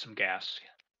had some gas.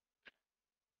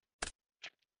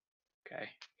 Okay,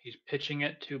 he's pitching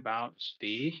it to bounce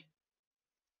the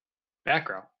back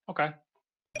row. Okay.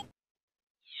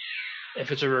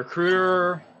 If it's a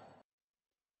recruiter,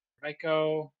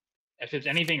 Raikou. If it's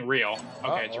anything real,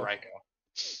 okay, it's a Raikou.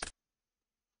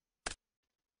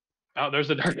 Oh, there's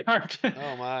the dark card.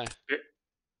 Oh my.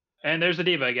 And there's the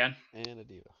diva again. And a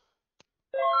diva.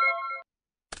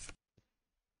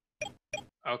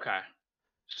 Okay.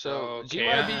 So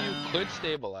GYB you could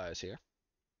stabilize here.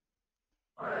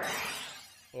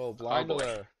 Oh, blind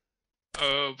alert.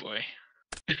 Oh boy.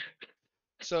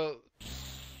 So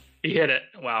he hit it.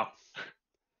 Wow.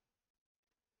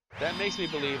 That makes me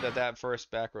believe that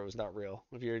first back row is not real.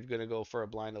 If you're gonna go for a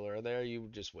blind alert there, you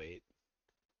just wait.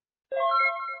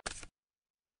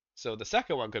 So the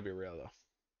second one could be real though.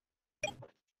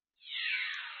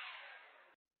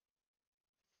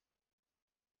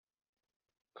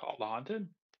 Called haunted?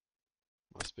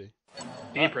 Must be.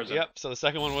 Prison. Yep, so the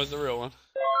second one was the real one.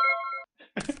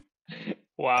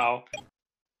 Wow.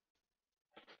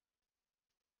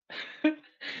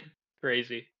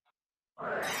 Crazy.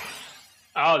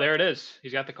 Oh, there it is.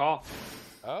 He's got the call.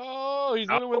 Oh, he's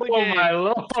gonna win the game. Oh my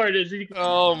lord, is he?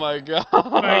 Oh my god.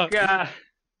 Oh my god.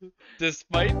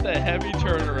 Despite the heavy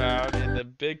turnaround and the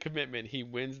big commitment, he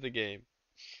wins the game.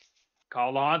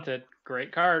 Call haunted.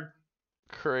 Great card.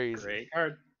 Crazy. Great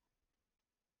card.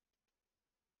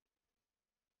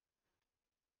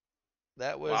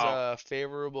 That was a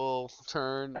favorable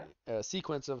turn,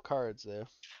 sequence of cards there.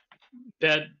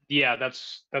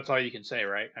 That's all you can say,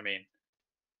 right? I mean,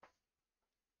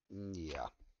 yeah.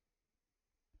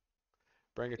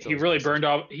 Bring it to he really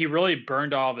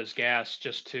burned all of his gas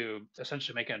just to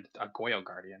essentially make a Goyo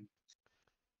Guardian,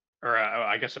 or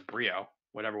I guess a Brio,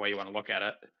 whatever way you want to look at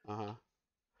it.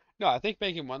 No, I think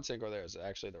making one synchro there is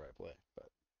actually the right play, but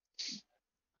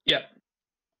yeah.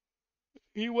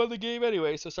 He won the game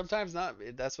anyway, so sometimes not.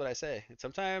 That's what I say.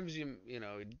 Sometimes you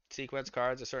know sequence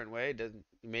cards a certain way. You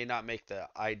may not make the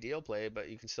ideal play, but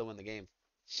you can still win the game.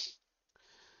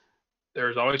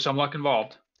 There's always some luck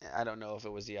involved. I don't know if it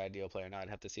was the ideal play or not. I'd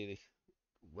have to see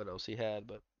what else he had,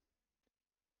 but.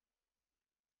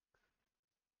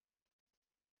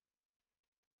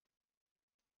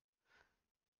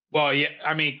 Well, yeah,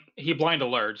 I mean, he blind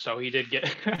alert, so he did get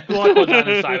luck was on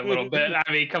his side a little bit. I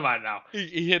mean, come on now.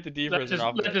 He hit the deep prison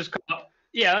off. Let's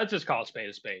just call a spade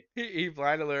a spade. He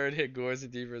blind alert, hit Gores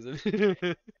and deep prison.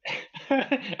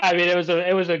 I mean,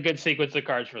 it was a good sequence of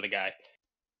cards for the guy.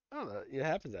 Oh, it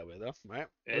happens that way though, right?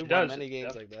 It does. Many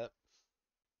games like that.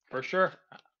 For sure.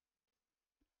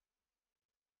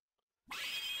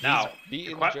 Now, he's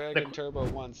beaten Dragon Turbo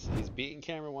once. He's beaten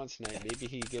Cameron once tonight. Maybe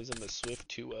he gives him a swift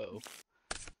 2-0.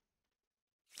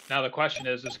 Now the question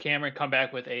is, does Cameron come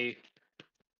back with a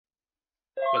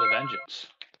vengeance?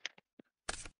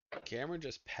 Cameron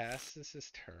just passes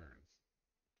his turn.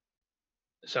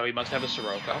 So he must have a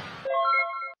Sirocco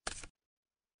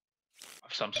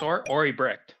of some sort, or he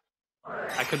bricked.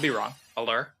 I could be wrong.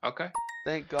 Allure, okay.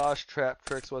 Thank gosh Trap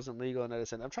Tricks wasn't legal in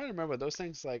Edison. I'm trying to remember, those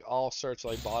things like all search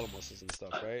like bottomlesses and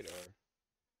stuff, right?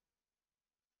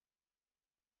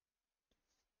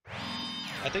 Or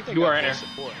I think they got more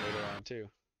support later on too.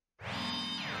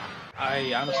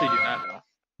 I honestly do not know.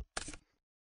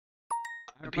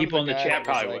 I The remember the people in the guy chat that was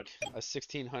probably would. like a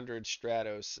 1600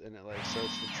 Stratos, and it like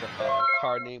starts the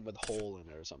card name with hole in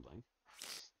it or something.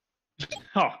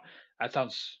 Oh, that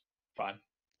sounds fun.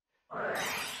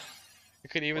 You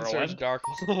could even search Whirlwind. Dark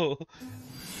Hole.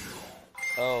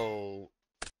 Oh,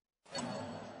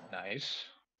 Nice.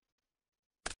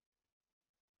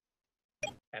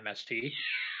 MST.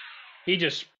 He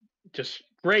just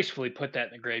gracefully put that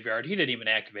in the graveyard. He didn't even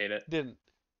activate it. didn't.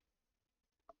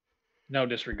 No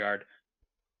disregard.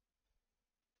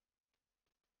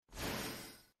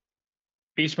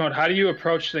 Beast mode. How do you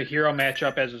approach the hero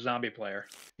matchup as a zombie player?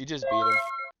 You just beat him.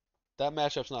 That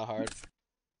matchup's not hard.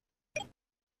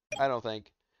 I don't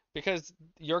think. Because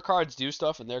your cards do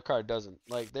stuff and their card doesn't.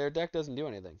 Like, their deck doesn't do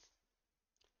anything.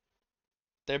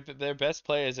 Their best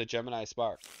play is a Gemini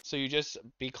Spark. So you just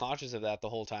be conscious of that the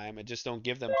whole time and just don't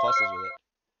give them pluses with it.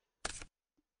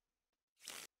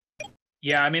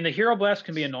 Yeah, I mean the hero blast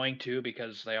can be annoying too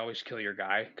because they always kill your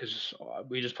guy because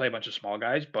we just play a bunch of small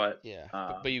guys. But Yeah,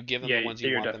 but you give them yeah, the ones you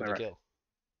you're want them definitely to right. kill.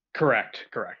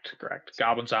 Correct. So,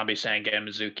 Goblin, zombie, Sangan,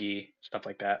 Mizuki, stuff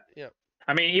like that. yep.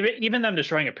 I mean, even them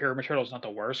destroying a pyramid turtle is not the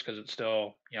worst because it's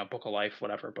still book of life,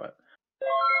 whatever. But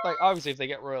Like, obviously, if they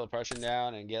get Royal Oppression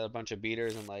down and get a bunch of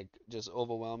beaters and, like, just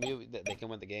overwhelm you, they can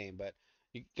win the game. But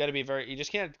you got to be you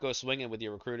just can't go swinging with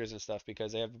your recruiters and stuff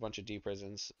because they have a bunch of deep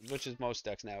prisons, which is most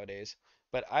decks nowadays.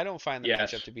 But I don't find the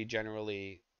matchup yes, to be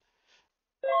generally,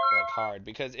 like, hard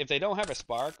because if they don't have a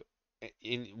spark,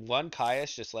 in one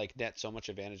Caius just, like, nets so much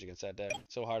advantage against that deck.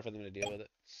 It's so hard for them to deal with it.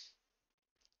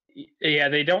 yeah,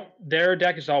 they don't. Their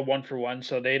deck is all 1-for-1,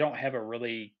 so they don't have a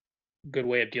really good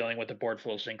way of dealing with the board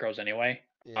full of synchros anyway.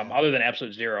 Yeah. Other than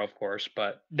absolute zero, of course,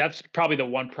 but that's probably the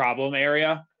one problem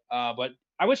area. But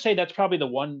I would say that's probably the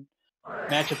one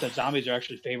matchup that zombies are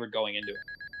actually favored going into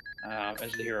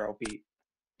as the hero beat.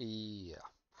 Yeah.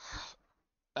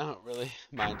 I don't really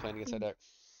mind playing against that deck.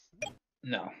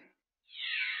 No.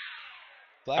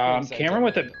 Blackwings, I Cameron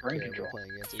with generally a don't brain care about control.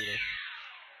 playing against either.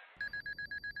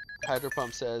 Hydro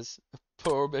Pump says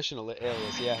Prohibition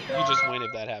alias. Yeah, you just win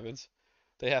if that happens.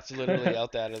 They have to literally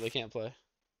out that or they can't play.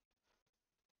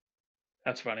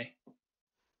 That's funny.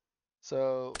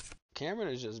 So Cameron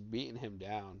is just beating him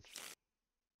down.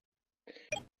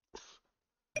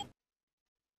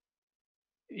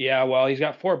 Yeah, well, he's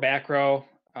got 4 back row.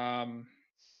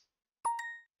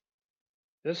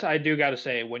 This I do got to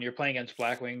say, when you're playing against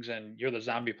Blackwings and you're the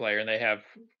zombie player and they have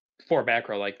 4 back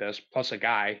row like this, plus a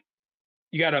guy,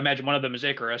 you got to imagine one of them is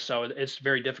Icarus, so it's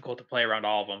very difficult to play around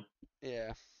all of them.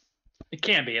 Yeah. It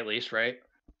can be at least, right?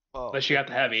 Oh, Unless you got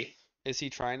the heavy. is he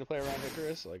trying to play around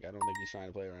Icarus? Like, I don't think he's trying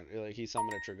to play around. Like, he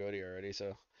summoned a Trigodi already,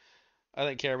 so I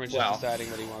think Cameron's just Well, deciding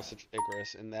that he wants to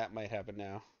Icarus, and that might happen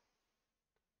now.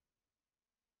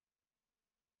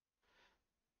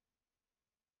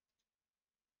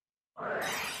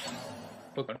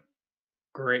 okay.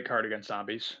 Great card against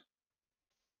zombies.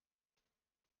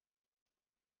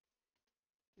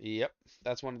 Yep,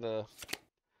 that's one of the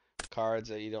cards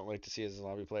that you don't like to see as a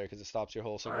zombie player because it stops your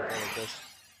whole single play like this.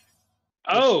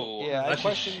 Which, Oh, yeah, I that's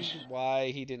question just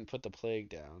why he didn't put the plague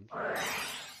down.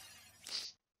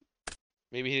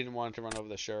 Maybe he didn't want to run over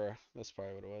the Shura. That's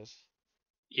probably what it was.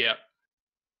 yep.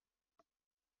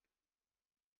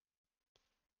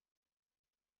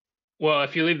 Well,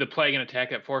 if you leave the plague and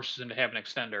attack, it forces him to have an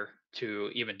extender to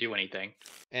even do anything.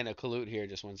 And a Kalut here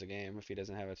just wins the game if he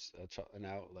doesn't have an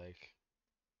out. Like,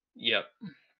 Yep.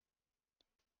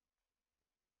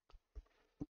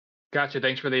 Gotcha.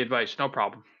 Thanks for the advice. No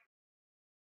problem.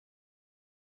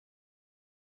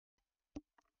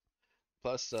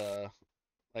 plus,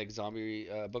 like zombie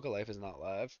Book of Life is not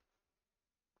live.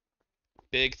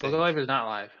 Big Book of think. Life is not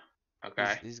live.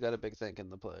 Okay. He's got a big think in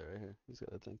the play right here. He's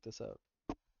got to think this out.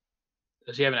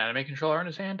 Does he have an anime controller in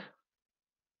his hand?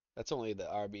 That's only the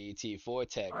RBET 4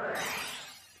 tech.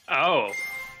 Oh.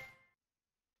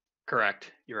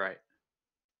 Correct. You're right.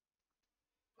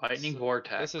 Lightning So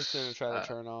Vortex. this is gonna try to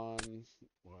turn on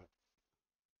what?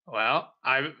 Well,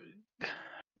 I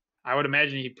would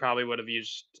imagine he probably would have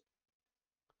used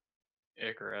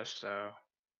Icarus, so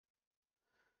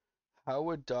How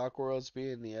would Dark Worlds be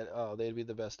in the oh, they'd be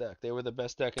the best deck. They were the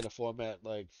best deck in a format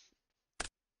like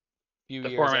few the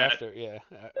years format, after, yeah,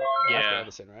 after yeah,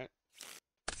 Edison, right?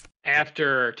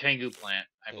 after Tengu Plant,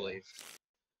 I Yeah. believe,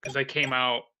 because they came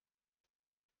out.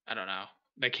 I don't know.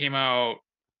 They came out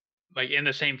like in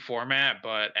the same format,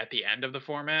 but at the end of the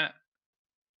format.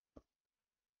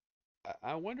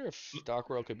 I wonder if Dark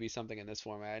World could be something in this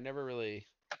format. I never really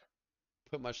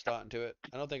put much thought into it.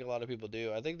 I don't think a lot of people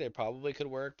do. I think they probably could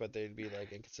work, but they'd be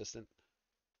like inconsistent.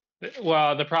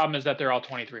 Well, the problem is that they're all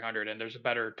 2300, and there's a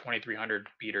better 2300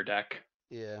 beater deck.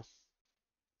 Yeah.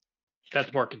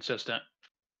 That's more consistent.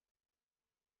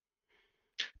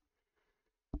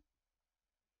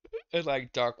 And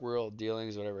like Dark World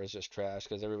dealings, whatever, is just trash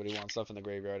because everybody wants stuff in the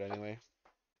graveyard anyway.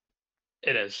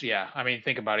 It is, yeah. I mean,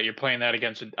 think about it. You're playing that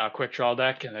against a quick draw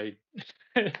deck, and they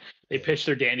Yeah. pitch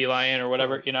their dandelion or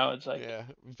whatever. You know, it's like, Yeah,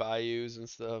 values and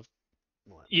stuff.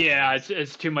 yeah, Whatnot.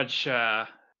 it's too much.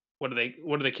 What do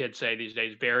the kids say these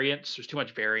days? Variance. There's too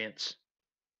much variance.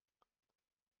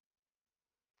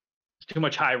 Too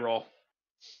much high roll.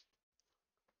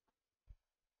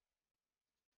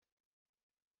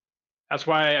 That's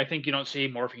why I think you don't see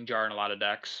Morphing Jar in a lot of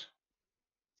decks.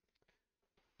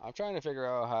 I'm trying to figure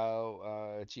out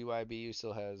how GYBU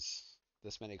still has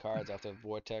this many cards after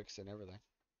Vortex and everything.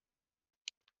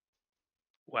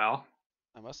 Well,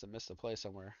 I must have missed a play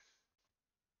somewhere.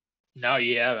 no,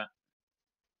 you haven't.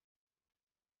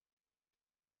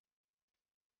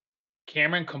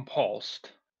 Cameron compulsed.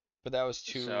 But that was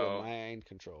two So, mind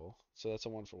control, so that's a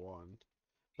 1-for-1.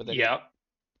 But then he, yep.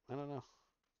 I don't know,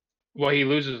 Well, he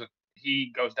loses.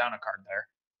 He goes down a card there.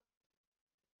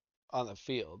 on the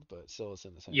field, but still it's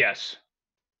in his hand. Yes.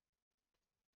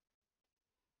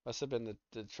 Must have been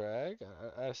the drag.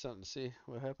 I have something to see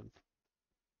what happened.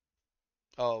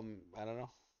 Oh, I don't know.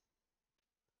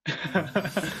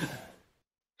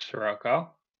 Sirocco.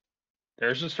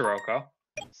 There's a Sirocco.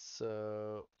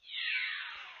 So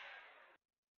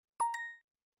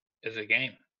Is a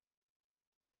game.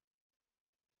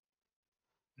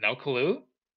 No clue?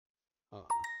 uh,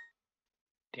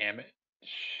 Damn it.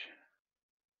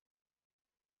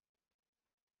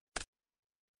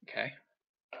 Okay.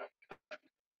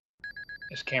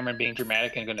 Is Cameron being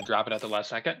dramatic and going to drop it at the last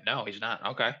second? No, he's not.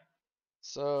 Okay.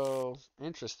 so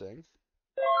interesting.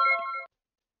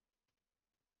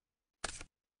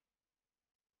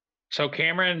 So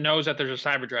Cameron knows that there's a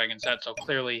Cyber Dragon set, so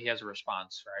clearly he has a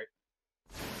response, right?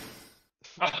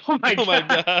 Oh my Oh my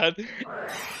god. god.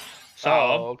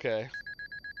 Solid. Oh, okay.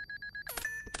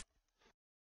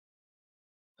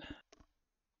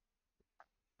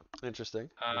 Interesting.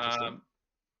 Interesting.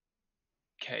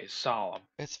 Okay, solemn.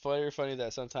 It's funny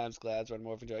that sometimes Glads run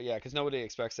more for joy. Yeah, because nobody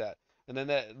expects that. And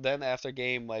then after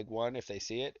game like 1, if they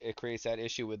see it, it creates that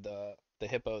issue with the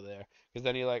hippo there. Because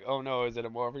then you're like, oh no, is it a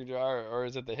morphing jar or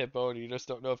is it the hippo? And you just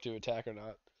don't know if to attack or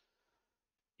not.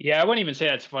 Yeah, I wouldn't even say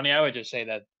that's funny. I would just say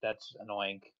that that's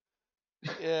annoying.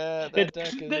 Yeah, that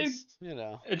It's deck is, you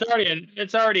know,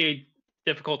 it's already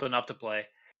difficult enough to play.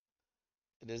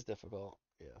 it is difficult.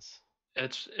 Yes.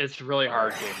 It's really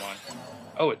hard game 1.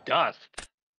 Oh, it does.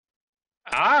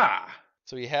 Ah.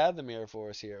 So we had the Mirror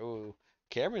Force here. Ooh,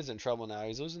 Cameron's in trouble now.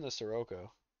 He's losing to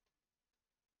Sirocco.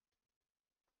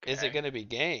 Is it Okay. going to be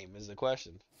game? Is the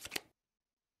question.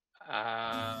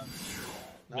 Uh,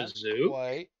 Not Mizzou.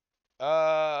 quite.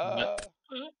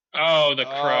 Oh, the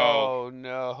crow. Oh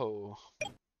no.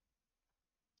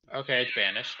 Okay, it's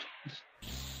banished.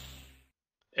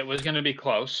 It was going to be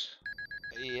close.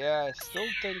 Yeah, I still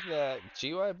think that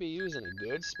GYBU is in a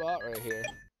good spot right here.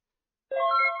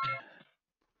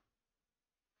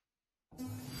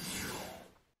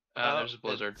 There's a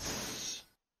blizzard.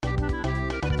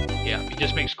 Yeah, he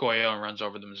just makes Goyo and runs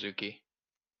over the Mizuki.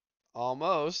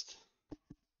 Almost.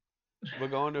 We're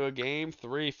going to a game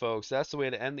 3, folks. That's the way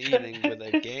to end the evening, with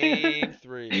a game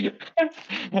 3.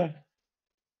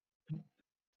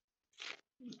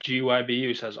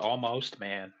 GYBU says almost,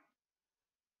 man.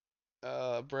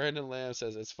 Brandon Lamb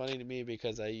says it's funny to me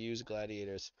because I use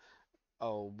gladiators.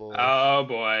 Oh boy. Oh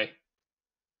boy.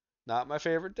 Not my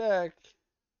favorite deck.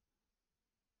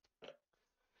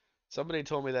 Somebody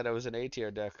told me that it was an A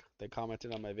tier deck. They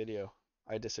commented on my video.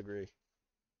 I disagree.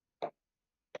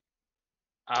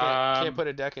 Can't put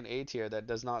a deck in A tier that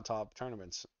does not top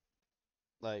tournaments.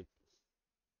 Like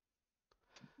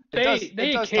it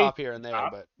does top here and there,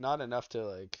 but not enough to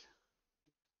like.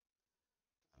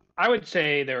 I would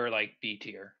say they're like B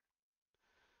tier.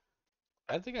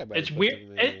 I think I might It's have put weird.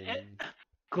 them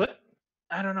in.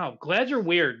 I don't know. Glads are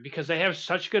weird because they have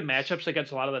such good matchups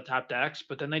against a lot of the top decks,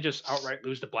 but then they just outright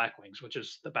lose to Blackwings, which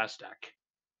is the best deck.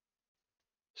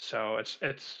 So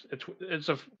it's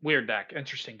a weird deck,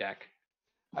 interesting deck.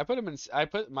 I put them in. I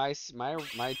put my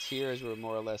tiers were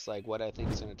more or less like what I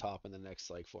think is going to top in the next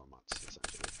like 4 months,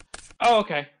 essentially. Oh,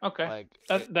 okay, okay.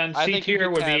 Like Then I C think you tier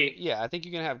can would have, be yeah. I think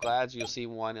you can have Glads. You'll see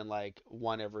one in like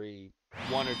one every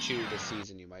 1 or 2 this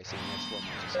season. You might see in the next 4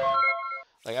 months or something.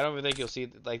 Like I don't even think you'll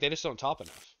see like they just don't top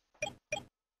enough.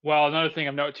 Well, another thing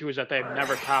of note too is that they've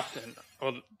never topped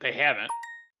they haven't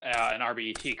in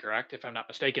RBET, correct? If I'm not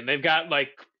mistaken, they've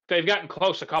gotten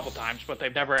close a couple times, but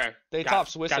they've never. They top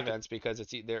Swiss events because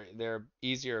they're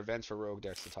easier events for rogue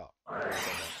decks to top.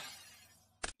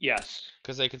 Yes.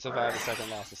 Because they can survive a second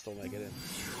loss and still make it in.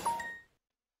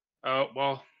 Oh,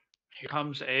 well, here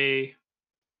comes a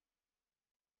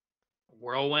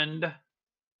whirlwind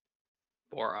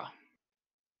Bora.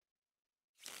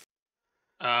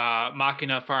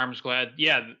 Machina Farms glad.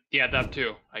 Yeah, yeah, that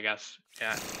too, I guess.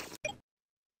 Yeah.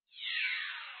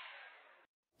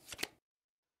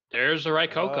 There's the right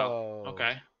Coco. Oh.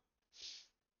 Okay.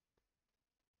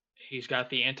 He's got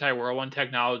the anti-whirlwind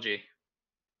technology.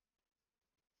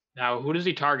 Now, who does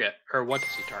he target? Or what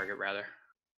does he target, rather?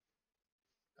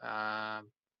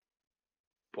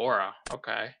 Bora.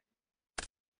 Okay.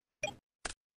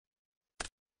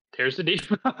 There's the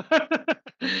diva.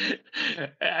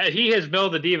 He has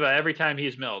milled the diva every time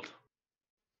he's milled.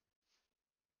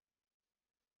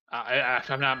 If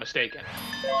I'm not mistaken.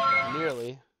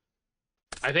 Nearly.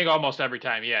 I think almost every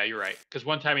time. Yeah, you're right. Because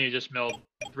one time he just milled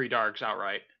 3 darks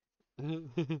outright.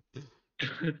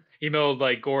 He milled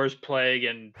like Gore's Plague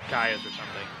and Kaya's or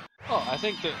something. Oh, I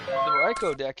think the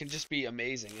Raikou deck can just be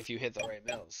amazing if you hit the right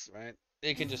mills, right?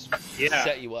 It can just Yeah.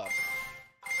 set you up.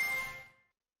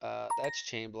 That's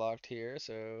chain blocked here,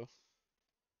 so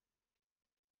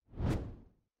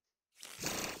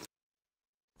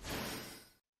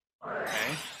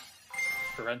Okay.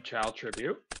 Prevent Child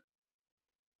Tribute.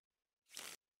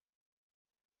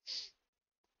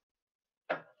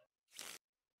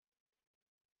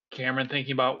 Cameron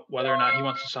thinking about whether or not he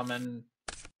wants to summon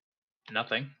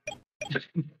nothing.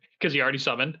 Because he already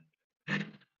summoned.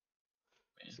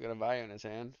 he's got a value in his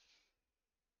hand.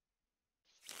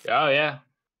 Oh, yeah.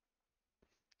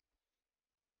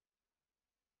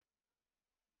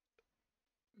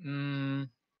 Mm.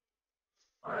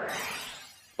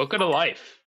 Book of the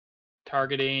Life.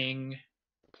 Targeting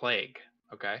Plague.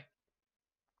 Okay.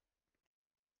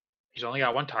 He's only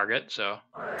got 1 target, so.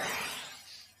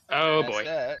 Oh, That's boy.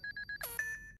 that.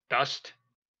 Dust.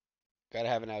 Gotta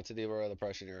have an out to deal with the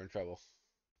pressure, you're in trouble.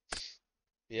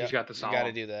 Yeah, He's got the you gotta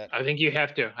Solemn. do that. I think you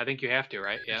have to. I think you have to,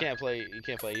 right? Yeah. You can't play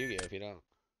Yu-Gi-Oh if you don't.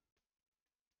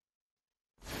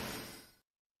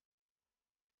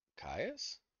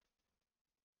 Caius?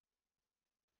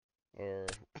 Or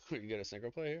you get a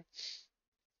synchro play here?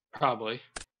 Probably.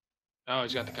 Oh,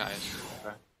 he's got the Kai's.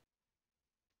 Okay.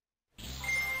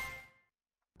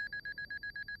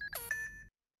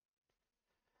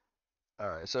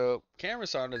 Alright, so Cameron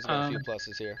Saunders got a few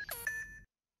pluses here.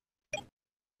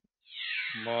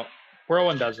 Well,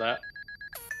 Whirlwind does that.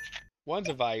 One's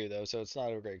a value though, so it's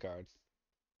not a great card.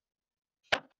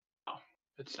 No,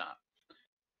 it's not.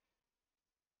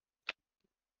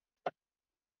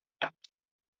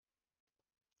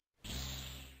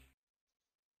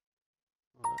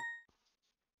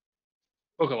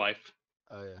 Book of Life.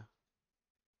 Oh yeah.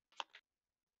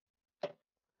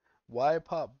 Why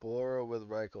pop Bora with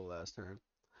Raikou last turn?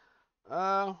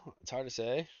 It's hard to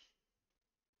say.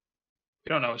 We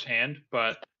don't know his hand,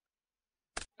 but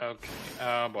okay.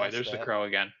 Oh boy, That's there's the that. Crow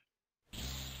again.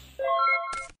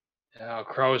 Oh,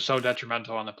 Crow is so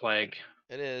detrimental on the Plague.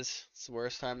 It is. It's the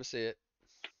worst time to see it.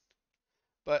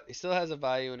 But he still has a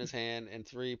value in his hand and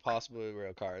 3 possibly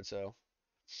real cards, so.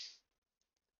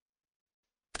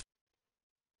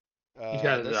 He's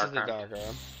got his This is Dark the Arm. Dark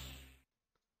Arm.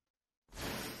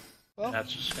 Well, And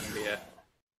that's just gonna be it,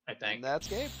 I think. and that's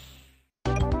game.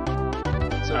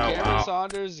 So Cameron wow.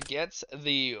 Saunders gets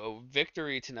the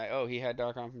victory tonight. Oh, he had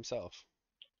Dark Arm himself.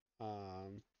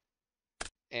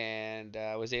 And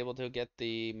was able to get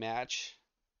the match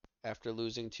after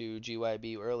losing to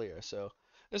GYB earlier. So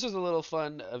this was a little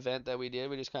fun event that we did.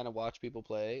 We just kind of watched people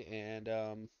play, and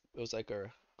it was like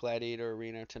our gladiator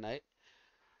arena tonight.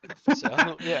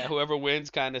 So yeah, whoever wins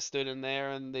kind of stood in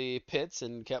there in the pits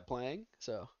and kept playing.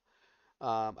 So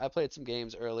I played some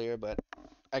games earlier, but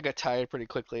I got tired pretty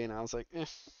quickly, and I was like, eh.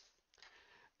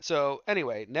 So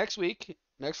anyway, next week,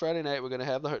 next Friday night, we're gonna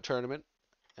have the tournament,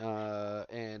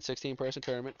 and 16-person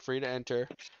tournament, free to enter.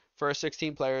 First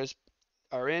 16 players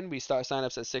are in. We start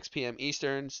signups at 6 p.m.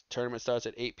 Eastern. Tournament starts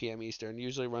at 8 p.m. Eastern.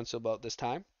 Usually runs to about this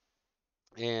time.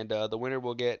 And the winner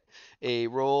will get a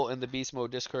role in the Beast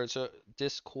Mode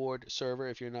Discord server.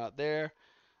 If you're not there,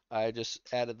 I just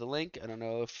added the link. I don't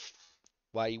know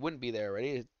why you wouldn't be there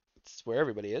already. It's where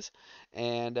everybody is.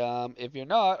 And if you're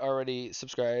not already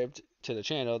subscribed to the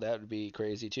channel, that would be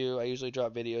crazy too. I usually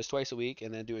drop videos twice a week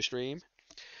and then do a stream.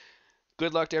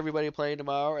 Good luck to everybody playing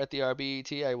tomorrow at the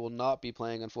RBET. I will not be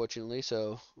playing, unfortunately,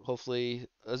 so hopefully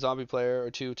a zombie player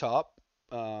or 2 top.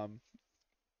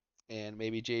 And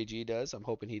maybe JG does. I'm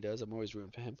hoping he does. I'm always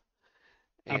rooting for him.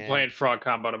 I'm And playing Frog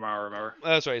Combo tomorrow, remember?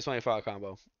 that's right, he's playing Fire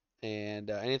Combo. And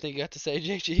anything you got to say,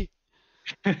 JG?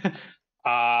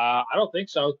 I don't think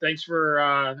so. Thanks for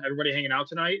everybody hanging out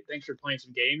tonight. Thanks for playing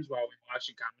some games while we watched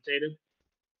and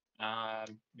commentated.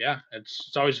 Yeah,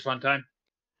 it's always a fun time.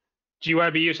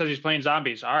 GYBU says he's playing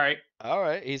zombies. All right, All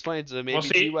right, he's playing, so we'll maybe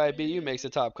see. GYBU makes a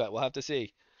top cut. We'll have to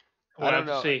see. I We'll don't have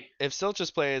to know see. if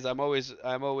Silchus plays. I'm always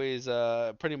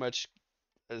pretty much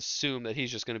assume that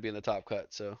he's just going to be in the top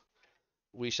cut. So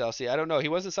we shall see. I don't know. He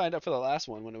wasn't signed up for the last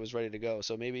one when it was ready to go,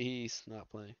 so maybe he's not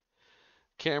playing.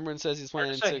 Cameron says he's Hard to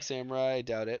playing say. Six Samurai. I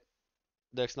doubt it.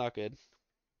 Deck's not good.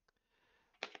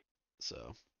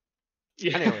 So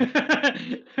anyway,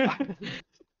 Yeah.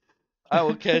 I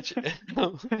will catch.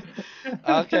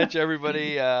 I'll catch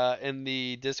everybody in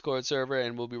the Discord server,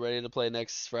 and we'll be ready to play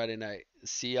next Friday night.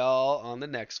 See y'all on the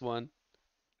next one.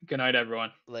 Good night,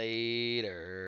 everyone. Later.